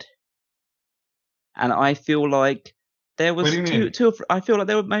scared. And I feel like there was I feel like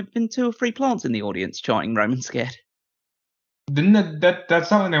there may have been 2 or 3 plants in the audience chanting Roman scared. Didn't that's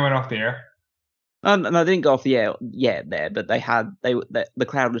not when they went off the air? No, they didn't go off the air yet there, but the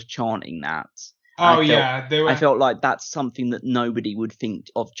crowd was chanting that. I felt like that's something that nobody would think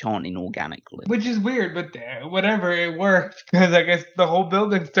of chanting organically. Which is weird, but whatever, it worked because I guess the whole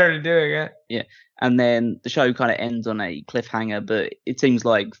building started doing it. Yeah, and then the show kind of ends on a cliffhanger, but it seems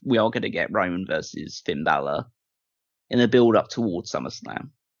like we are going to get Roman versus Finn Balor in a build-up towards SummerSlam.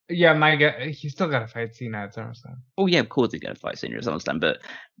 Yeah, my guy, he's still got to fight Cena at SummerSlam. Oh yeah, of course he's going to fight Cena at SummerSlam, but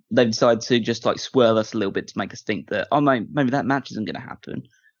they've decided to just like swerve us a little bit to make us think that maybe that match isn't going to happen.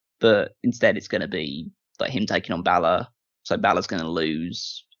 But instead, it's going to be like him taking on Balor. So Balor's going to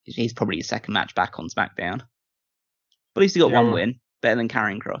lose. He's probably his second match back on SmackDown. But at least he got one win, better than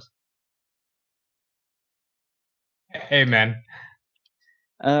Karrion Kross. Amen.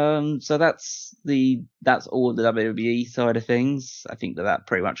 So that's all of the WWE side of things. I think that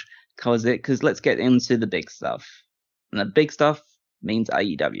pretty much covers it. Because let's get into the big stuff. And the big stuff means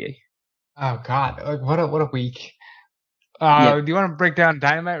AEW. Oh God! Like what a week. Do you want to break down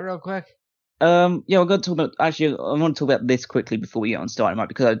Dynamite real quick? Yeah, we're going to talk about. Actually, I want to talk about this quickly before we get on Dynamite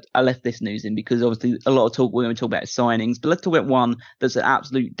because I left this news in because obviously a lot of talk we're going to talk about signings, but let's talk about one that's an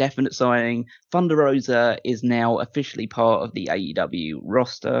absolute definite signing. Thunder Rosa is now officially part of the AEW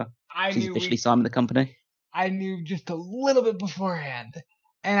roster. She's officially signed with the company. I knew just a little bit beforehand,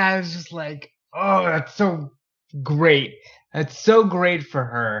 and I was just like, "Oh, that's so great! That's so great for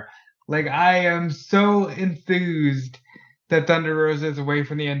her!" Like I am so enthused that Thunder Rosa is away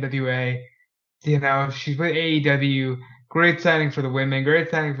from the NWA. You know, she's with AEW. Great signing for the women. Great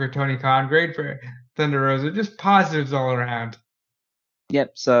signing for Tony Khan. Great for Thunder Rosa. Just positives all around.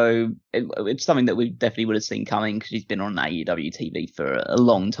 Yep. So it's something that we definitely would have seen coming because she's been on AEW TV for a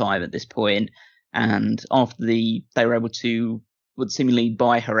long time at this point. And after they were able to would seemingly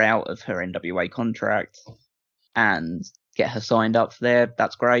buy her out of her NWA contract and get her signed up there,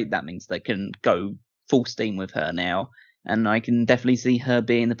 that's great. That means they can go full steam with her now. And I can definitely see her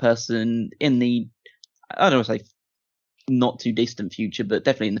being the person in the, I don't want to say not too distant future, but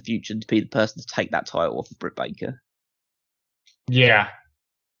definitely in the future to be the person to take that title off of Britt Baker. Yeah.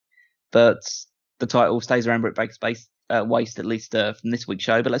 But the title stays around Britt Baker's waist, at least from this week's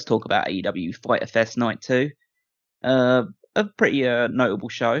show. But let's talk about AEW Fyter Fest Night 2. A pretty notable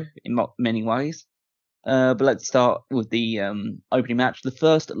show in many ways. But let's start with the opening match. The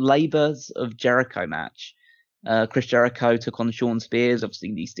first Labors of Jericho match. Chris Jericho took on Shawn Spears,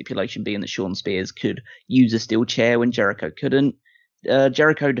 obviously the stipulation being that Shawn Spears could use a steel chair when Jericho couldn't.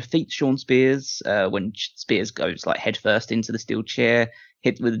 Jericho defeats Shawn Spears when Spears goes like headfirst into the steel chair,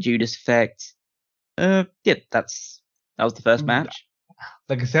 hit with a Judas effect. That was the first match.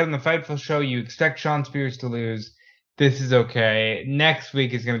 Like I said in the Fightful show, you expect Shawn Spears to lose. This is okay. Next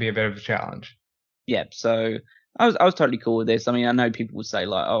week is going to be a bit of a challenge. So I was totally cool with this. I mean, I know people would say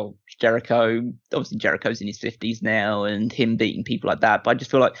like, oh, Jericho's in his 50s now and him beating people like that. But I just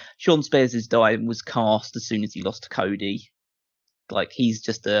feel like Shawn Spears' die was cast as soon as he lost to Cody. Like he's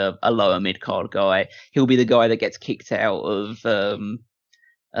just a lower mid card guy. He'll be the guy that gets kicked out of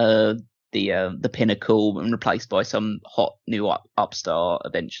the Pinnacle and replaced by some hot new upstart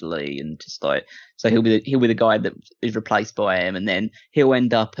eventually, and just like so he'll be the guy that is replaced by him, and then he'll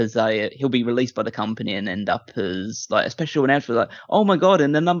end up as he'll be released by the company and end up as like a special announcer, like, oh my god,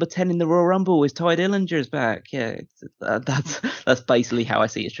 and the number 10 in the Royal Rumble is Ty Dillinger's back. Yeah, that's basically how I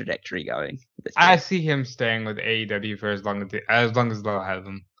see his trajectory going. I see him staying with AEW for as long as they'll have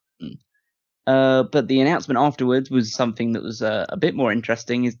him. But the announcement afterwards was something that was a bit more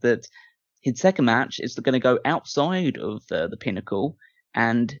interesting, is that his second match is going to go outside of the Pinnacle,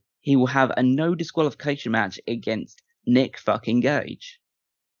 and he will have a no disqualification match against Nick fucking Gage.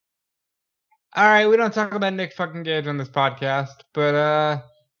 All right, we don't talk about Nick fucking Gage on this podcast, but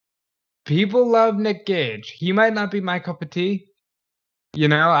people love Nick Gage. He might not be my cup of tea. You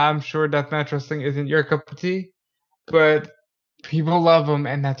know, I'm sure deathmatch wrestling isn't your cup of tea, but people love him,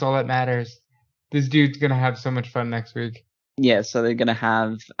 and that's all that matters. This dude's gonna have so much fun next week. Yeah, so they're gonna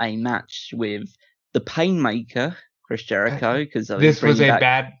have a match with the Painmaker, Chris Jericho, because this was a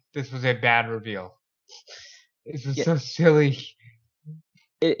bad reveal. This was so silly.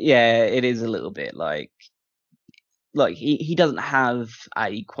 It is a little bit like he doesn't have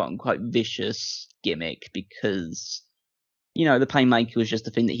a quote unquote vicious gimmick, because you know the Painmaker was just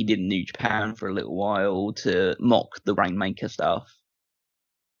a thing that he did in New Japan for a little while to mock the Rainmaker stuff.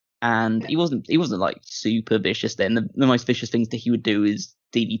 And he wasn't like super vicious then. The most vicious things that he would do is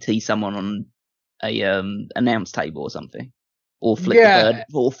DDT someone on a announce table or something, or flip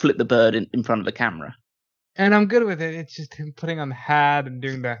the bird in front of a camera. And I'm good with it. It's just him putting on the hat and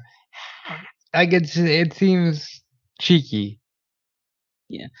doing the it seems cheeky.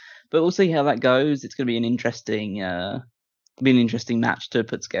 Yeah, but we'll see how that goes. It's going to be an interesting match to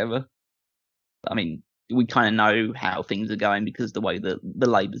put together. I mean, we kind of know how things are going because the way that the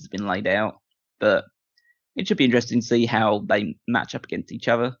labels have been laid out, but it should be interesting to see how they match up against each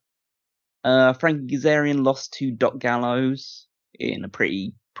other. Frankie Kazarian lost to Doc Gallows in a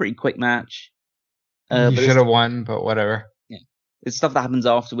pretty quick match. He should have won, but whatever. Yeah, there's stuff that happens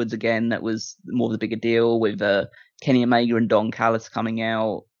afterwards again that was more of a bigger deal, with Kenny Omega and Don Callis coming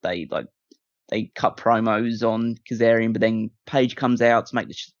out. They cut promos on Kazarian, but then Page comes out to make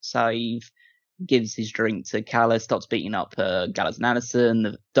the save, gives his drink to Callis, starts beating up Gallows and Addison.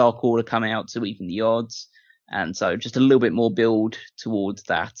 The Dark Order come out to even the odds. And so just a little bit more build towards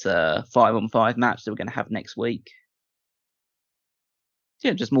that 5-on-5 match that we're going to have next week.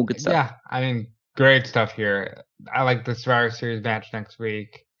 Yeah, just more good stuff. Yeah, I mean, great stuff here. I like the Survivor Series match next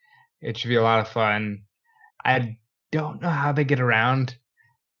week. It should be a lot of fun. I don't know how they get around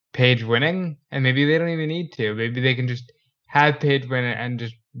Paige winning, and maybe they don't even need to. Maybe they can just have Paige win it and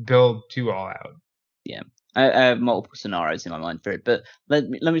just build to All Out. Yeah, I have multiple scenarios in my mind for it, but let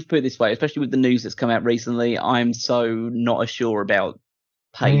me just put it this way, especially with the news that's come out recently, I'm so not as sure about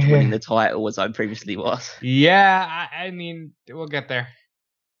Paige winning the title as I previously was. Yeah, I mean, we'll get there.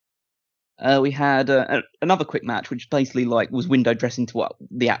 We had another quick match, which basically was window dressing to what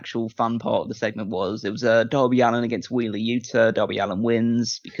the actual fun part of the segment was. It was Darby Allin against Wheeler Yuta. Darby Allin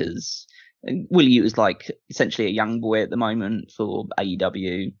wins because Wheeler Yuta is essentially a young boy at the moment for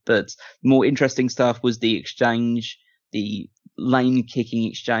AEW. But more interesting stuff was the exchange, the lane kicking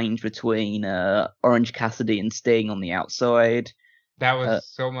exchange between Orange Cassidy and Sting on the outside. That was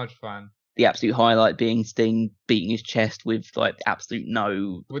so much fun. The absolute highlight being Sting beating his chest with absolute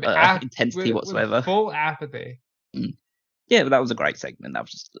no intensity whatsoever. With full apathy. Yeah, but that was a great segment. That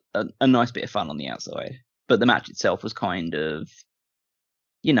was just a nice bit of fun on the outside. But the match itself was kind of,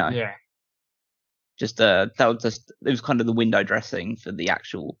 yeah, just it was kind of the window dressing for the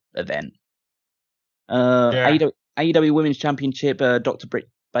actual event. AEW Women's Championship, Dr. Britt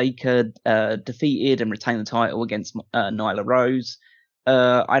Baker defeated and retained the title against Nyla Rose.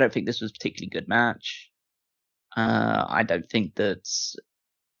 I don't think this was a particularly good match. I don't think that,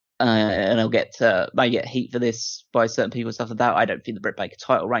 and I'll may get heat for this by certain people and stuff like that. I don't think the Britt Baker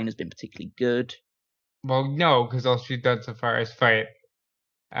title reign has been particularly good. Well, no, because all she's done so far is fight.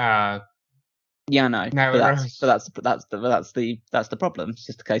 Yeah, I know, but that's the problem. It's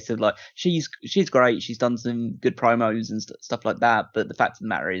just a case of she's great. She's done some good promos and stuff like that. But the fact of the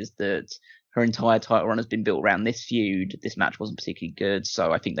matter is that her entire title run has been built around this feud. This match wasn't particularly good,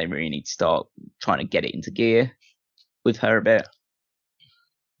 so I think they really need to start trying to get it into gear with her a bit.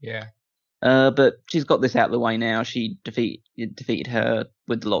 Yeah. But she's got this out of the way now. She defeated her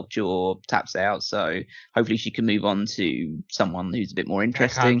with the lockjaw, taps out, so hopefully she can move on to someone who's a bit more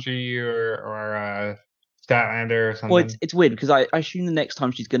interesting. Takahashi or Statlander or something. Well, it's weird because I assume the next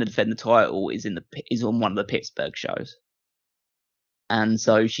time she's going to defend the title is on one of the Pittsburgh shows. and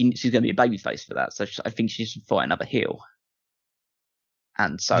so she's going to be a babyface for that. So I think she should fight another heel.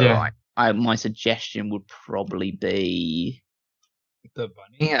 And so my suggestion would probably be the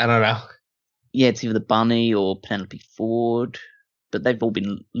Bunny. I don't know. Yeah, it's either the Bunny or Penelope Ford, but they've all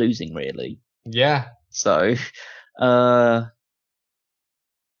been losing really. Yeah. So,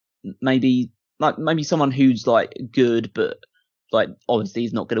 maybe someone who's like good, but like obviously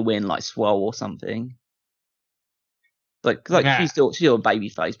he's not going to win, like Swole or something. Like she's still a baby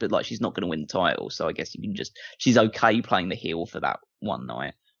face, but like she's not going to win the title. So I guess you can she's okay playing the heel for that one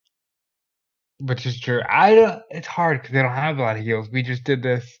night. Which is true. It's hard because they don't have a lot of heels. We just did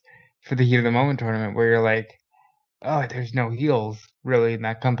this for the Heat of the Moment tournament where you're like, oh, there's no heels really in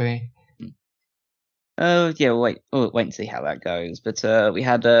that company. Yeah, we'll wait and see how that goes. But we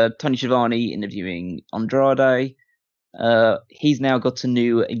had Tony Schiavone interviewing Andrade. He's now got a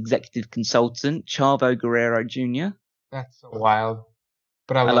new executive consultant, Chavo Guerrero Jr. That's so wild,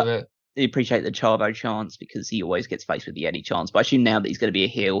 but I love it. I appreciate the Chavo chance because he always gets faced with the Eddie chance. But I assume now that he's going to be a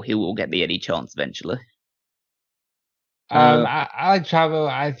heel, he will get the Eddie chance eventually. I like Chavo.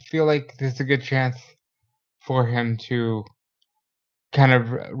 I feel like there's a good chance for him to kind of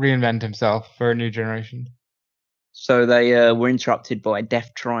reinvent himself for a new generation. So they were interrupted by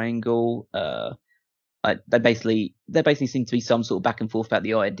Death Triangle. They basically seem to be some sort of back and forth about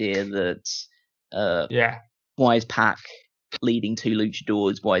the idea that why is Pac leading two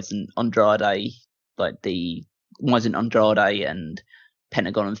luchadors? Why isn't Andrade and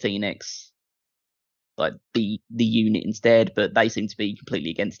Pentagon and Phoenix like the unit instead? But they seem to be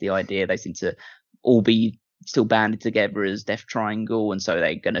completely against the idea. They seem to all be still banded together as Death Triangle, and so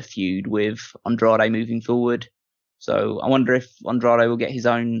they're going to feud with Andrade moving forward. So I wonder if Andrade will get his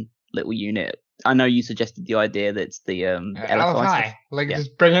own little unit. I know you suggested the idea that it's the LFI.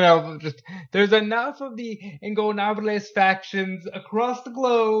 Just bring it over. There's enough of the Ingobernables factions across the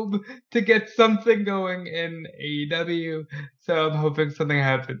globe to get something going in AEW. So I'm hoping something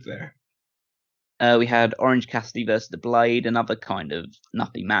happens there. We had Orange Cassidy versus the Blade, another kind of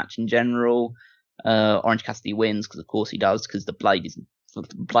nothing match in general. Orange Cassidy wins because of course he does, because the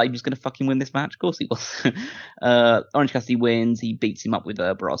Blade was going to fucking win this match. Of course he was. Orange Cassidy wins. He beats him up with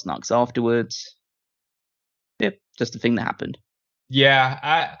brass knucks afterwards. Yep, just a thing that happened. Yeah,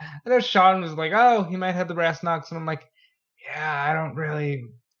 I know Sean was like, oh, he might have the brass knucks. And I'm like, yeah, I don't really.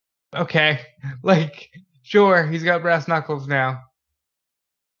 Okay. Like, sure, he's got brass knuckles now.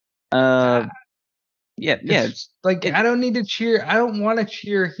 Yeah. I don't need to cheer. I don't want to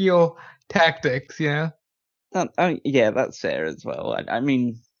cheer heel tactics, you know? Yeah, that's fair as well. I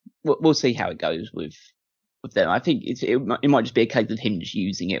mean, we'll see how it goes with them. I think it might just be a case of him just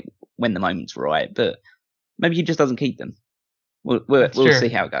using it when the moment's right, but maybe he just doesn't keep them. We'll see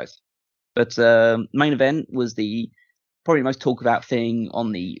how it goes. But main event was the probably most talk about thing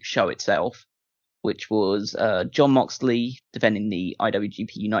on the show itself, which was Jon Moxley defending the IWGP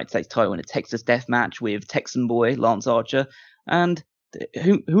United States title in a Texas Death Match with Texan boy Lance Archer, and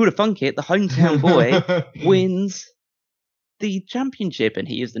who would have thunk it? The hometown boy wins the championship, and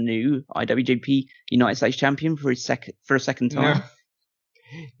he is the new IWGP United States champion for a second time.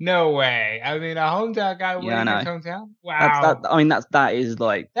 No way! I mean, a hometown guy winning his hometown. Wow. That is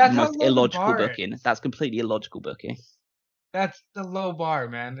like the most illogical booking. That's completely illogical booking. That's the low bar,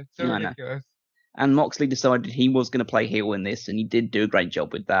 man. It's so ridiculous. And Moxley decided he was going to play heel in this, and he did do a great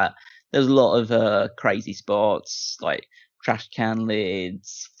job with that. There's a lot of crazy spots like trash can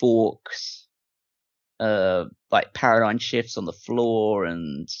lids, forks, like paradigm shifts on the floor,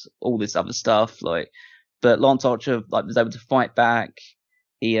 and all this other stuff. But Lance Archer was able to fight back.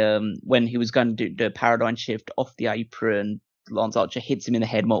 He when he was going to do a paradigm shift off the apron, Lance Archer hits him in the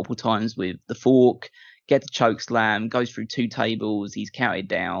head multiple times with the fork, gets a choke slam, goes through 2 tables, he's counted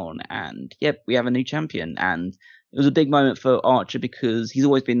down, and yep, we have a new champion. And it was a big moment for Archer because he's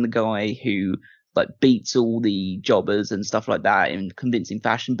always been the guy who beats all the jobbers and stuff like that in convincing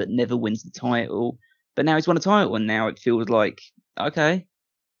fashion, but never wins the title. But now he's won a title, and now it feels like, okay,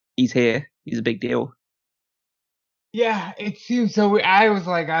 he's here. He's a big deal. Yeah, it seems so. I was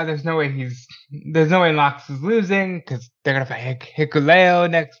like, there's no way Mox is losing because they're gonna fight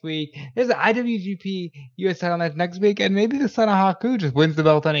Hikuleo next week. There's an IWGP US title match next week, and maybe the son of Haku just wins the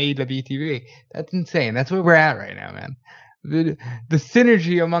belt on AEW TV. That's insane. That's where we're at right now, man. The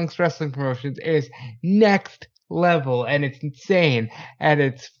synergy amongst wrestling promotions is next level, and it's insane, and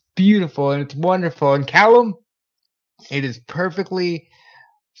it's beautiful, and it's wonderful. And Callum, it is perfectly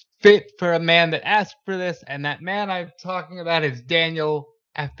fit for a man that asked for this, and that man I'm talking about is Daniel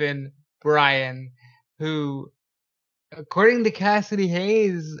effin Bryan, who, according to Cassidy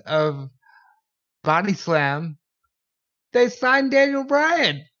Hayes of Body Slam, they signed Daniel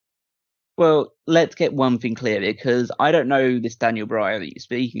Bryan. Well, let's get one thing clear, because I don't know this Daniel Bryan that you're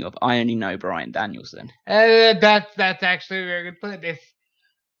speaking of. I only know Bryan Danielson. That's actually a very good point.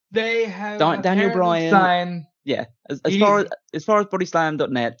 They have Daniel Bryan signed. Yeah, as far as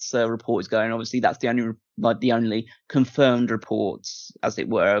Bodyslam.net's report is going, obviously that's the only confirmed reports, as it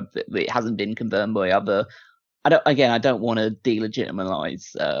were. It hasn't been confirmed by other. I don't want to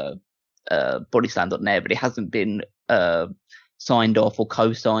delegitimize Bodyslam.net, but it hasn't been signed off or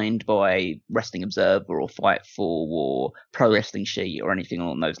co-signed by Wrestling Observer or Fightful or Pro Wrestling Sheet or anything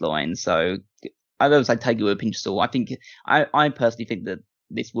along those lines. So I always say take it with a pinch of salt. I personally think that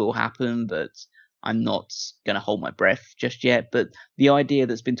this will happen, but I'm not going to hold my breath just yet. But the idea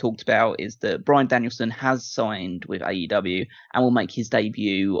that's been talked about is that Bryan Danielson has signed with AEW and will make his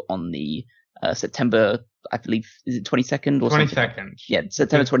debut on the September, I believe, is it 22nd or 22nd? Yeah,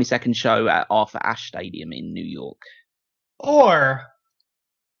 September 22nd show at Arthur Ashe Stadium in New York. Or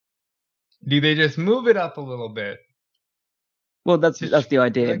do they just move it up a little bit? Well, that's the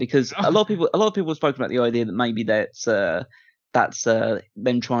idea, because a lot of people have spoken about the idea that maybe that's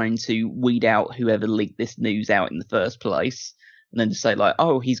them trying to weed out whoever leaked this news out in the first place, and then just say like,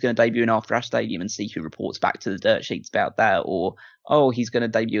 oh, he's going to debut in Arthur Ashe Stadium and see who reports back to the dirt sheets about that, or oh, he's going to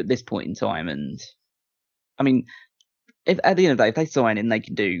debut at this point in time. And I mean, if at the end of the day, if they sign in, they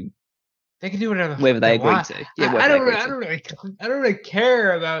can do whatever they agree to. Yeah, I don't really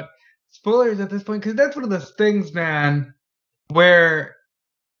care about spoilers at this point, because that's one of those things, man, where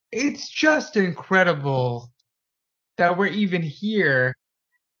it's just incredible that we're even here,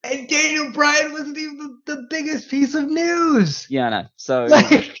 and Daniel Bryan wasn't even the biggest piece of news. Yeah, I know. So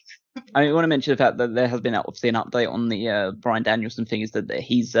I want to mention the fact that there has been obviously an update on the Bryan Danielson thing, is that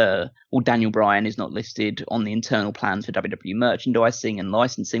he's Daniel Bryan is not listed on the internal plans for WWE merchandising and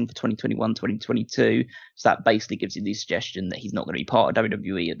licensing for 2021-2022. So that basically gives you the suggestion that he's not going to be part of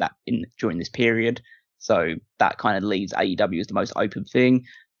WWE during this period. So that kind of leaves AEW as the most open thing.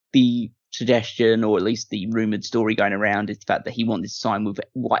 The suggestion, or at least the rumored story going around, is the fact that he wanted to sign with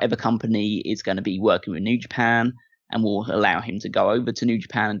whatever company is going to be working with New Japan and will allow him to go over to New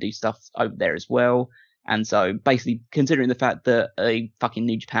Japan and do stuff over there as well. And so basically, considering the fact that a fucking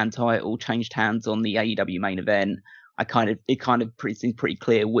New Japan title changed hands on the AEW main event, it seems pretty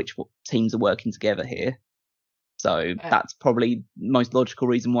clear which teams are working together here. So that's probably the most logical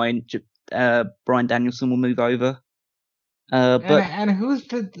reason why Bryan Danielson will move over. And who's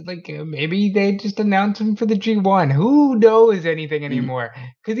maybe they just announced him for the G1. Who knows anything anymore?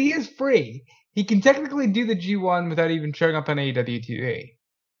 Because he is free. He can technically do the G1 without even showing up on AEW TV.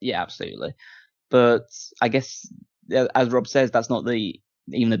 Yeah, absolutely. But I guess, as Rob says, that's not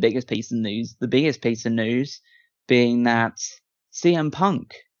even the biggest piece of news. The biggest piece of news being that CM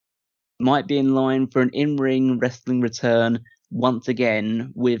Punk might be in line for an in-ring wrestling return once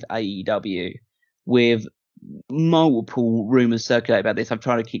again with AEW, with multiple rumors circulate about this. I'm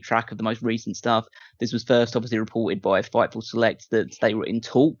trying to keep track of the most recent stuff. This was first obviously reported by Fightful Select that they were in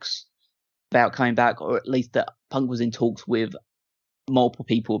talks about coming back, or at least that Punk was in talks with multiple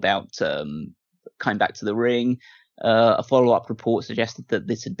people about coming back to the ring. A follow-up report suggested that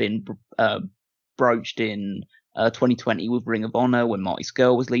this had been broached in 2020 with Ring of Honor when Marty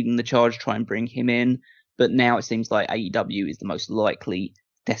Scurll was leading the charge to try and bring him in. But now it seems like AEW is the most likely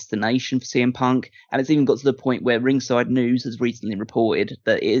destination for CM Punk, and it's even got to the point where Ringside News has recently reported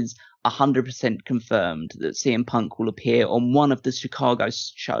that it is 100% confirmed that CM Punk will appear on one of the Chicago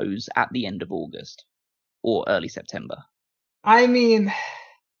shows at the end of August or early September. I mean,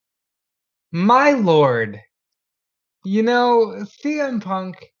 my lord, CM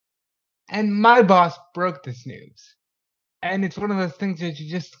Punk, and my boss broke this news, and it's one of those things that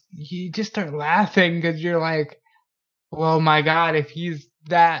you just start laughing, because you're like, well, my God, if he's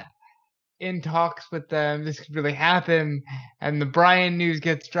that in talks with them, this could really happen. And the Bryan news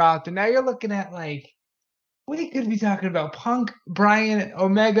gets dropped, and now you're looking at we could be talking about Punk, Bryan,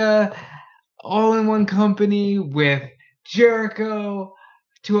 Omega, all in one company with Jericho,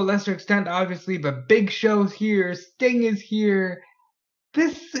 to a lesser extent, obviously, but Big Show's here, Sting is here.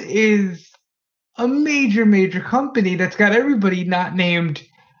 This is a major, major company that's got everybody not named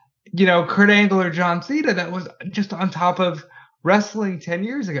Kurt Angle or John Cena that was just on top of wrestling 10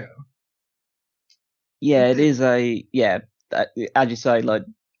 years ago. Yeah, it is as you say,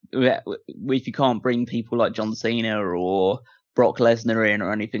 if you can't bring people like John Cena or Brock Lesnar in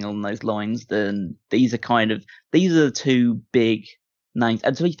or anything along those lines, then these are the two big names.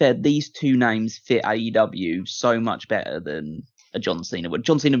 And to be fair, these two names fit AEW so much better than a John Cena. But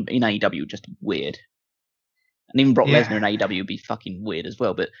John Cena in AEW would just be weird. And even Brock Lesnar in AEW would be fucking weird as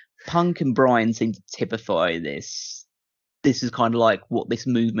well. But Punk and Bryan seem to typify this this is kind of like what this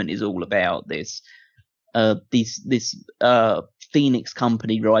movement is all about. This Phoenix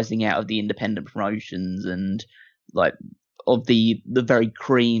company rising out of the independent promotions and like of the very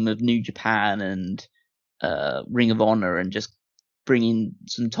cream of New Japan and Ring of Honor, and just bringing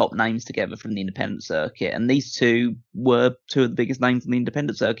some top names together from the independent circuit. And these two were two of the biggest names in the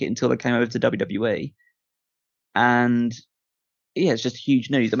independent circuit until they came over to WWE. And yeah, it's just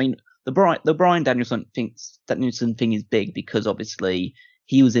huge news. I mean, the Bryan Danielson thing is big because obviously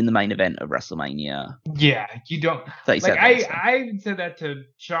he was in the main event of WrestleMania. Yeah, you don't like. I even said that to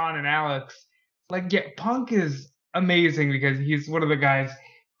Sean and Alex. Like, yeah, Punk is amazing because he's one of the guys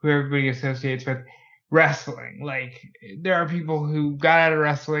who everybody associates with wrestling. Like, there are people who got out of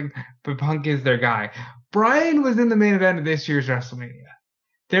wrestling, but Punk is their guy. Bryan was in the main event of this year's WrestleMania.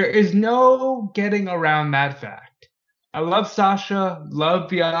 There is no getting around that fact. I love Sasha, love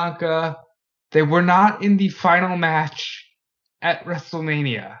Bianca. They were not in the final match at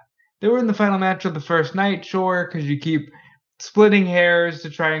WrestleMania. They were in the final match of the first night, sure, because you keep splitting hairs to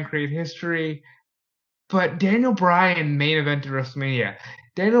try and create history. But Daniel Bryan main evented WrestleMania.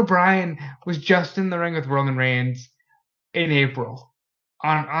 Daniel Bryan was just in the ring with Roman Reigns in April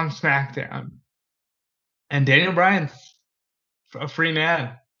on SmackDown. And Daniel Bryan's a free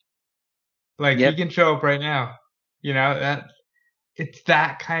man. Like, He can show up right now. You know, that it's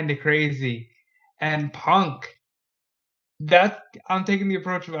that kind of crazy. And Punk, I'm taking the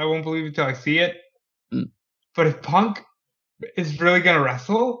approach of I won't believe it until I see it. But if Punk is really gonna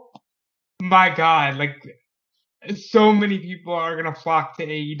wrestle, my God, like, so many people are gonna flock to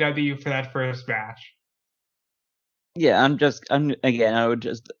AEW for that first match. Yeah, I would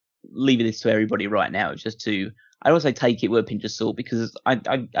just leave this to everybody right now. It's just I also take it with a pinch of salt because I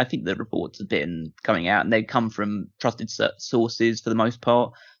think the reports have been coming out and they come from trusted sources for the most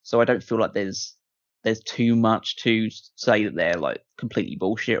part. So I don't feel like there's too much to say that they're like completely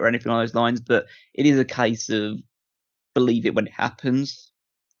bullshit or anything along those lines. But it is a case of believe it when it happens,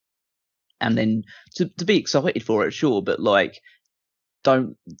 and then to be excited for it, sure, but like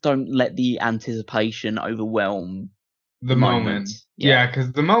don't let the anticipation overwhelm the moment. Yeah,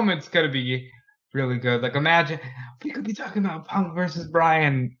 because the moment's gonna be really good. Like, imagine we could be talking about Punk versus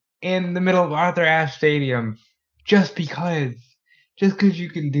Bryan in the middle of Arthur Ashe Stadium just because you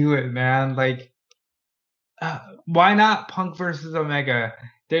can do it, man. Like, why not Punk versus Omega,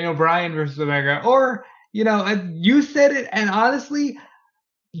 Daniel Bryan versus Omega, or you said it, and honestly,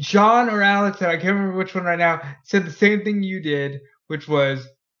 John or Alex, and I can't remember which one right now, said the same thing you did, which was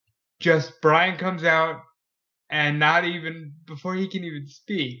just Bryan comes out and not even before he can even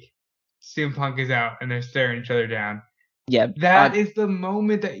speak, CM Punk is out and they're staring each other down. Yeah. That is the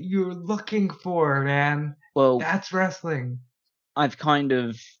moment that you're looking for, man. Well, that's wrestling. I've part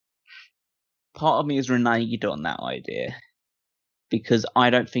of me has reneged on that idea because I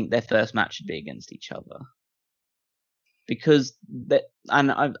don't think their first match should be against each other. Because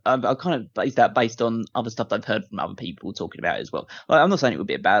I've kind of based that based on other stuff I've heard from other people talking about it as well. Like, I'm not saying it would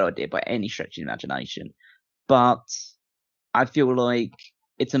be a bad idea by any stretch of the imagination, but I feel like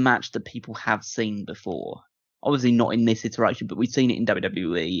it's a match that people have seen before. Obviously not in this iteration, but we've seen it in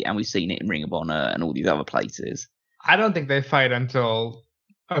WWE and we've seen it in Ring of Honor and all these other places. I don't think they fight until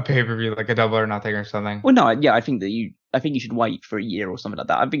a pay-per-view, like a Double or Nothing or something. Well, no, yeah, I think you should wait for a year or something like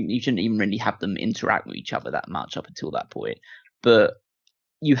that. I think you shouldn't even really have them interact with each other that much up until that point. But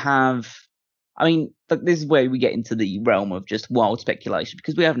you have, I mean, this is where we get into the realm of just wild speculation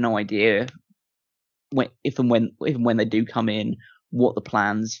because we have no idea if and when they do come in, what the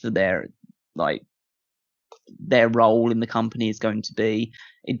plans for their role in the company is going to be.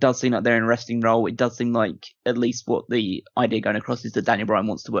 It does seem like they're in a wrestling role. It does seem like at least what the idea going across is that Daniel Bryan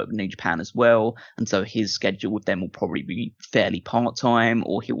wants to work with New Japan as well, and so his schedule with them will probably be fairly part-time,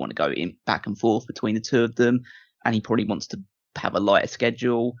 or he'll want to go in back and forth between the two of them, and he probably wants to have a lighter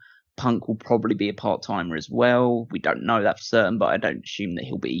schedule. Punk will probably be a part-timer as well. We don't know that for certain, but I don't assume that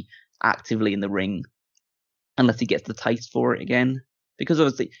he'll be actively in the ring unless he gets the taste for it again. Because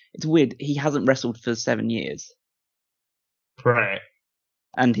obviously, it's weird, he hasn't wrestled for 7 years. Right.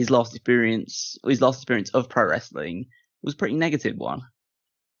 And his last experience of pro wrestling was a pretty negative one.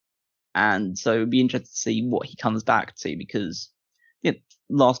 And so it'd be interesting to see what he comes back to because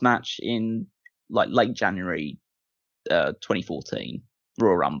last match in late January 2014,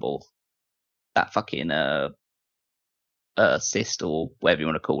 Royal Rumble, that fucking cyst or whatever you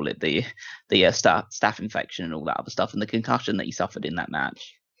want to call it, the staph infection and all that other stuff, and the concussion that he suffered in that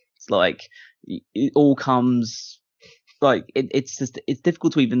match. It's like it all comes like it's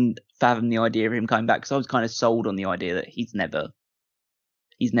difficult to even fathom the idea of him coming back because I was kind of sold on the idea that he's never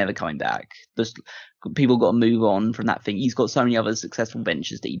he's never coming back. Just people got to move on from that thing. He's got so many other successful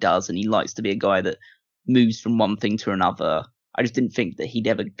ventures that he does, and he likes to be a guy that moves from one thing to another. I just didn't think that he'd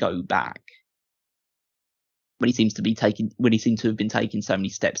ever go back when he seems to have been taking so many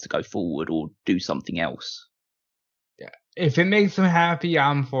steps to go forward or do something else. Yeah, if it makes him happy,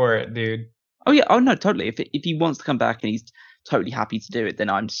 I'm for it, dude. Oh yeah, oh no, totally. If he wants to come back and he's totally happy to do it, then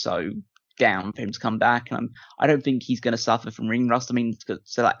I'm so down for him to come back. And I don't think he's going to suffer from ring rust. I mean,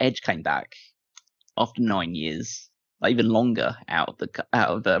 so like Edge came back after 9 years, like even longer out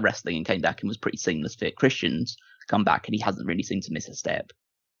of the wrestling, and came back and was pretty seamless fit. Christian's come back and he hasn't really seemed to miss a step.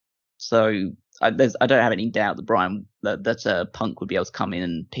 So I don't have any doubt that Punk would be able to come in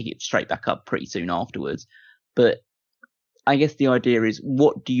and pick it straight back up pretty soon afterwards. But I guess the idea is,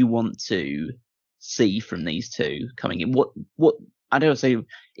 what do you want to see from these two coming in? What I don't say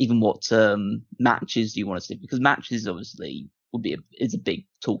even what matches do you want to see? Because matches obviously is a big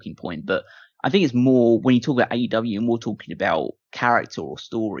talking point, but I think it's more when you talk about AEW, and we're talking about character or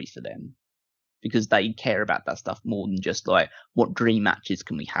story for them, because they care about that stuff more than just like what dream matches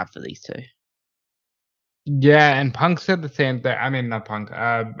can we have for these two. Yeah, and Punk said the same thing. I mean, not Punk.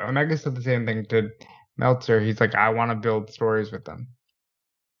 Omega said the same thing to Meltzer. He's like, I want to build stories with them.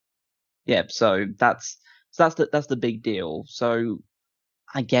 Yeah, so that's the big deal. So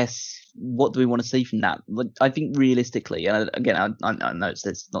I guess what do we want to see from that? I think realistically, and again, I know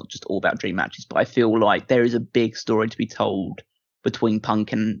it's not just all about dream matches, but I feel like there is a big story to be told between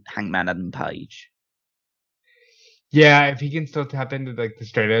Punk and Hangman Adam Page. Yeah, if he can still tap into like the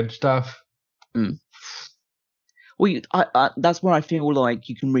straight edge stuff. Well, that's where I feel like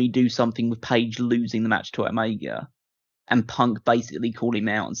you can redo something with Page losing the match to Omega, and Punk basically calling him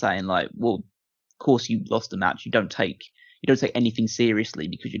out and saying like, "Well, of course you lost the match. You don't take anything seriously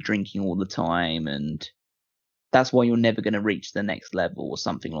because you're drinking all the time, and that's why you're never going to reach the next level," or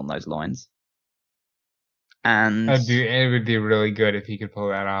something along those lines. And it would be really good if he could pull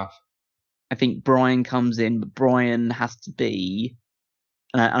that off. I think Brian comes in, but Brian has to be,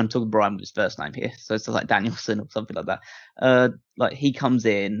 and I'm talking Brian with his first name here, so it's like Danielson or something like that. Like he comes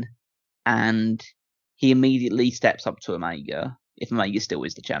in and he immediately steps up to Omega if Omega still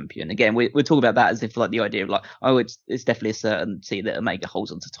is the champion. Again, we're talking about that as if like the idea of like, oh, it's definitely a certainty that Omega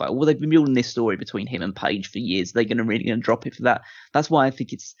holds onto the title. Well, they've been building this story between him and Page for years. They're really going to drop it for that. That's why I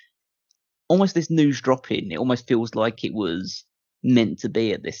think it's almost this news drop-in. It almost feels like it was meant to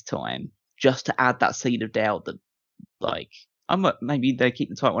be at this time, just to add that seed of doubt that like, maybe they keep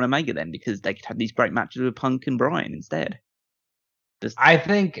the title on Omega then, because they could have these great matches with Punk and Bryan instead. I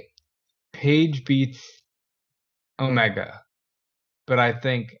think Page beats Omega, but I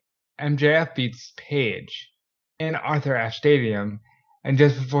think MJF beats Page in Arthur Ashe Stadium, and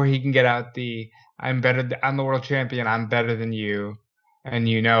just before he can get out I'm the world champion, I'm better than you, and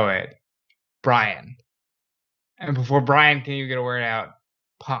you know it, Bryan. And before Bryan can even get a word out,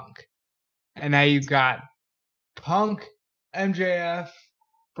 Punk. And now you've got Punk, MJF,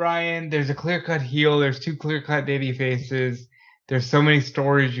 Bryan. There's a clear-cut heel. There's two clear-cut baby faces. There's so many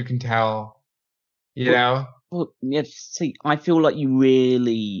stories you can tell. You know? Well, yeah. See, I feel like you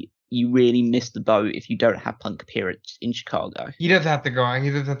really miss the boat if you don't have Punk appear in Chicago. He does have to go. He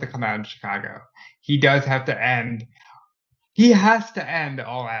does have to come out in Chicago. He does have to end. He has to end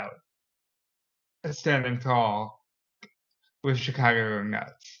All Out, standing tall, with Chicago going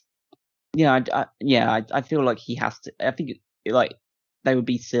nuts. Yeah, I feel like he has to. I think like they would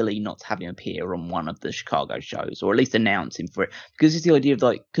be silly not to have him appear on one of the Chicago shows, or at least announce him for it, because it's the idea of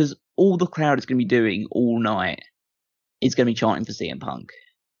like, because all the crowd is going to be doing all night is going to be chanting for CM Punk.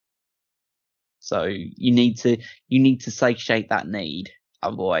 So you need to satiate that need.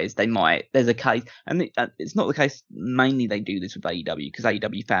 Otherwise, there's a case, and it's not the case. Mainly, they do this with AEW because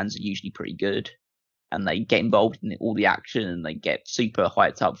AEW fans are usually pretty good, and they get involved in all the action and they get super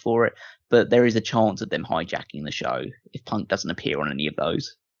hyped up for it. But there is a chance of them hijacking the show if Punk doesn't appear on any of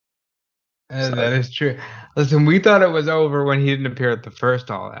those. That is true. Listen, we thought it was over when he didn't appear at the first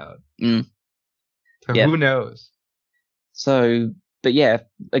All Out. So who knows? So, but yeah,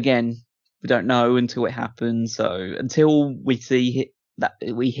 again, we don't know until it happens. So until we see that,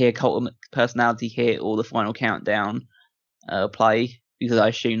 we hear Cult of Personality hit or the Final Countdown play, because I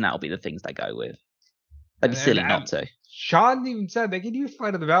assume that'll be the things they go with. They'd be silly not to. Sean even said they could use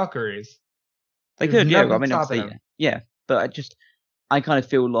Flight of the Valkyries. They could, yeah. I mean, obviously, yeah. But I kind of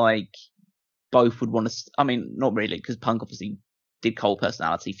feel like both would want to. I mean, not really, because Punk obviously did Cult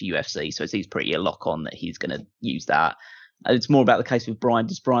Personality for UFC, so it's pretty a lock on that he's going to use that. It's more about the case with Bryan.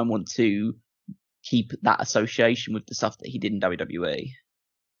 Does Bryan want to keep that association with the stuff that he did in WWE?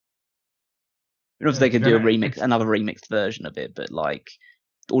 And obviously, they could do another remixed version of it, but like,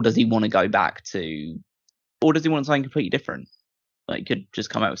 or does he want to go back to, or does he want something completely different? Like, he could just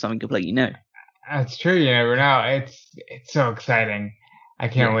come out with something completely new. That's true. You never know. It's so exciting. I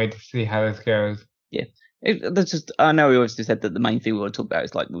can't wait to see how this goes. Yeah. That's just, I know we obviously said that the main thing we want to talk about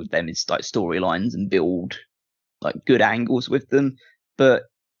is like with them is like storylines and build like good angles with them. But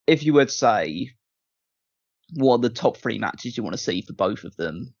if you were to say what are the top 3 matches you want to see for both of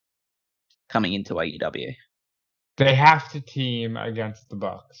them coming into AEW? They have to team against the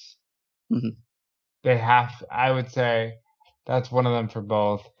Bucks. Mm-hmm. They have. I would say that's one of them for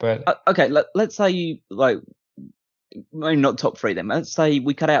both. But okay, let's say like maybe not top 3 then. Let's say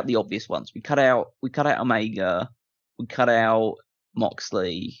we cut out the obvious ones. We cut out Omega. We cut out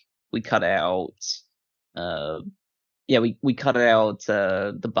Moxley. We cut out we cut out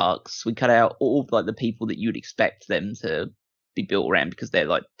the Bucks. We cut out all of like the people that you'd expect them to be built around because they're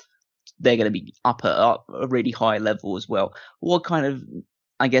going to be up at a really high level as well. What kind of,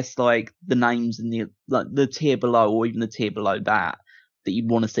 I guess, like the names in the tier below or even the tier below that you'd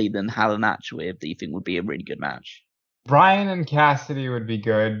want to see them have a match with that you think would be a really good match? Bryan and Cassidy would be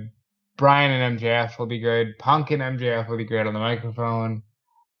good. Bryan and MJF will be good. Punk and MJF will be great on the microphone.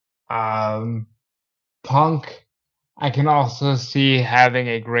 Punk, I can also see having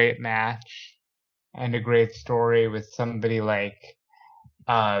a great match and a great story with somebody like,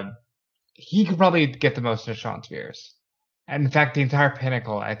 he could probably get the most of Shawn Spears. And in fact, the entire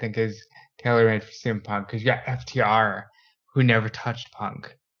Pinnacle, I think, is tailor-made for CM Punk because you got FTR, who never touched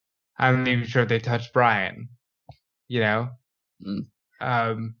Punk. I'm not even sure if they touched Bryan. You know?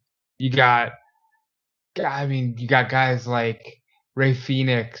 You got guys like Ray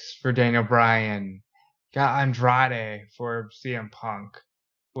Phoenix for Daniel Bryan. You got Andrade for CM Punk,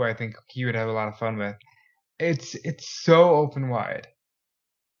 who I think he would have a lot of fun with. It's so open wide.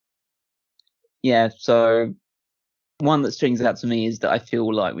 Yeah, so one that strings out to me is that I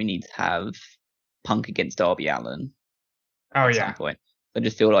feel like we need to have Punk against Darby Allin at some point. I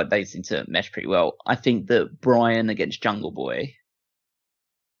just feel like they seem to mesh pretty well. I think that Bryan against Jungle Boy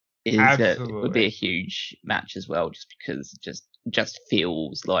would be a huge match as well, just because it just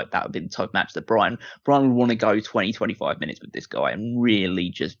feels like that would be the type of match that Bryan would want to go 20, 25 minutes with this guy and really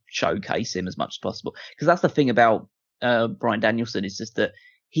just showcase him as much as possible. Because that's the thing about Bryan Danielson, is just that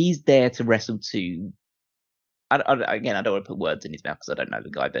he's there to wrestle to. Again, I don't want to put words in his mouth because I don't know the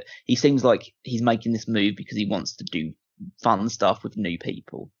guy, but he seems like he's making this move because he wants to do fun stuff with new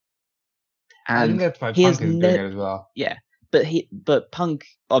people. And I think that's why Punk is doing it as well. Yeah, but Punk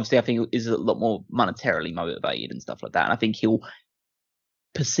obviously I think is a lot more monetarily motivated and stuff like that, and I think he'll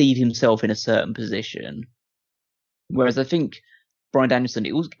perceive himself in a certain position. Whereas I think Bryan Danielson,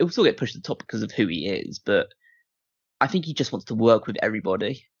 it will still get pushed to the top because of who he is, but I think he just wants to work with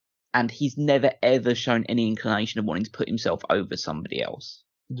everybody. And he's never, ever shown any inclination of wanting to put himself over somebody else.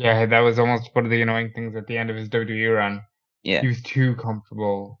 Yeah, that was almost one of the annoying things at the end of his WWE run. Yeah. He was too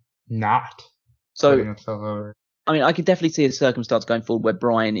comfortable not putting himself over. I mean, I could definitely see a circumstance going forward where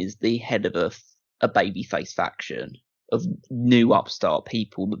Bryan is the head of a babyface faction of new upstart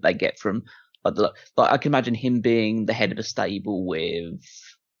people that they get from... Like I can imagine him being the head of a stable with...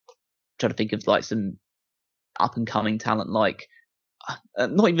 trying to think of like some up-and-coming talent like...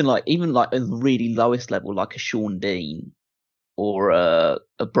 not even like a really lowest level, like a Sean Dean or a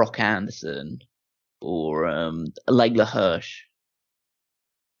Brock Anderson or a Layla Hirsch,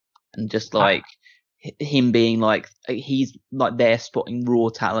 and just like him being like he's like there spotting raw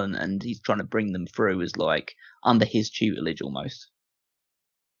talent and he's trying to bring them through as like under his tutelage almost.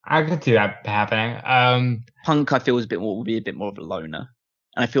 I could see that happening. Punk, I feel, would be a bit more of a loner,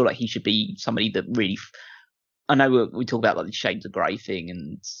 and I feel like he should be somebody that really. I know we talk about like the shades of grey thing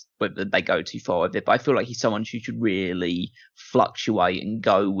and whether they go too far with it, but I feel like he's someone who should really fluctuate and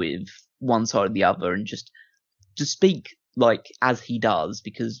go with one side or the other and just speak like as he does,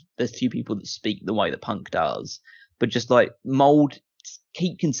 because there's few people that speak the way that Punk does, but just like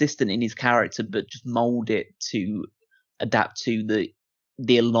keep consistent in his character, but just mold it to adapt to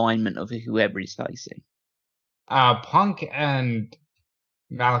the alignment of whoever he's facing. Punk and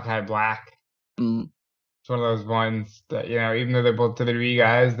Malachi Black. It's one of those ones that, you know, even though they're both WWE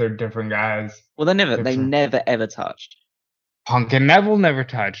guys, they're different guys. Well, they never ever touched. Punk and Neville never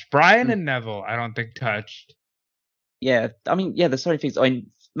touched. Bryan and Neville, I don't think touched. Yeah, I mean, yeah, there's so many things. I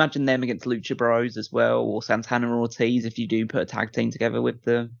imagine them against Lucha Bros as well, or Santana and Ortiz if you do put a tag team together with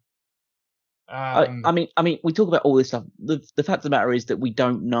them. I mean, we talk about all this stuff. The fact of the matter is that we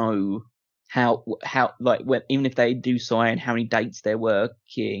don't know how like even if they do sign, how many dates they're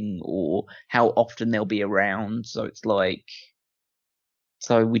working or how often they'll be around. So it's like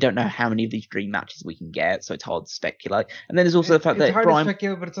So we don't know how many of these dream matches we can get, so it's hard to speculate. And then there's also the fact it's that hard Brian... to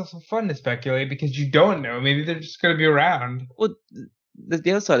speculate, but it's also fun to speculate because you don't know. Maybe they're just going to be around. Well,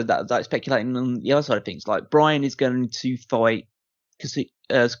 the other side of that, like speculating on the other side of things, like Brian is going to fight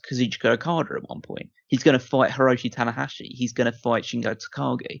Kazuchika Okada at one point. He's going to fight Hiroshi Tanahashi. He's going to fight Shingo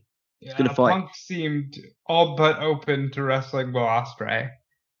Takagi. Yeah, gonna fight. Punk seemed all but open to wrestling Will Ospreay.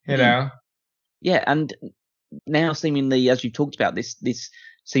 You know? Yeah, and now seemingly, as you talked about, this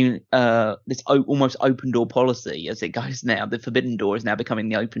almost open door policy as it goes now. The forbidden door is now becoming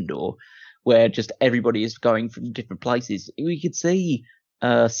the open door, where just everybody is going from different places. We could see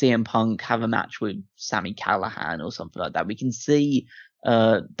CM Punk have a match with Sami Callihan or something like that. We can see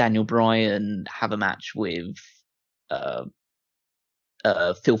Daniel Bryan have a match with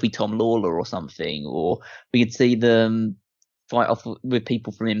Filthy Tom Lawler or something, or we could see them fight off with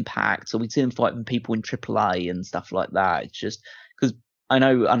people from Impact, or we'd see them fight with people in AAA and stuff like that. It's just because I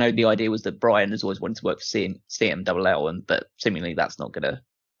know the idea was that Bryan has always wanted to work for CMLL, but seemingly that's not going to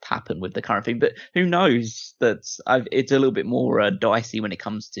happen with the current thing. But who knows? It's a little bit more dicey when it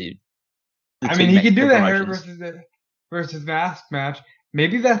comes to. I mean, he could do that Hurt versus Mask match.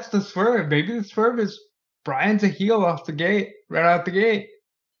 Maybe that's the swerve. Maybe the swerve is Bryan's a heel off the gate, right out the gate.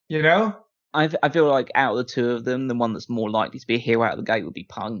 You know? I feel like out of the two of them, the one that's more likely to be a heel out of the gate would be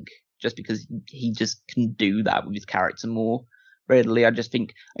Punk, just because he just can do that with his character more readily. I just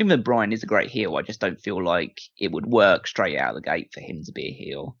think, even though Bryan is a great heel, I just don't feel like it would work straight out of the gate for him to be a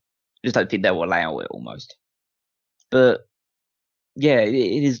heel. I just don't think they'll allow it almost. But yeah, it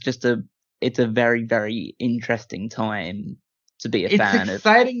is just it's a very, very interesting time to be a fan. It's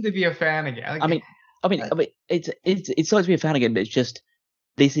exciting to be a fan again. Like, I mean, it's exciting to be a fan again, but it's just,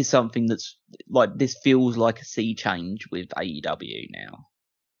 this is something that's like, this feels like a sea change with AEW now.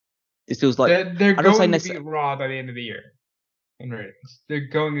 This feels like they're going to be Raw by the end of the year in ratings. They're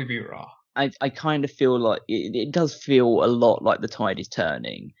going to be Raw. I kind of feel like it does feel a lot like the tide is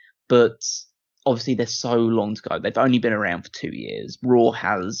turning, but obviously there's so long to go. They've only been around for 2 years. Raw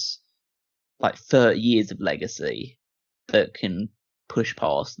has like 30 years of legacy that can push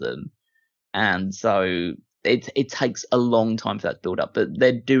past them, and so it takes a long time for that to build up. But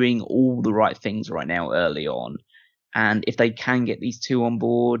they're doing all the right things right now early on, and if they can get these two on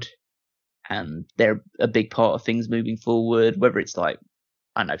board, and they're a big part of things moving forward, whether it's like,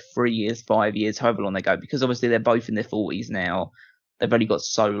 I don't know, 3 years, 5 years, however long they go, because obviously they're both in their 40s now. They've only got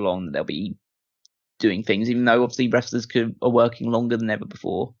so long that they'll be doing things, even though obviously wrestlers are working longer than ever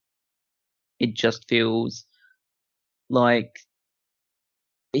before. It just feels like,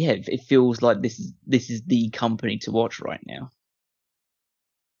 yeah, it feels like this is the company to watch right now.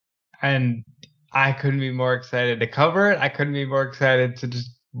 And I couldn't be more excited to cover it. I couldn't be more excited to just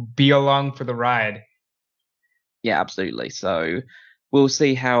be along for the ride. Yeah, absolutely. So we'll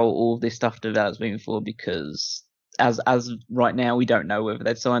see how all this stuff develops moving forward, because as right now, we don't know whether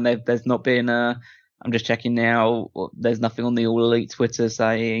they've signed. There's not been I'm just checking now. There's nothing on the All Elite Twitter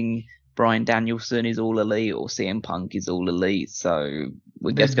saying Bryan Danielson is All Elite or CM Punk is All Elite. So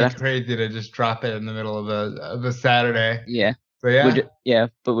we're just gonna crazy to just drop it in the middle of a Saturday. Yeah. But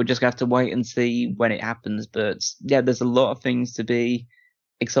but we're just gonna have to wait and see when it happens. But yeah, there's a lot of things to be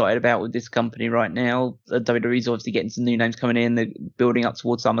excited about with this company right now. WWE's obviously getting some new names coming in. They're building up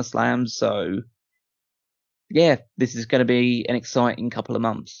towards SummerSlam. So yeah, this is going to be an exciting couple of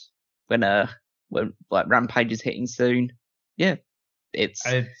months when like Rampage is hitting soon. Yeah, it's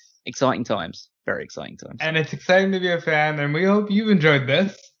exciting times. Very exciting times. And it's exciting to be a fan, and we hope you've enjoyed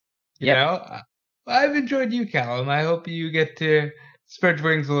this. You know, I've enjoyed you, Callum. I hope you get to spread your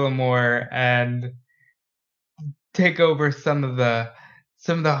wings a little more and take over some of the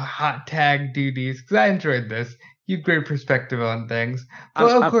hot tag duties, because I enjoyed this. You have great perspective on things.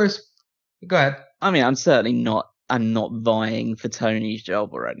 Well, of course, go ahead. I mean, I'm not vying for Tony's job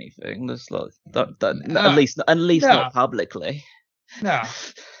or anything. Just like, at least not publicly. No.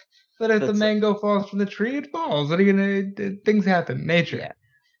 But if the mango falls from the tree, it falls. What are you gonna? Things happen. Nature. Yeah.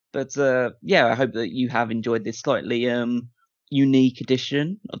 But I hope that you have enjoyed this slightly unique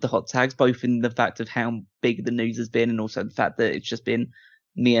edition of the Hot Tags, both in the fact of how big the news has been, and also the fact that it's just been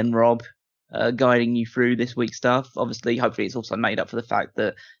me and Rob guiding you through this week's stuff. Obviously, hopefully it's also made up for the fact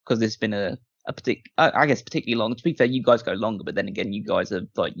that, because there's been a particularly long. To be fair, you guys go longer, but then again, you guys are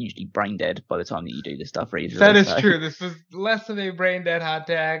like usually brain dead by the time that you do this stuff. Really, that is true. This was less of a brain dead Hot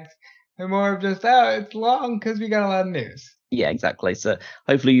Tags and more of just, it's long because we got a lot of news. Yeah, exactly. So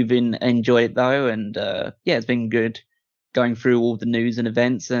hopefully you've enjoyed it though, and it's been good going through all the news and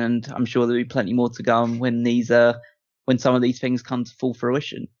events, and I'm sure there'll be plenty more to come when some of these things come to full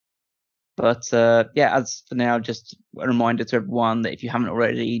fruition. But yeah, as for now, just a reminder to everyone that if you haven't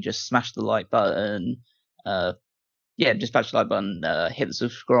already, just smash the like button. Just smash the like button, hit the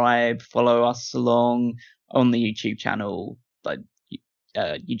subscribe, follow us along on the YouTube channel, like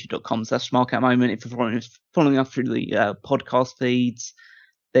youtube.com/SmileCountMoment. If you're following us through the podcast feeds,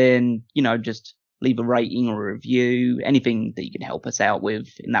 then, just leave a rating or a review. Anything that you can help us out with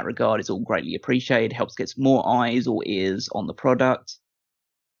in that regard is all greatly appreciated. It helps get more eyes or ears on the product.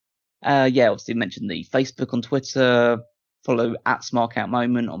 Obviously mentioned the Facebook and Twitter. Follow at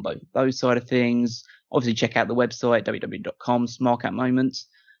SmileCountMoment on both those side of things. Obviously check out the website,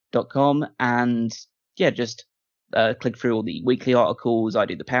 www.smilekountmoment.com, and just click through all the weekly articles. I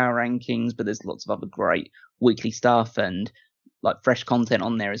do the power rankings, but there's lots of other great weekly stuff and like fresh content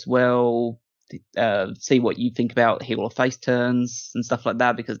on there as well. See what you think about heel or face turns and stuff like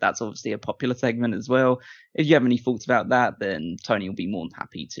that, because that's obviously a popular segment as well. If you have any thoughts about that, then Tony will be more than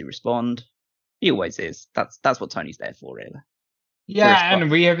happy to respond. He always is. That's what Tony's there for, really. Yeah,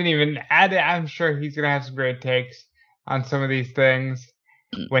 and we haven't even added. I'm sure he's gonna have some great takes on some of these things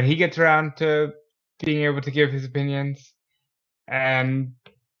when he gets around to being able to give his opinions. And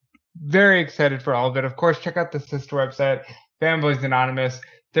very excited for all of it. Of course, check out the sister website, Fanboys Anonymous.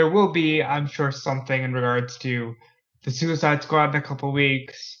 There will be, I'm sure, something in regards to the Suicide Squad in a couple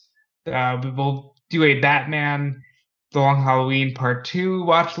weeks. We will do a Batman The Long Halloween Part 2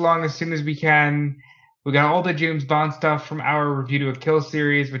 watch along as soon as we can. We got all the James Bond stuff from our Review to a Kill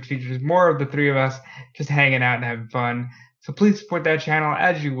series, which features more of the three of us just hanging out and having fun. So please support that channel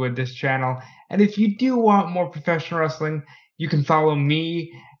as you would this channel. And if you do want more professional wrestling, you can follow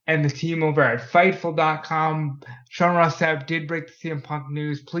me and the team over at Fightful.com. Sean Ross Sapp did break the CM Punk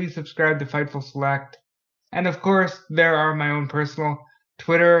news. Please subscribe to Fightful Select. And of course, there are my own personal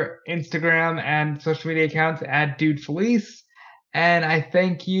Twitter, Instagram, and social media accounts at Dude Felice. And I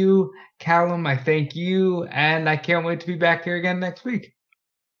thank you, Callum. I thank you, and I can't wait to be back here again next week.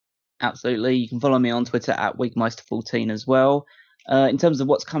 Absolutely. You can follow me on Twitter at Wigmeister14 as well. In terms of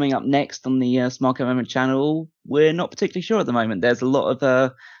what's coming up next on the Smart Moment channel, we're not particularly sure at the moment. There's a lot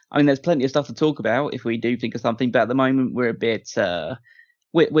of, there's plenty of stuff to talk about if we do think of something, but at the moment we're a bit,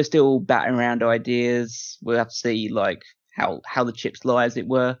 we're still batting around ideas. We'll have to see like how the chips lie, as it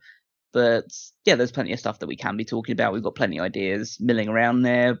were. But yeah, there's plenty of stuff that we can be talking about. We've got plenty of ideas milling around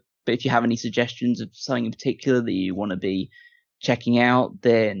there. But if you have any suggestions of something in particular that you want to be checking out,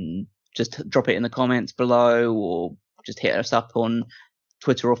 then just drop it in the comments below, or just hit us up on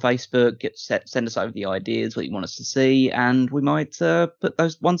Twitter or Facebook. Send us over the ideas, what you want us to see, and we might put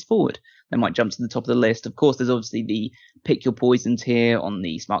those ones forward. They might jump to the top of the list. Of course, there's obviously the Pick Your Poison tier on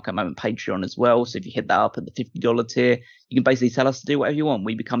the Smart Cut Moment Patreon as well. So if you hit that up at the $50 tier, you can basically tell us to do whatever you want.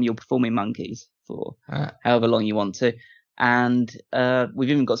 We become your performing monkeys for however long you want to. And we've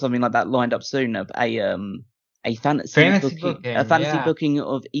even got something like that lined up soon, of a fantasy booking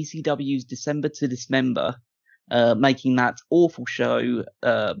of ECW's December to Dismember, making that awful show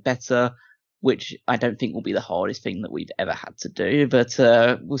better, which I don't think will be the hardest thing that we've ever had to do, but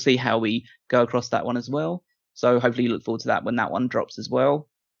we'll see how we go across that one as well. So hopefully you look forward to that when that one drops as well.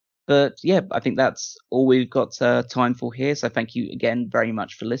 But yeah, I think that's all we've got time for here. So thank you again very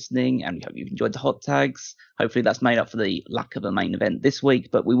much for listening, and we hope you've enjoyed the hot tags. Hopefully that's made up for the lack of a main event this week,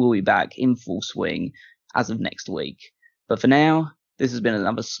 but we will be back in full swing as of next week. But for now, this has been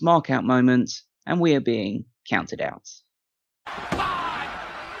another Smart Out moment, and we are being counted out.